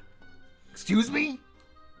through. for it. Excuse me?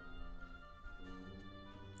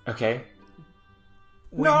 Okay.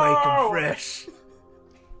 We make them fresh.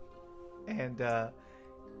 And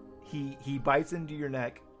he bites into your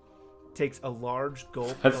neck, takes a large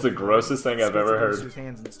gulp. That's of the blood, grossest thing I've spits ever it into heard. his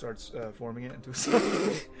hands and starts forming it into a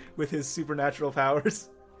sausage with his supernatural powers.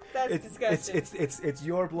 That's disgusting. It's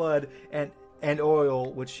your blood and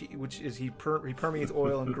oil, he permeates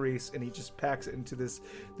oil and grease, and he just packs it into this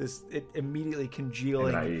immediately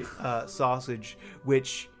congealing sausage,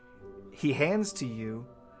 which he hands to you,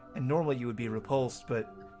 and normally you would be repulsed,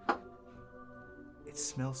 but it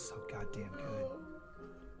smells so goddamn good,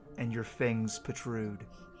 and your fangs protrude,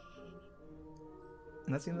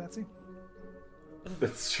 and that's the end of that scene.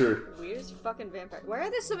 That's true. Weirdest fucking vampire. Why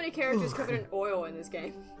are there so many characters covered in oil in this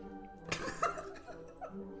game?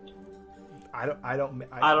 I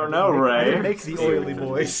don't know, Ray. I didn't make the oily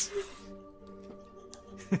boys.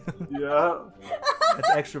 Yeah. That's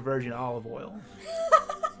extra virgin olive oil.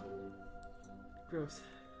 Gross.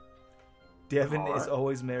 Devin Alright. is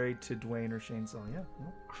always married to Dwayne or Shane Song. Yeah.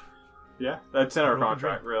 Well, Yeah, that's in our Broken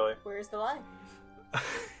contract, really. Where's the lie? I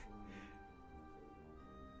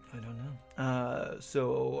don't know.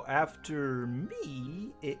 So after me,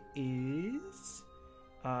 it is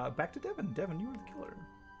back to Devin. Devin, you are the killer.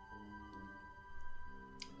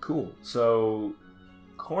 Cool. So,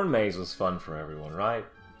 Corn Maze was fun for everyone, right?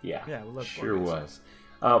 Yeah. Yeah, we love Sure Corn Maze.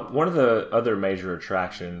 was. One of the other major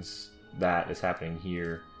attractions that is happening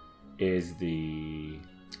here is the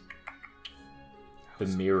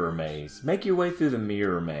Mirror Maze. Make your way through the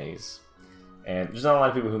Mirror Maze. And there's not a lot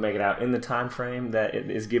of people who make it out in the time frame that it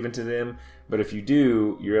is given to them, but if you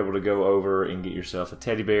do, you're able to go over and get yourself a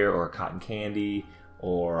teddy bear or a cotton candy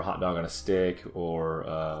or a hot dog on a stick or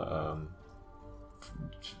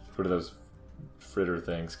what are those fritter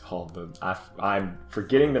things called? I'm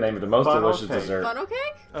forgetting the name of the most Funnel delicious cake. dessert. Funnel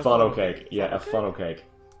cake? Funnel cake. Yeah, a funnel cake.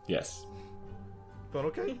 Yes.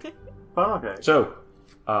 Funnel cake? Fun, okay. So,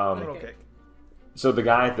 Funnel cake. so the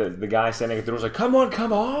guy standing at the door was like, "Come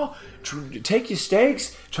on, take your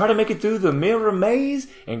stakes, try to make it through the Mirror Maze,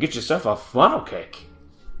 and get yourself a funnel cake.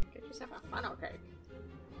 Get yourself a funnel cake.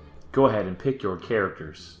 Go ahead and pick your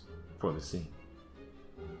characters for the scene."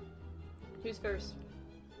 Who's first?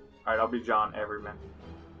 Alright, I'll be John Everyman.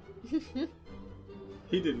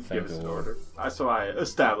 He didn't Thank give us the an Lord. order. So I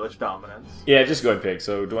established dominance. Yeah, just go ahead and pick.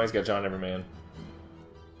 So Dwayne's got John Everman.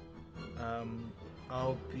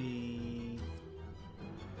 I'll be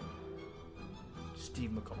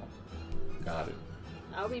Steve McCall. Got it.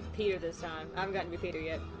 I'll be Peter this time. I haven't gotten to be Peter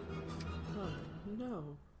yet. Oh, no.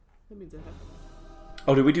 That means I have.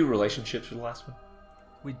 Oh, did we do relationships for the last one?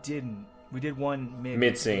 We didn't. We did one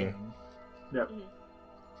Mid-scene. Yep.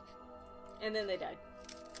 And then they died.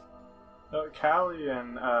 Callie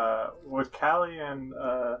and would Callie and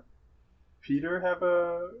Peter have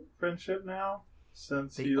a friendship now?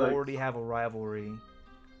 Since They he like already have a rivalry.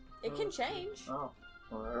 It can change. oh,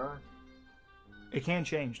 well, alright. It can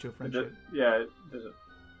change to a friendship.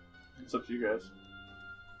 It's up to you guys.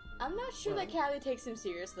 I'm not sure that Callie takes him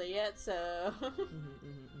seriously yet, so...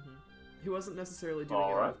 He wasn't necessarily doing it out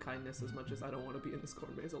Alright. of kindness as much as I don't want to be in this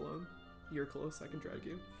corn maze alone. You're close, I can drag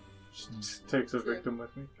you. Just takes a victim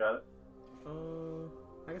with me. Got it.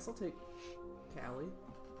 I guess I'll take Callie.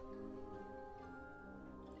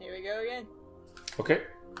 Here we go again. Okay.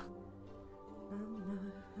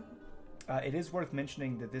 It is worth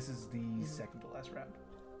mentioning that this is the second to last round.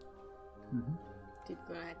 People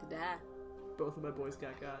gonna have to die. Both of my boys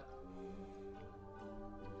got.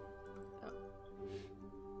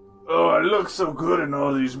 Oh, it looks so good in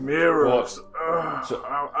all these mirrors. So,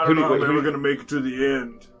 I who don't do- know wait, if who we're do- gonna make it to the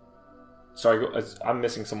end. Sorry, I'm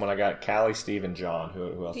missing someone. I got Callie, Steve, and John.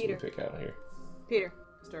 Who else Peter. did we pick out here? Peter.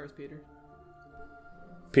 Stars Peter.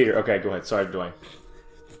 Peter. Okay, go ahead. Sorry, Dwayne.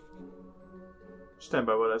 Stand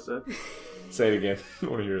by what I said. Say it again. I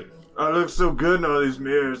want to hear it. I look so good in all these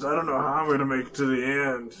mirrors. I don't know how I'm gonna make it to the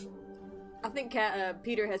end. I think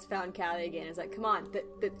Peter has found Callie again. It's like, come on,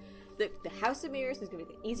 the House of Mirrors is going to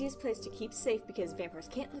be the easiest place to keep safe because vampires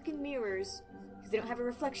can't look in mirrors because they don't have a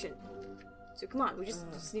reflection. So come on, we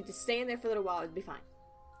just need to stay in there for a little while. It'll be fine.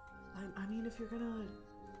 I mean, if you're gonna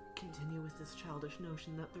continue with this childish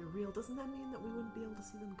notion that they're real, doesn't that mean that we wouldn't be able to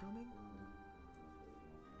see them coming?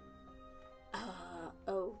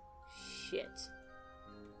 Oh, shit.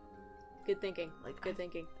 Good thinking. Good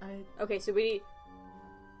thinking. I Okay, so we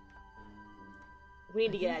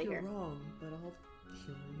need to get out of you're here. wrong, but I'll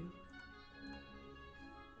humor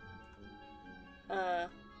you.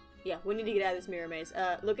 Yeah, we need to get out of this mirror maze.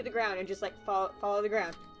 Look at the ground and just, like, follow the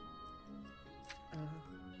ground.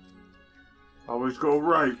 Always go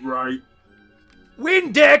right.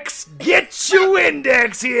 Windex! Get your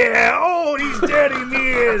Windex here! Oh, these dirty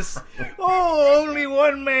mirrors! Oh, only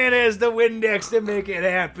one man has the Windex to make it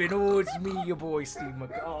happen. Oh, it's me, your boy, Steve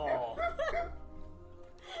McCall.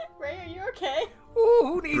 Ray, are you okay? Oh,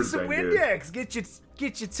 who needs some Pretty dang Windex?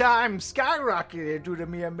 Get your time skyrocketed through the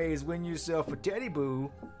mirror maze. Win yourself a teddy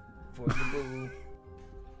boo. For the boo.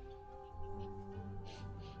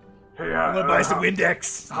 Hey, I'm gonna buy some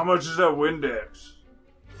Windex. How much is that Windex?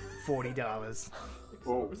 $40.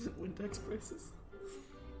 Oh. Windex prices.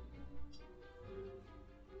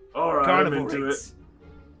 All right, I'm Carnival into rates.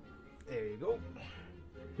 it. There you go.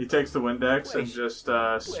 He takes the Windex and just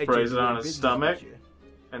sprays it on his stomach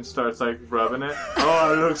and starts like rubbing it. Oh,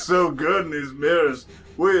 I look so good in these mirrors.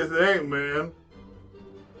 What do you think, man?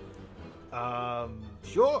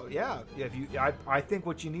 Sure, yeah. If you, I think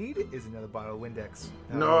what you need is another bottle of Windex.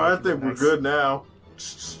 No, I think we're good now.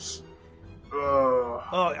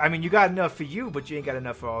 Oh, I mean, you got enough for you, but you ain't got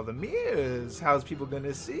enough for all the mirrors. How's people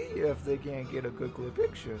gonna see you if they can't get a good clear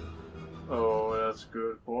picture? Oh, that's a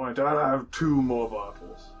good point. I'll have 2 more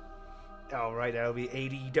bottles. All right, that'll be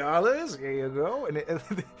 $80. Here you go. And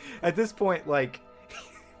at this point, like,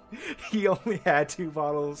 he only had 2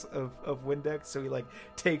 bottles of Windex, so he like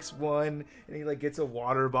takes one and he like gets a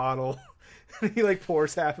water bottle. And he like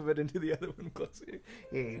pours half of it into the other one.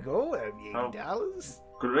 Here you go. That'll be $80.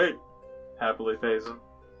 Great. Happily pays him.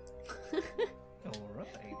 All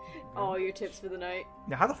right. All your tips for the night.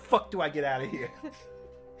 Now, how the fuck do I get out of here?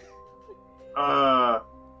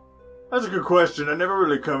 That's a good question. I never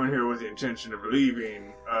really come in here with the intention of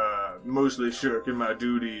leaving. Mostly shirking my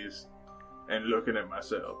duties and looking at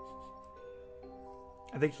myself.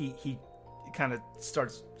 I think he kind of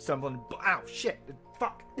starts stumbling. Ow, shit,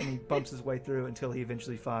 fuck! And he bumps his way through until he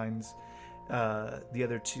eventually finds the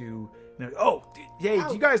other 2. And hey,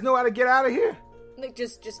 do you guys know how to get out of here? Like,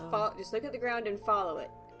 just follow. Just look at the ground and follow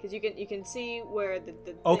it, because you can see where the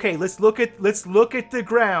Okay, let's look at the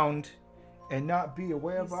ground and not be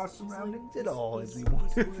aware of our surroundings at all as we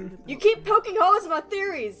wander through. You keep poking holes in my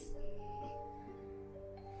theories.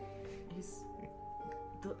 He's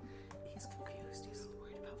confused. He's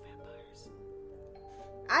worried about vampires.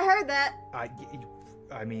 I heard that.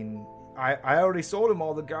 I mean, I already sold him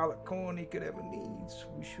all the garlic corn he could ever need. So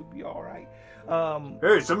we should be all right.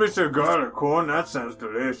 Hey, somebody said garlic corn. That sounds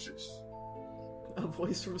delicious. A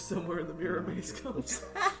voice from somewhere in the mirror maze comes.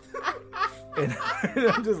 And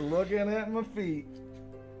I'm just looking at my feet.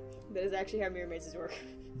 That is actually how mirror mazes work.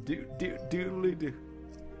 Doodly do.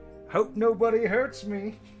 Hope nobody hurts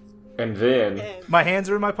me. And then, My hands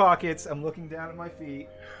are in my pockets. I'm looking down at my feet.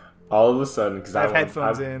 all of a sudden, because I have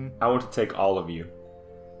headphones in. I want to take all of you.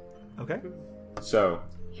 Okay. So,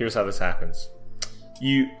 here's how this happens.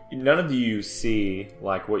 None of you see,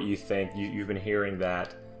 like, what you think. You've been hearing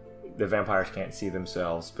that the vampires can't see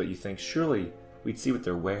themselves, but you think, surely we'd see what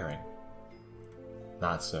they're wearing.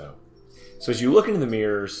 Not so. So as you look into the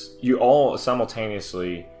mirrors, you all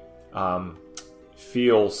simultaneously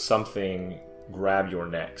feel something grab your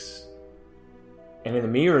necks. And in the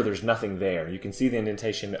mirror, there's nothing there. You can see the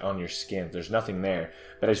indentation on your skin. There's nothing there.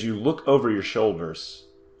 But as you look over your shoulders,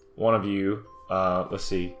 one of you, let's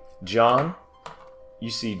see, John,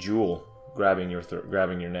 you see Jewel grabbing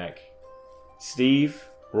your neck. Steve,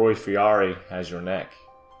 Roy Fiore has your neck.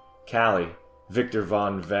 Callie, Victor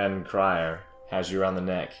von Van Cryer has you around the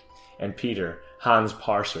neck. And Peter, Hans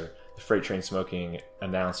Parser, the freight train smoking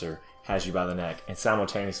announcer, has you by the neck and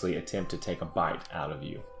simultaneously attempt to take a bite out of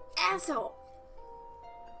you. Asshole.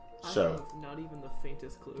 So, I have not even the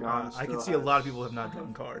faintest clue. I can see a lot of people have not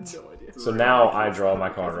drawn cards. No idea. so now I draw my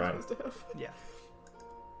card, right? Yeah.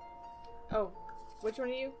 Oh, which one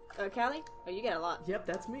are you? Callie? Oh, you get a lot. Yep,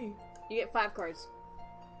 that's me. You get 5 cards.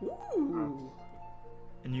 Ooh.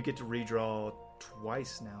 And you get to redraw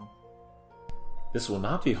twice now. This will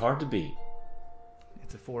not be hard to beat.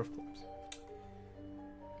 It's a 4 of clubs.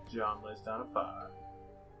 John lays down a 5.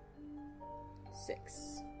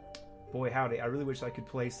 6. Boy, howdy. I really wish I could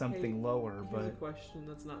play something Hey, lower, Here's a but question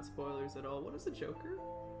that's not spoilers at all. What is a Joker?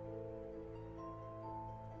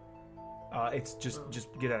 it's just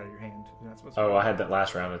get out of your hand. You're not supposed to. Oh, I had that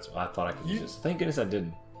last round. I thought I could use this. Thank goodness I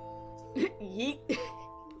didn't. Yeet.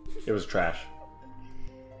 It was trash.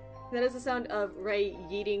 That is the sound of Ray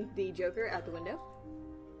yeeting the Joker out the window.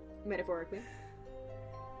 Metaphorically.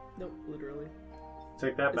 Nope, literally.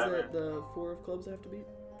 Take that, Is Batman. it the 4 of clubs I have to beat?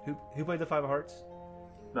 Who played the 5 of hearts?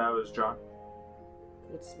 That was John.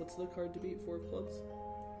 What's the card to beat 4 of clubs?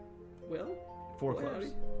 Well, 4 boy, clubs.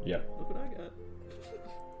 howdy. Yep. Look what I got.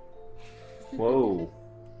 Whoa.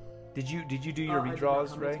 Did you do your I did redraws, not.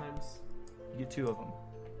 How many Ray? times? You get 2 of them.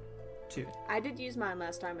 2. I did use mine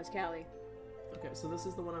last time as Callie. Okay, so this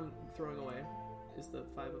is the one I'm throwing away. Is the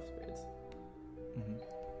 5 of spades. Mm-hmm.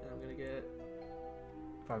 And I'm gonna get...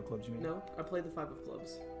 5 of clubs, you mean? No, I played the 5 of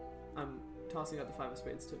clubs. I'm tossing out the 5 of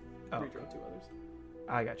spades to redraw 2 others.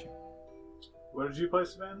 I got you. What did you play,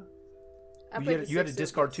 Savannah? I You played had, the you had to 6 of-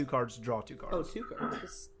 discard 2 cards to draw 2 cards. Oh, 2 cards.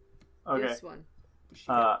 This, Okay. this one.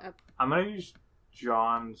 I'm gonna use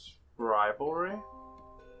John's rivalry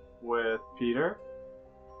with Peter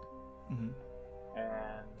Mm-hmm.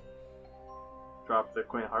 and drop the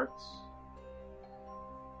Queen of Hearts.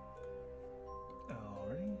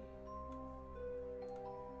 Alrighty.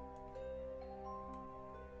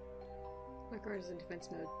 My card is in defense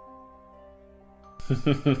mode.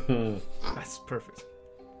 That's perfect.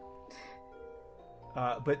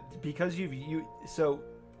 But because so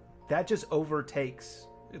that just overtakes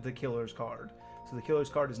the killer's card. So the killer's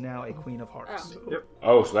card is now a Queen of Hearts. Oh. Yep.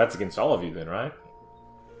 Oh, so that's against all of you then, right?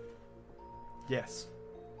 Yes.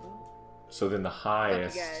 So then the Fuck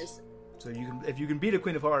highest. you guys. So if you can beat a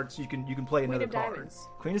Queen of Hearts, you can play Queen another of card.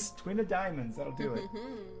 Diamonds. Queen of Diamonds. That'll do it.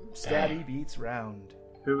 Mhm. Stabby beats round.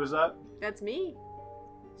 Who was that? That's me.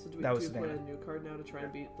 So do we That was play Savannah. a new card now to try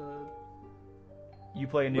and beat the... You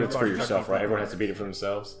play a new It's card. for yourself, right? Everyone has to beat it for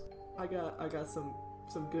themselves. I got some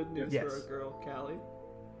good news Yes. for our girl, Callie.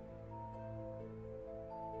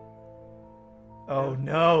 Oh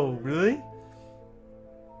no! Really?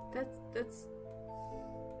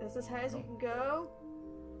 That's as high as you can go.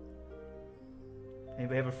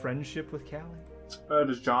 Anybody have a friendship with Callie?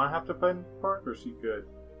 Does John have to play in the part, or is he good?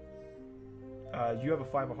 You have a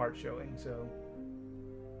 5 of Hearts showing, so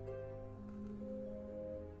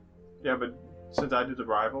Yeah, but since I did the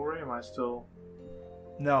rivalry, am I still?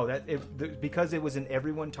 no. Because it was an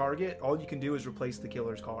everyone target. All you can do is replace the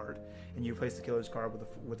killer's card, and you replace the killer's card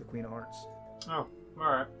with the Queen of Hearts. Oh, all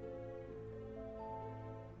right.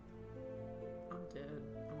 I'm dead.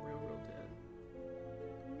 I'm real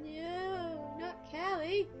dead. No, not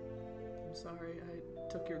Callie. I'm sorry,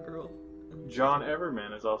 I took your girl. And John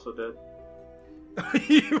Everman is also dead.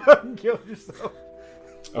 You fucking killed yourself.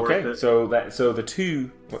 Okay, Worth it. so the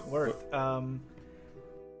two. Worth.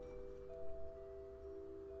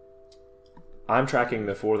 I'm tracking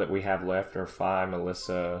the 4 that we have left are Fi,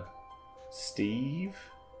 Melissa, Steve.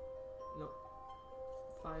 No.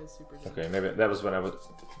 Fi is super dead. Okay, maybe that was when I was.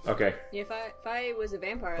 Okay, Yeah, if I was a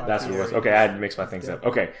vampire. that's what it was. Okay, I had to mix my things up.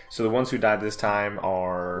 Okay, so the ones who died this time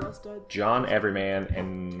are Who else died? John Everyman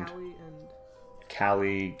and Callie and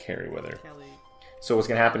Callie Carrywither. Callie. So what's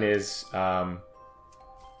gonna happen is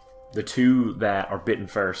the 2 that are bitten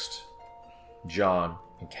first, John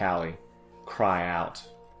and Callie, cry out,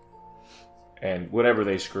 and whatever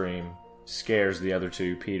they scream scares the other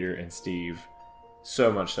 2, Peter and Steve,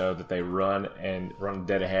 so much so that they run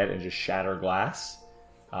dead ahead and just shatter glass,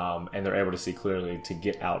 and they're able to see clearly to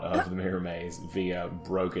get out of the mirror maze via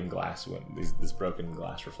broken glass. These broken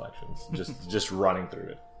glass reflections, just running through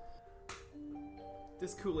it.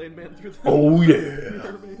 This Kool-Aid man through the Oh yeah!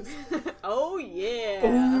 mirror maze. Oh yeah.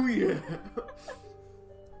 Oh yeah.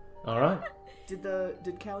 All right, Did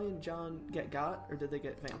Callie and John get got, or did they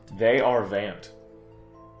get vamped? they are vamped.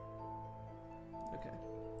 Okay.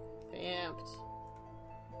 Vamped.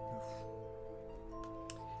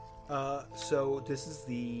 So this is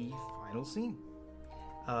the final scene.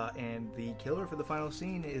 And the killer for the final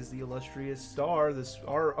scene is the illustrious Star,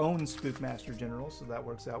 our own Spookmaster General, so that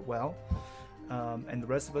works out well. And the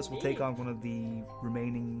rest of us will take on one of the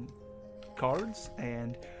remaining cards,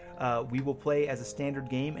 and we will play as a standard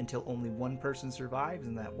game until only one person survives,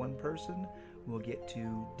 and that one person will get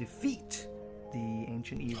to defeat the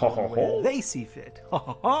ancient evil Ho, ho, the way ho. they see fit. Ha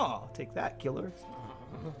ha ha! Take that, killer.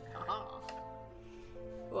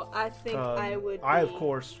 Well, I think I would. I, of be-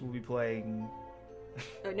 course, will be playing.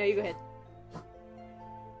 Oh, no, you go ahead.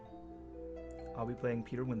 I'll be playing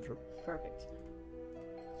Peter Winthrop, Perfect.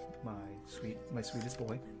 my sweetest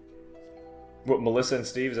boy. What, Melissa and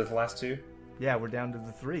Steve, is that the last 2? Yeah, we're down to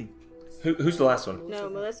the 3. Who's the last one? No,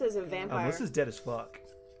 Melissa's a vampire. Melissa's dead as fuck.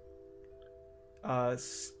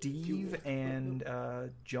 Steve and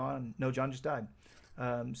John. No, John just died.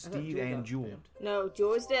 Steve Jewel and got Jewel. vamped. No,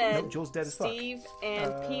 Joel's dead. No, Joel's dead as fuck. Steve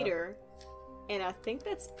and Peter, and I think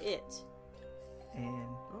that's it. and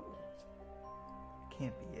Oh.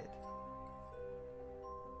 can't be it.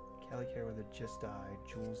 Callie Carewether just died.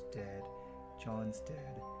 Jules dead. John's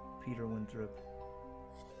dead. Peter Winthrop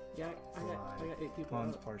Yeah, I got alive. 8 people.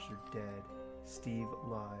 Hans up. Parser dead. Steve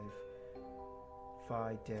alive.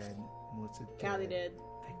 Phi dead. Melissa dead. Callie did.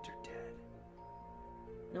 Victor dead.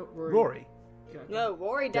 No, Rory. Rory got- No,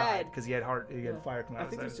 Rory died. because he had Yeah. fire come out I of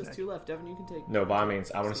think his there's just neck. 2 left. Devin, you can take. No, by all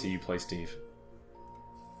means, I want to see you play Steve.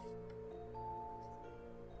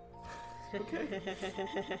 Okay.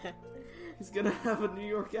 He's gonna have a New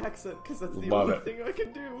York accent because that's the Love only it. thing I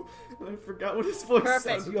can do. And I forgot what his voice Perfect.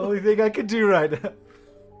 That's sounded the like. only thing I could do right now.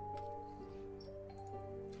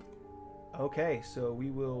 Okay, so we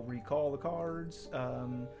will recall the cards,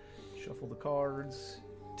 shuffle the cards,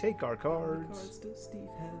 take our How many cards. cards does Steve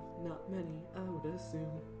have? Not many, I would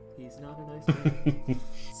assume. He's not a nice man.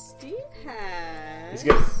 Steve has. He's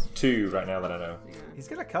got 2 right now that I know. Yeah. He's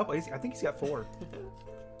got a couple. I think he's got 4.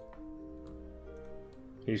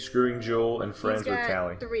 He's screwing Joel and friends He's with got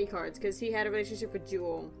Callie. 3 cards because he had a relationship with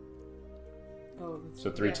Jewel. Oh, that's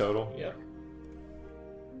So 3 Yeah. total? Yeah.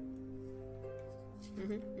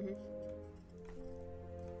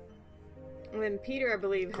 And then Peter, I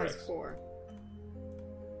believe, has Correct. 4.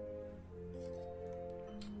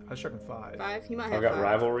 I was checking 5. 5? He might have I've got 5.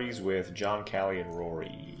 rivalries with John, Callie, and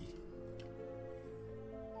Rory.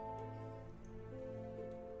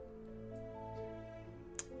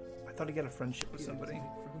 I thought he got a friendship with somebody.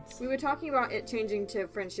 We were talking about it changing to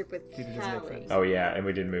friendship with Peter doesn't have Callie. friends. Oh, yeah, and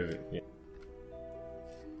we did move it. Yeah.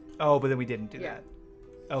 Oh, but then we didn't do Yeah.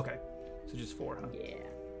 that. Okay, so just 4, huh? Yeah.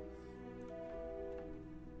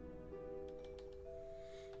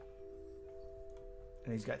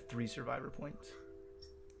 And he's got 3 survivor points.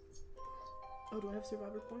 Oh, do I have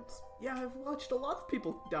survivor points? Yeah, I've watched a lot of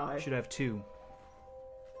people die. You should have 2.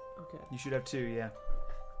 Okay. You should have 2, yeah.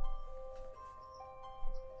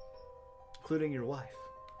 Including your wife.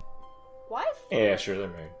 Wife? Yeah, sure, they're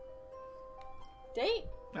married. Date?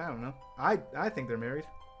 I don't know. I think they're married.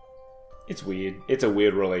 It's weird. It's a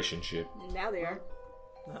weird relationship. Now they are.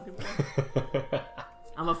 Not anymore.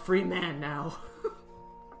 I'm a free man now.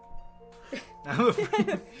 I'm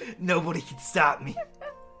afraid nobody can stop me.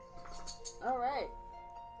 Alright.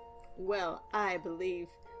 Well, I believe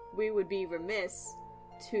we would be remiss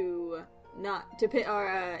to not to put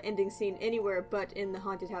our ending scene anywhere but in the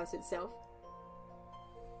haunted house itself.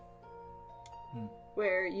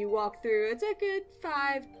 Where you walk through, it's a good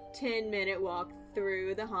 5-10 minute walk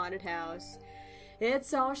through the haunted house.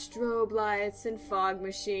 It's all strobe lights and fog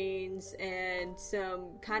machines and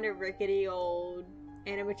some kind of rickety old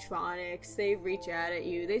animatronics. They reach out at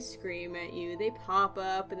you, they scream at you, they pop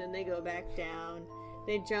up and then they go back down.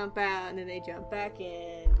 They jump out and then they jump back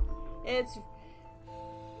in. It's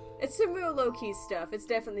some real low-key stuff. It's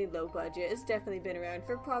definitely low budget. It's definitely been around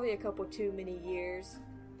for probably a couple too many years.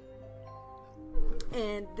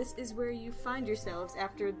 And this is where you find yourselves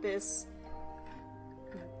after this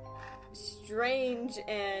strange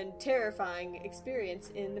and terrifying experience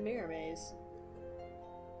in the mirror maze.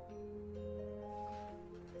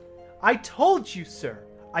 I told you, sir.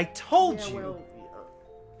 I told you. Well,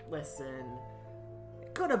 listen.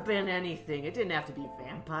 It could have been anything. It didn't have to be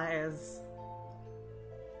vampires.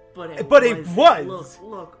 But it was.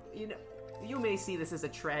 Look, you know, you may see this as a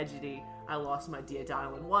tragedy. I lost my dear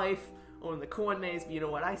darling wife on the corn maze, but you know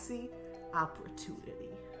what I see? Opportunity.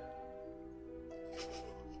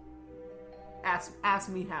 Ask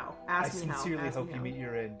me how. I Ask me how. sincerely Ask me hope you how. meet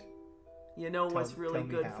your end. You know what's really tell me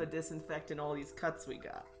good how. for disinfecting all these cuts we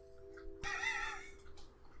got?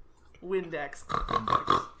 Windex.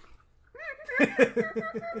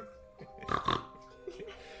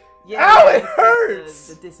 Yeah, Ow, it that's hurts!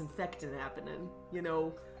 The disinfectant happening. You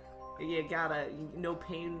know, you gotta no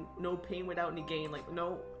pain without any gain. Like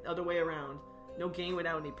no other way around. No gain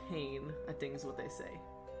without any pain. I think is what they say.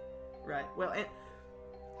 Right. Well, and,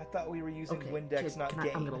 I thought we were using okay, Windex, kid, not I'm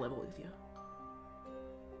Gain. gonna level with you.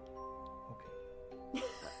 Okay.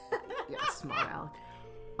 Yeah, smart Alec.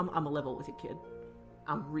 I'm a level with you, kid.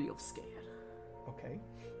 I'm real scared. Okay.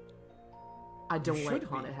 I don't You like should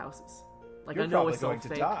haunted be. houses. Like You're I know probably it's all going to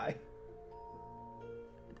fake. die.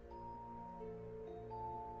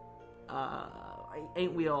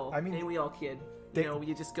 Ain't we all? I mean, ain't we all, kid? they- You know,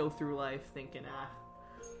 you just go through life thinking,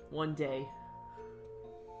 one day.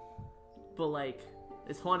 But like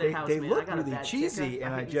this haunted house, they man, look I got really a bad cheesy, ticker.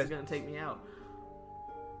 and I I think just- this is gonna take me out.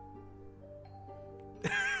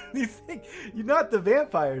 You think you're not the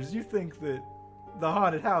vampires? You think that the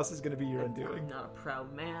haunted house is going to be your I'm undoing? not a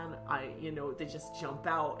proud man. They just jump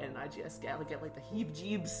out, and I just get like the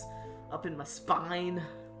heebie-jeebs up in my spine.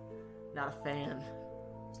 Not a fan.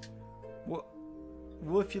 Well,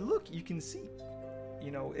 Well, if you look, you can see.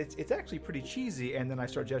 It's actually pretty cheesy, and then I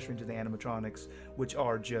start gesturing to the animatronics, which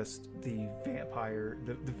are just the vampire,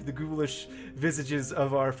 the ghoulish visages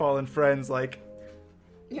of our fallen friends, like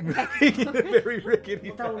making it very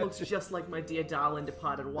rickety. That one looks just like my dear darling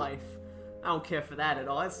departed wife. I don't care for that at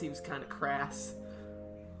all. That seems kind of crass.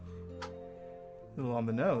 A little on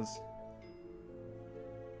the nose.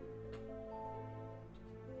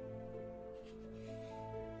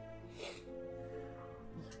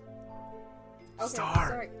 Okay, Star,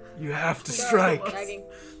 sorry. you have to Sorry, strike. lagging.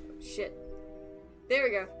 Shit. There we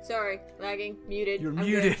go. Sorry, lagging. Muted. You're I'm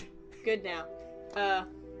muted. Good now.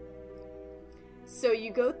 So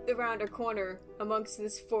you go around a corner amongst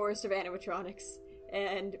this forest of animatronics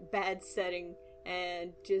and bad setting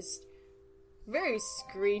and just very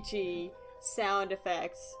screechy sound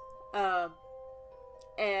effects. And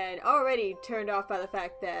already turned off by the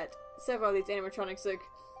fact that several of these animatronics look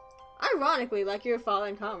ironically like your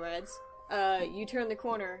fallen comrades. You turn the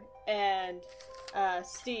corner and,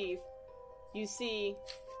 Steve, you see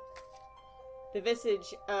the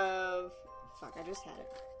visage of... Fuck, I just had it.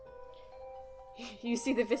 You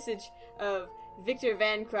see the visage of Victor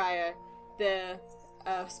Van Cryer, the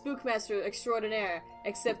Spookmaster extraordinaire,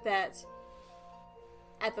 except that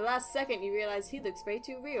at the last second you realize he looks way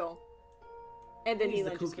too real. And then He's he the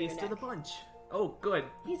lunges for your kookiest of the neck. bunch. Oh, good.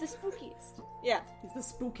 He's the spookiest. Yeah. He's the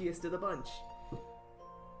spookiest of the bunch.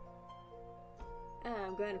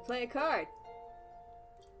 I'm going to play a card.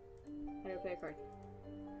 How do I play a card?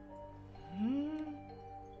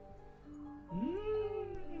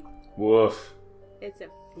 Woof. It's a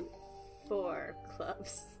 4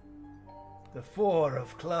 clubs. The 4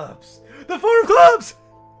 of clubs. The 4 of clubs!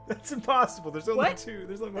 That's impossible. There's only What? 2.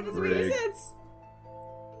 There's only one That of doesn't make any Rigged. sense.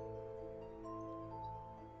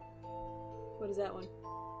 What is that one?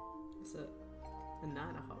 It's a 9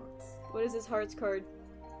 of hearts. What is this hearts card?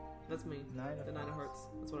 That's me. 9 of The 9 of hearts.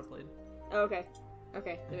 That's what I played. Oh, okay.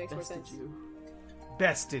 Okay, that makes more Bested sense. you.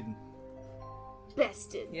 bested.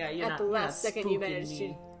 Bested. Yeah, you're At not- the you're last not second you spooking managed to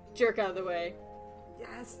me. jerk out of the way.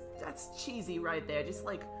 Yes, that's cheesy right there. Just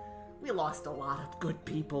like we lost a lot of good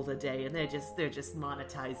people today, and they're just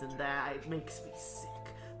monetizing that. It makes me sick.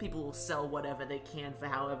 People will sell whatever they can for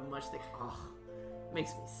however much they. Oh,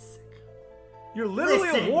 makes me sick. You're literally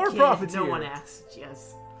Listen, a war kid, profiteer. No one asked.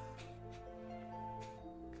 Yes.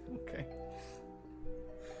 Okay.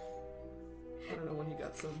 I don't know when he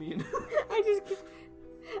got so mean.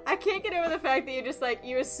 I can't get over the fact that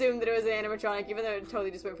you assumed that it was an animatronic, even though it totally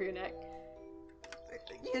just went for your neck.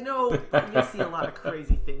 You know, you see a lot of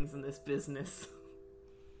crazy things in this business.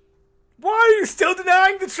 Why are you still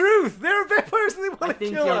denying the truth? There are vampires and they I want to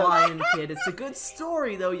think kill you're us. lying, kid. It's a good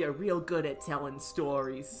story, though. You're real good at telling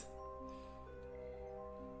stories.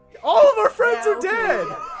 All of our friends Yeah, are okay. dead.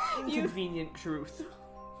 Inconvenient truth.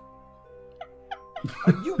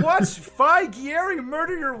 You watched Phi Gieri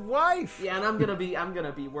murder your wife. Yeah, and I'm gonna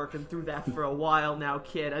be working through that for a while now,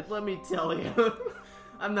 kid. Let me tell you,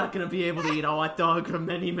 I'm not gonna be able to eat a hot dog for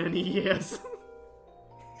many, many years.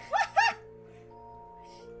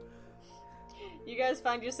 You guys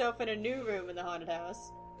find yourself in a new room in the haunted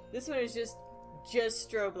house. This one is just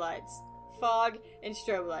strobe lights. Fog and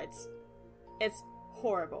strobe lights. It's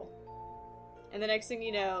horrible. And the next thing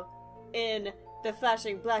you know, in the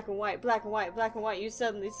flashing black and white, you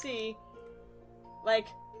suddenly see, like,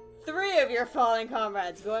 3 of your fallen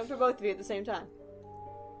comrades going for both of you at the same time.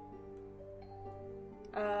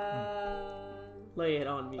 Lay it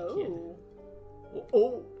on me, kid. Oh.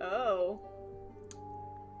 Oh, Oh.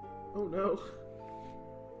 oh no.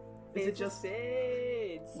 Is it just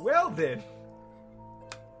Spades. Well then.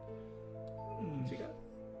 what you got?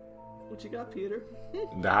 What you got, Peter?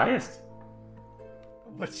 The highest.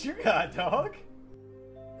 What you got, dog?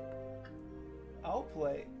 I'll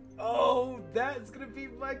play. Oh, that's gonna be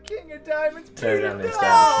my king of diamonds. Tear Peter down the Dog!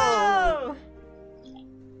 Oh!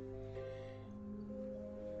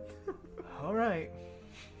 All right.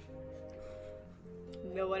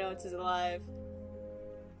 No one else is alive.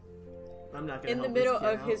 I'm not gonna. In the help this middle kid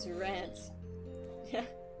of out. his rant. Yeah.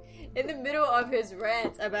 In the middle of his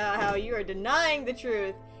rant about how you are denying the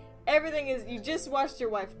truth, everything is. You just watched your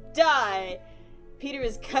wife die. Peter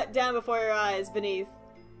is cut down before your eyes beneath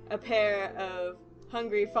a pair of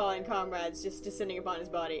hungry fallen comrades just descending upon his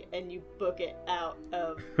body, and you book it out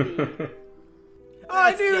of the.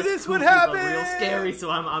 I That's knew just this would spooky, but happen. Real scary, so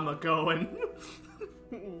I'm a going.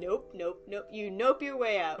 Nope. You nope your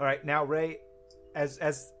way out. All right, now Ray, as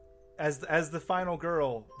the final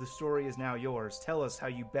girl, the story is now yours. Tell us how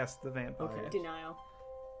you best the vampire. Okay. Denial.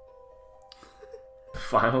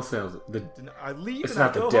 Final sales. I leave It's and I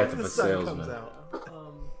not the go death home of and the a sun salesman. comes out.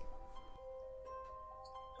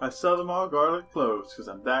 I sell them all garlic cloves because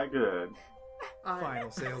I'm that good. Final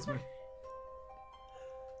salesman.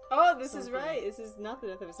 Oh, this is right. This is not the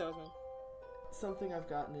Death of a Salesman. Something I've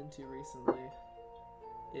gotten into recently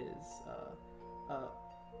is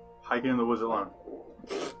Hiking in the woods alone.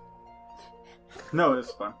 No,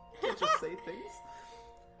 it's fun. just say things.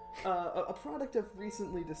 A product I've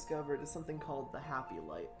recently discovered is something called the Happy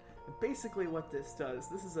Light. And basically what this does,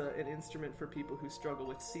 this is an instrument for people who struggle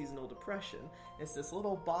with seasonal depression. It's this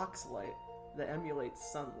little box light that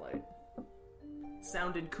emulates sunlight.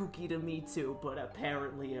 Sounded kooky to me too, but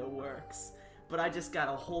apparently it works. But I just got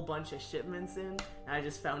a whole bunch of shipments in, and I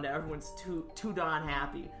just found out everyone's too darn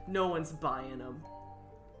happy. No one's buying them.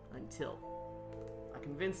 Until I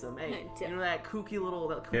convince them, hey, you know that kooky little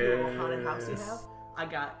haunted house you have? I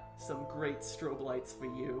got some great strobe lights for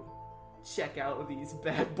you. Check out these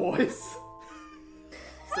bad boys.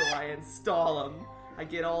 So I install them. I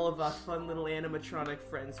get all of our fun little animatronic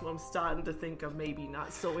friends who I'm starting to think are maybe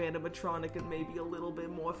not so animatronic and maybe a little bit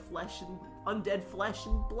more flesh and undead flesh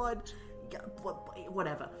and blood.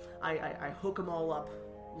 Whatever. I hook them all up.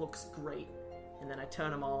 Looks great. And then I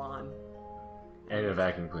turn them all on. And a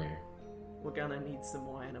vacuum cleaner. We're gonna need some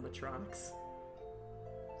more animatronics.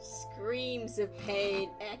 Screams of pain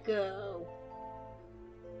echo.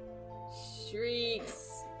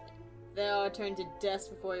 Shrieks. They all turn to dust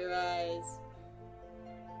before your eyes.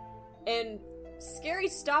 And scary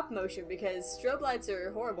stop motion because strobe lights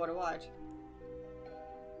are horrible to watch.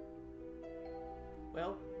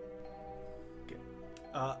 Well,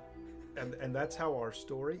 And that's how our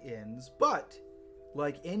story ends. But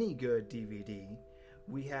like any good DVD,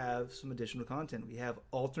 we have some additional content. We have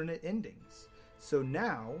alternate endings. So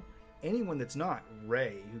now, anyone that's not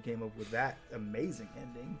Ray, who came up with that amazing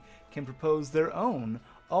ending, can propose their own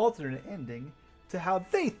alternate ending to how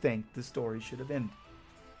they think the story should have ended.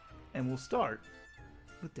 And we'll start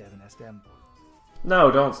with Devin S. Davenport.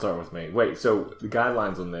 No, don't start with me. Wait, so the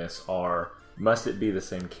guidelines on this are: must it be the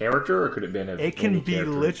same character, or could it be It can be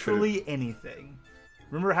literally anything.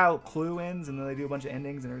 Remember how Clue ends and then they do a bunch of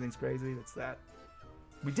endings and everything's crazy? That's that.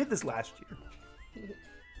 We did this last year.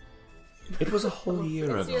 It was a whole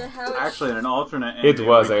year It's your ago. house. Actually, in an alternate It ending,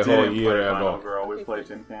 was we a whole didn't year play Final ago. Girl. We played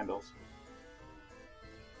 10 Candles.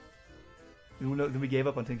 Then we gave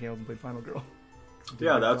up on 10 Candles and played Final Girl.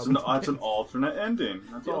 Yeah, that's an alternate ending.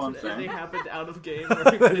 That's all I'm They saying. happened out of game.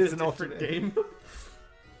 That is an different alternate game.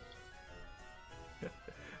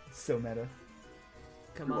 So meta.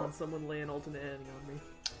 Come on, someone lay an alternate ending on me.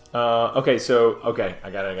 Okay,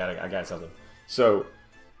 I got something. So,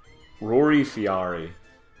 Rory Fiari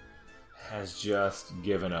has just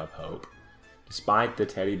given up hope. Despite the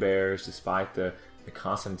teddy bears, despite the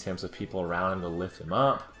constant attempts of people around him to lift him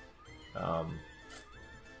up,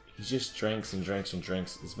 he just drinks and drinks and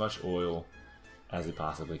drinks as much oil as he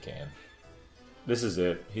possibly can. This is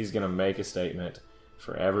it. He's going to make a statement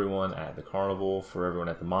for everyone at the carnival, for everyone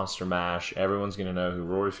at the Monster Mash. Everyone's going to know who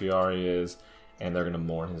Rory Fiari is, and they're going to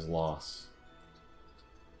mourn his loss.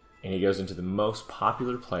 And he goes into the most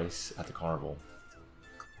popular place at the carnival,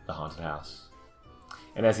 the haunted house.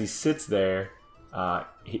 And as he sits there,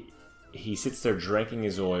 he sits there drinking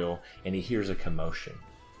his oil, and he hears a commotion.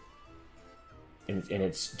 And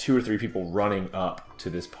it's 2 or 3 people running up to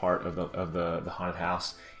this part of the haunted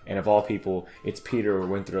house. And of all people, it's Peter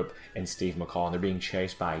Winthrop and Steve McCall, and they're being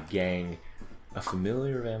chased by a gang of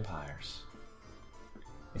familiar vampires.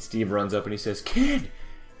 And Steve runs up and he says, "Kid,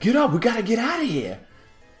 get up, we gotta get out of here."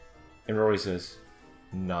 And Rory says,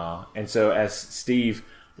 "Nah." And so as Steve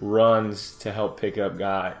runs to help pick up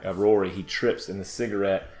Rory, he trips, and the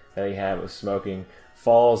cigarette that he had was smoking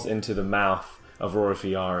falls into the mouth of Rory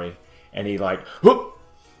Fiari. And he whoop,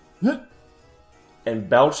 and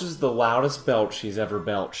belches the loudest belch he's ever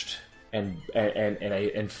belched. And an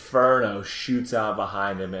inferno shoots out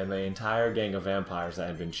behind him, and the entire gang of vampires that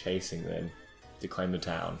had been chasing them to claim the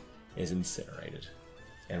town is incinerated.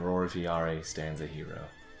 And Rory Fiari stands a hero.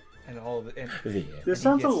 And all of it. And The end. This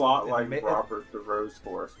sounds a lot and like Robert the Rose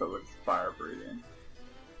Forest, but with fire breathing.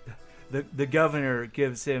 the governor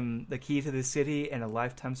gives him the key to the city and a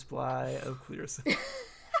lifetime supply of clears.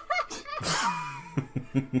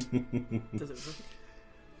 Does it work?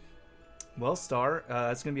 Well, Star,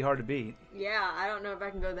 that's going to be hard to beat. Yeah, I don't know if I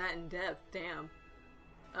can go that in depth. Damn.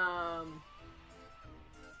 I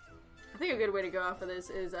think a good way to go off of this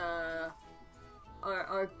is our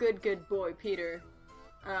good boy Peter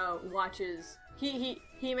watches. He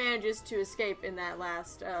manages to escape in that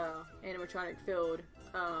last animatronic filled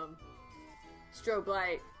strobe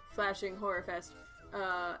light flashing horror fest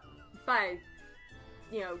by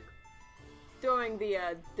throwing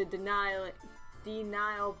the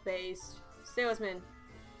denial based salesman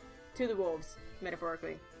to the wolves,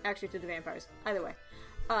 metaphorically. Actually, to the vampires. Either way.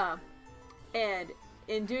 And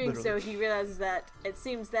in doing so, he realizes that it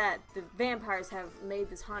seems that the vampires have made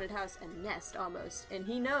this haunted house a nest, almost. And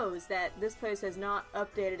he knows that this place has not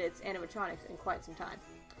updated its animatronics in quite some time.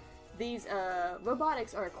 These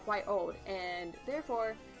robotics are quite old, and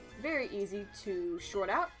therefore very easy to short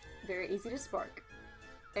out, very easy to spark.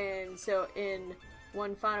 And so in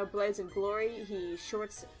one final blaze of glory, he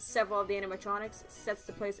shorts several of the animatronics, sets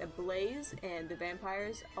the place ablaze, and the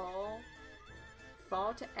vampires all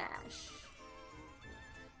fall to ash.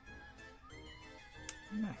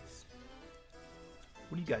 Nice.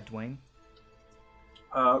 What do you got, Dwayne?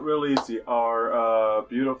 Real easy. Our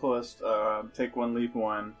beautifulest Take One Leap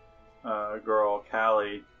One girl,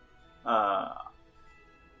 Callie,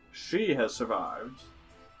 she has survived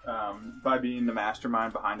by being the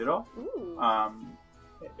mastermind behind it all. Ooh.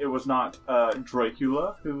 It was not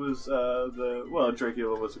Dracula who was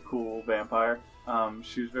Dracula was a cool vampire.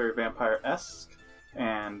 She was very vampire-esque,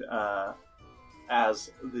 and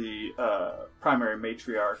as the primary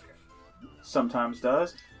matriarch sometimes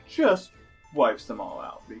does, just wipes them all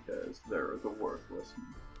out because they're the worthless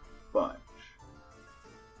bunch.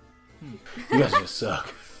 You guys just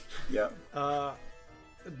suck. Yeah.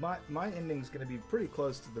 My ending's going to be pretty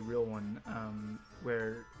close to the real one,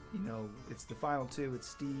 where, you know, it's the final two. It's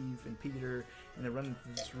Steve and Peter, and they're running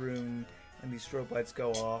through this room, and these strobe lights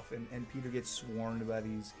go off, and Peter gets swarmed by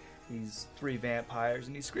these three vampires,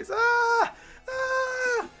 and he screams, "Ah!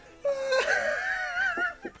 Ah! Ah!"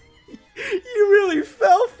 You really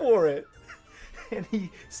fell for it. And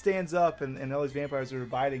he stands up, and all these vampires are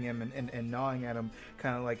biting him and gnawing at him,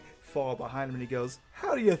 kind of like fall behind him, and he goes,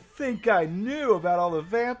 "How do you think I knew about all the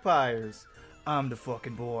vampires? I'm the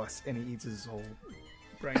fucking boss." And he eats his whole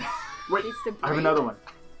brain. Wait, It's the I have brain. another one.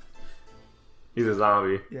 He's a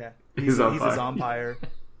zombie. Yeah, He's a on fire.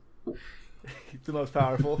 zombire. He's the most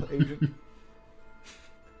powerful agent.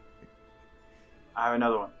 I have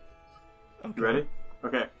another one. Okay. You ready?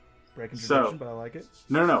 Okay. Breaking So- tradition, but I like it.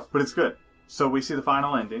 No, but it's good. So we see the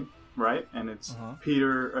final ending, right? And it's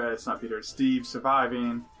Peter. It's not Peter. It's Steve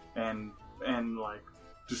surviving and like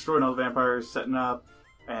destroying all the vampires, setting up,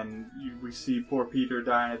 and we see poor Peter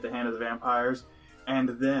dying at the hand of the vampires, and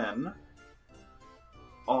then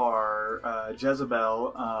our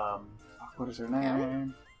Jezebel. What is her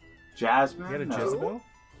name? Jasmine. You got a No. Jezebel?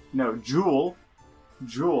 No, Jewel.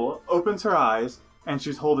 Jewel opens her eyes, and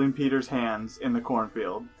she's holding Peter's hands in the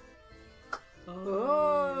cornfield.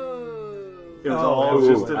 Oh. It was Oh, all Ooh,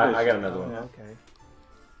 just a I vision. got another one. Okay.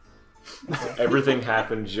 Everything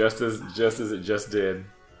happened just as it just did.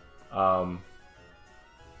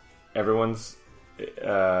 Everyone's,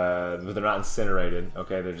 but they're not incinerated.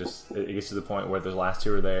 Okay, they're just. It gets to the point where the last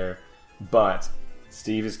two are there, but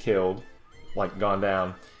Steve is killed, like gone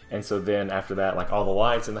down, and so then after that, like all the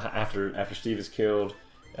lights and after Steve is killed,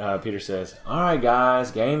 Peter says, "All right,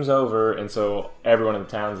 guys, game's over." And so everyone in the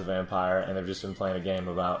town is a vampire, and they've just been playing a game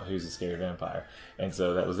about who's the scary vampire. And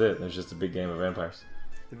so that was it. There's just a big game of vampires.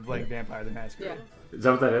 The Blank Vampire the Masquerade. Yeah. Is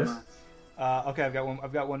that what that is? Okay, I've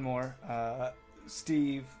got one more.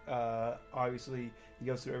 Steve, obviously, he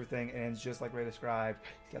goes through everything, and it's just like Ray described.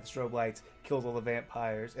 He's got the strobe lights, kills all the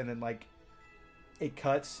vampires, and then like it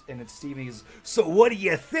cuts, and it's Steve. And he's, "So what do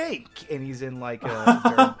you think?" And he's in like a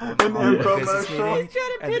business infomercial. meeting. He's trying to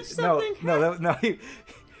And pitch something. No.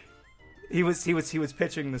 He was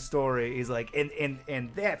pitching the story. He's like, and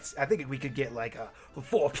that's, I think we could get like a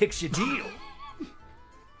 4-picture deal.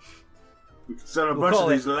 Set a bunch of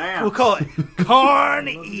these lamps. We'll call it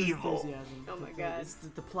Carnival. Enthusiasm. Oh my God.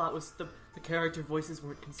 The plot was the character voices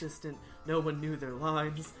weren't consistent. No one knew their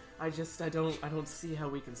lines. I don't see how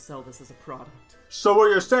we can sell this as a product. So what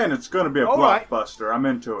you're saying, it's going to be a All right. blockbuster. I'm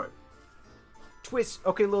into it. Twist.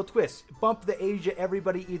 Okay, little twist. Bump the age of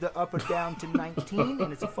everybody either up or down to 19,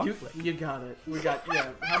 and it's a fuck flick. You got it. We got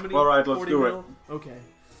how many? All right, let's 40 do it. mil? Okay.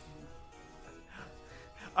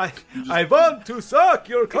 I want to suck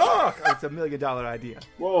your cock. It's $1 million idea.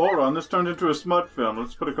 Whoa, hold on. This turned into a smut film.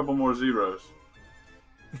 Let's put a couple more zeros.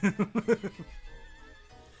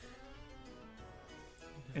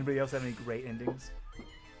 Anybody else have any great endings?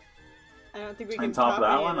 I don't think we On can top top of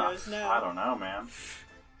that any one, of those, no. I don't know, man.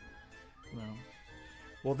 No.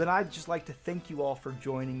 Well, then I'd just like to thank you all for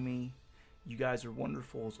joining me. You guys are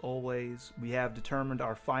wonderful as always. We have determined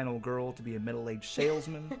our final girl to be a middle-aged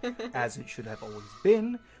salesman, as it should have always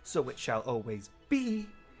been, so it shall always be.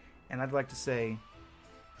 And I'd like to say,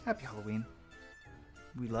 Happy Halloween.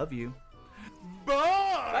 We love you.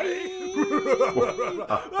 Bye!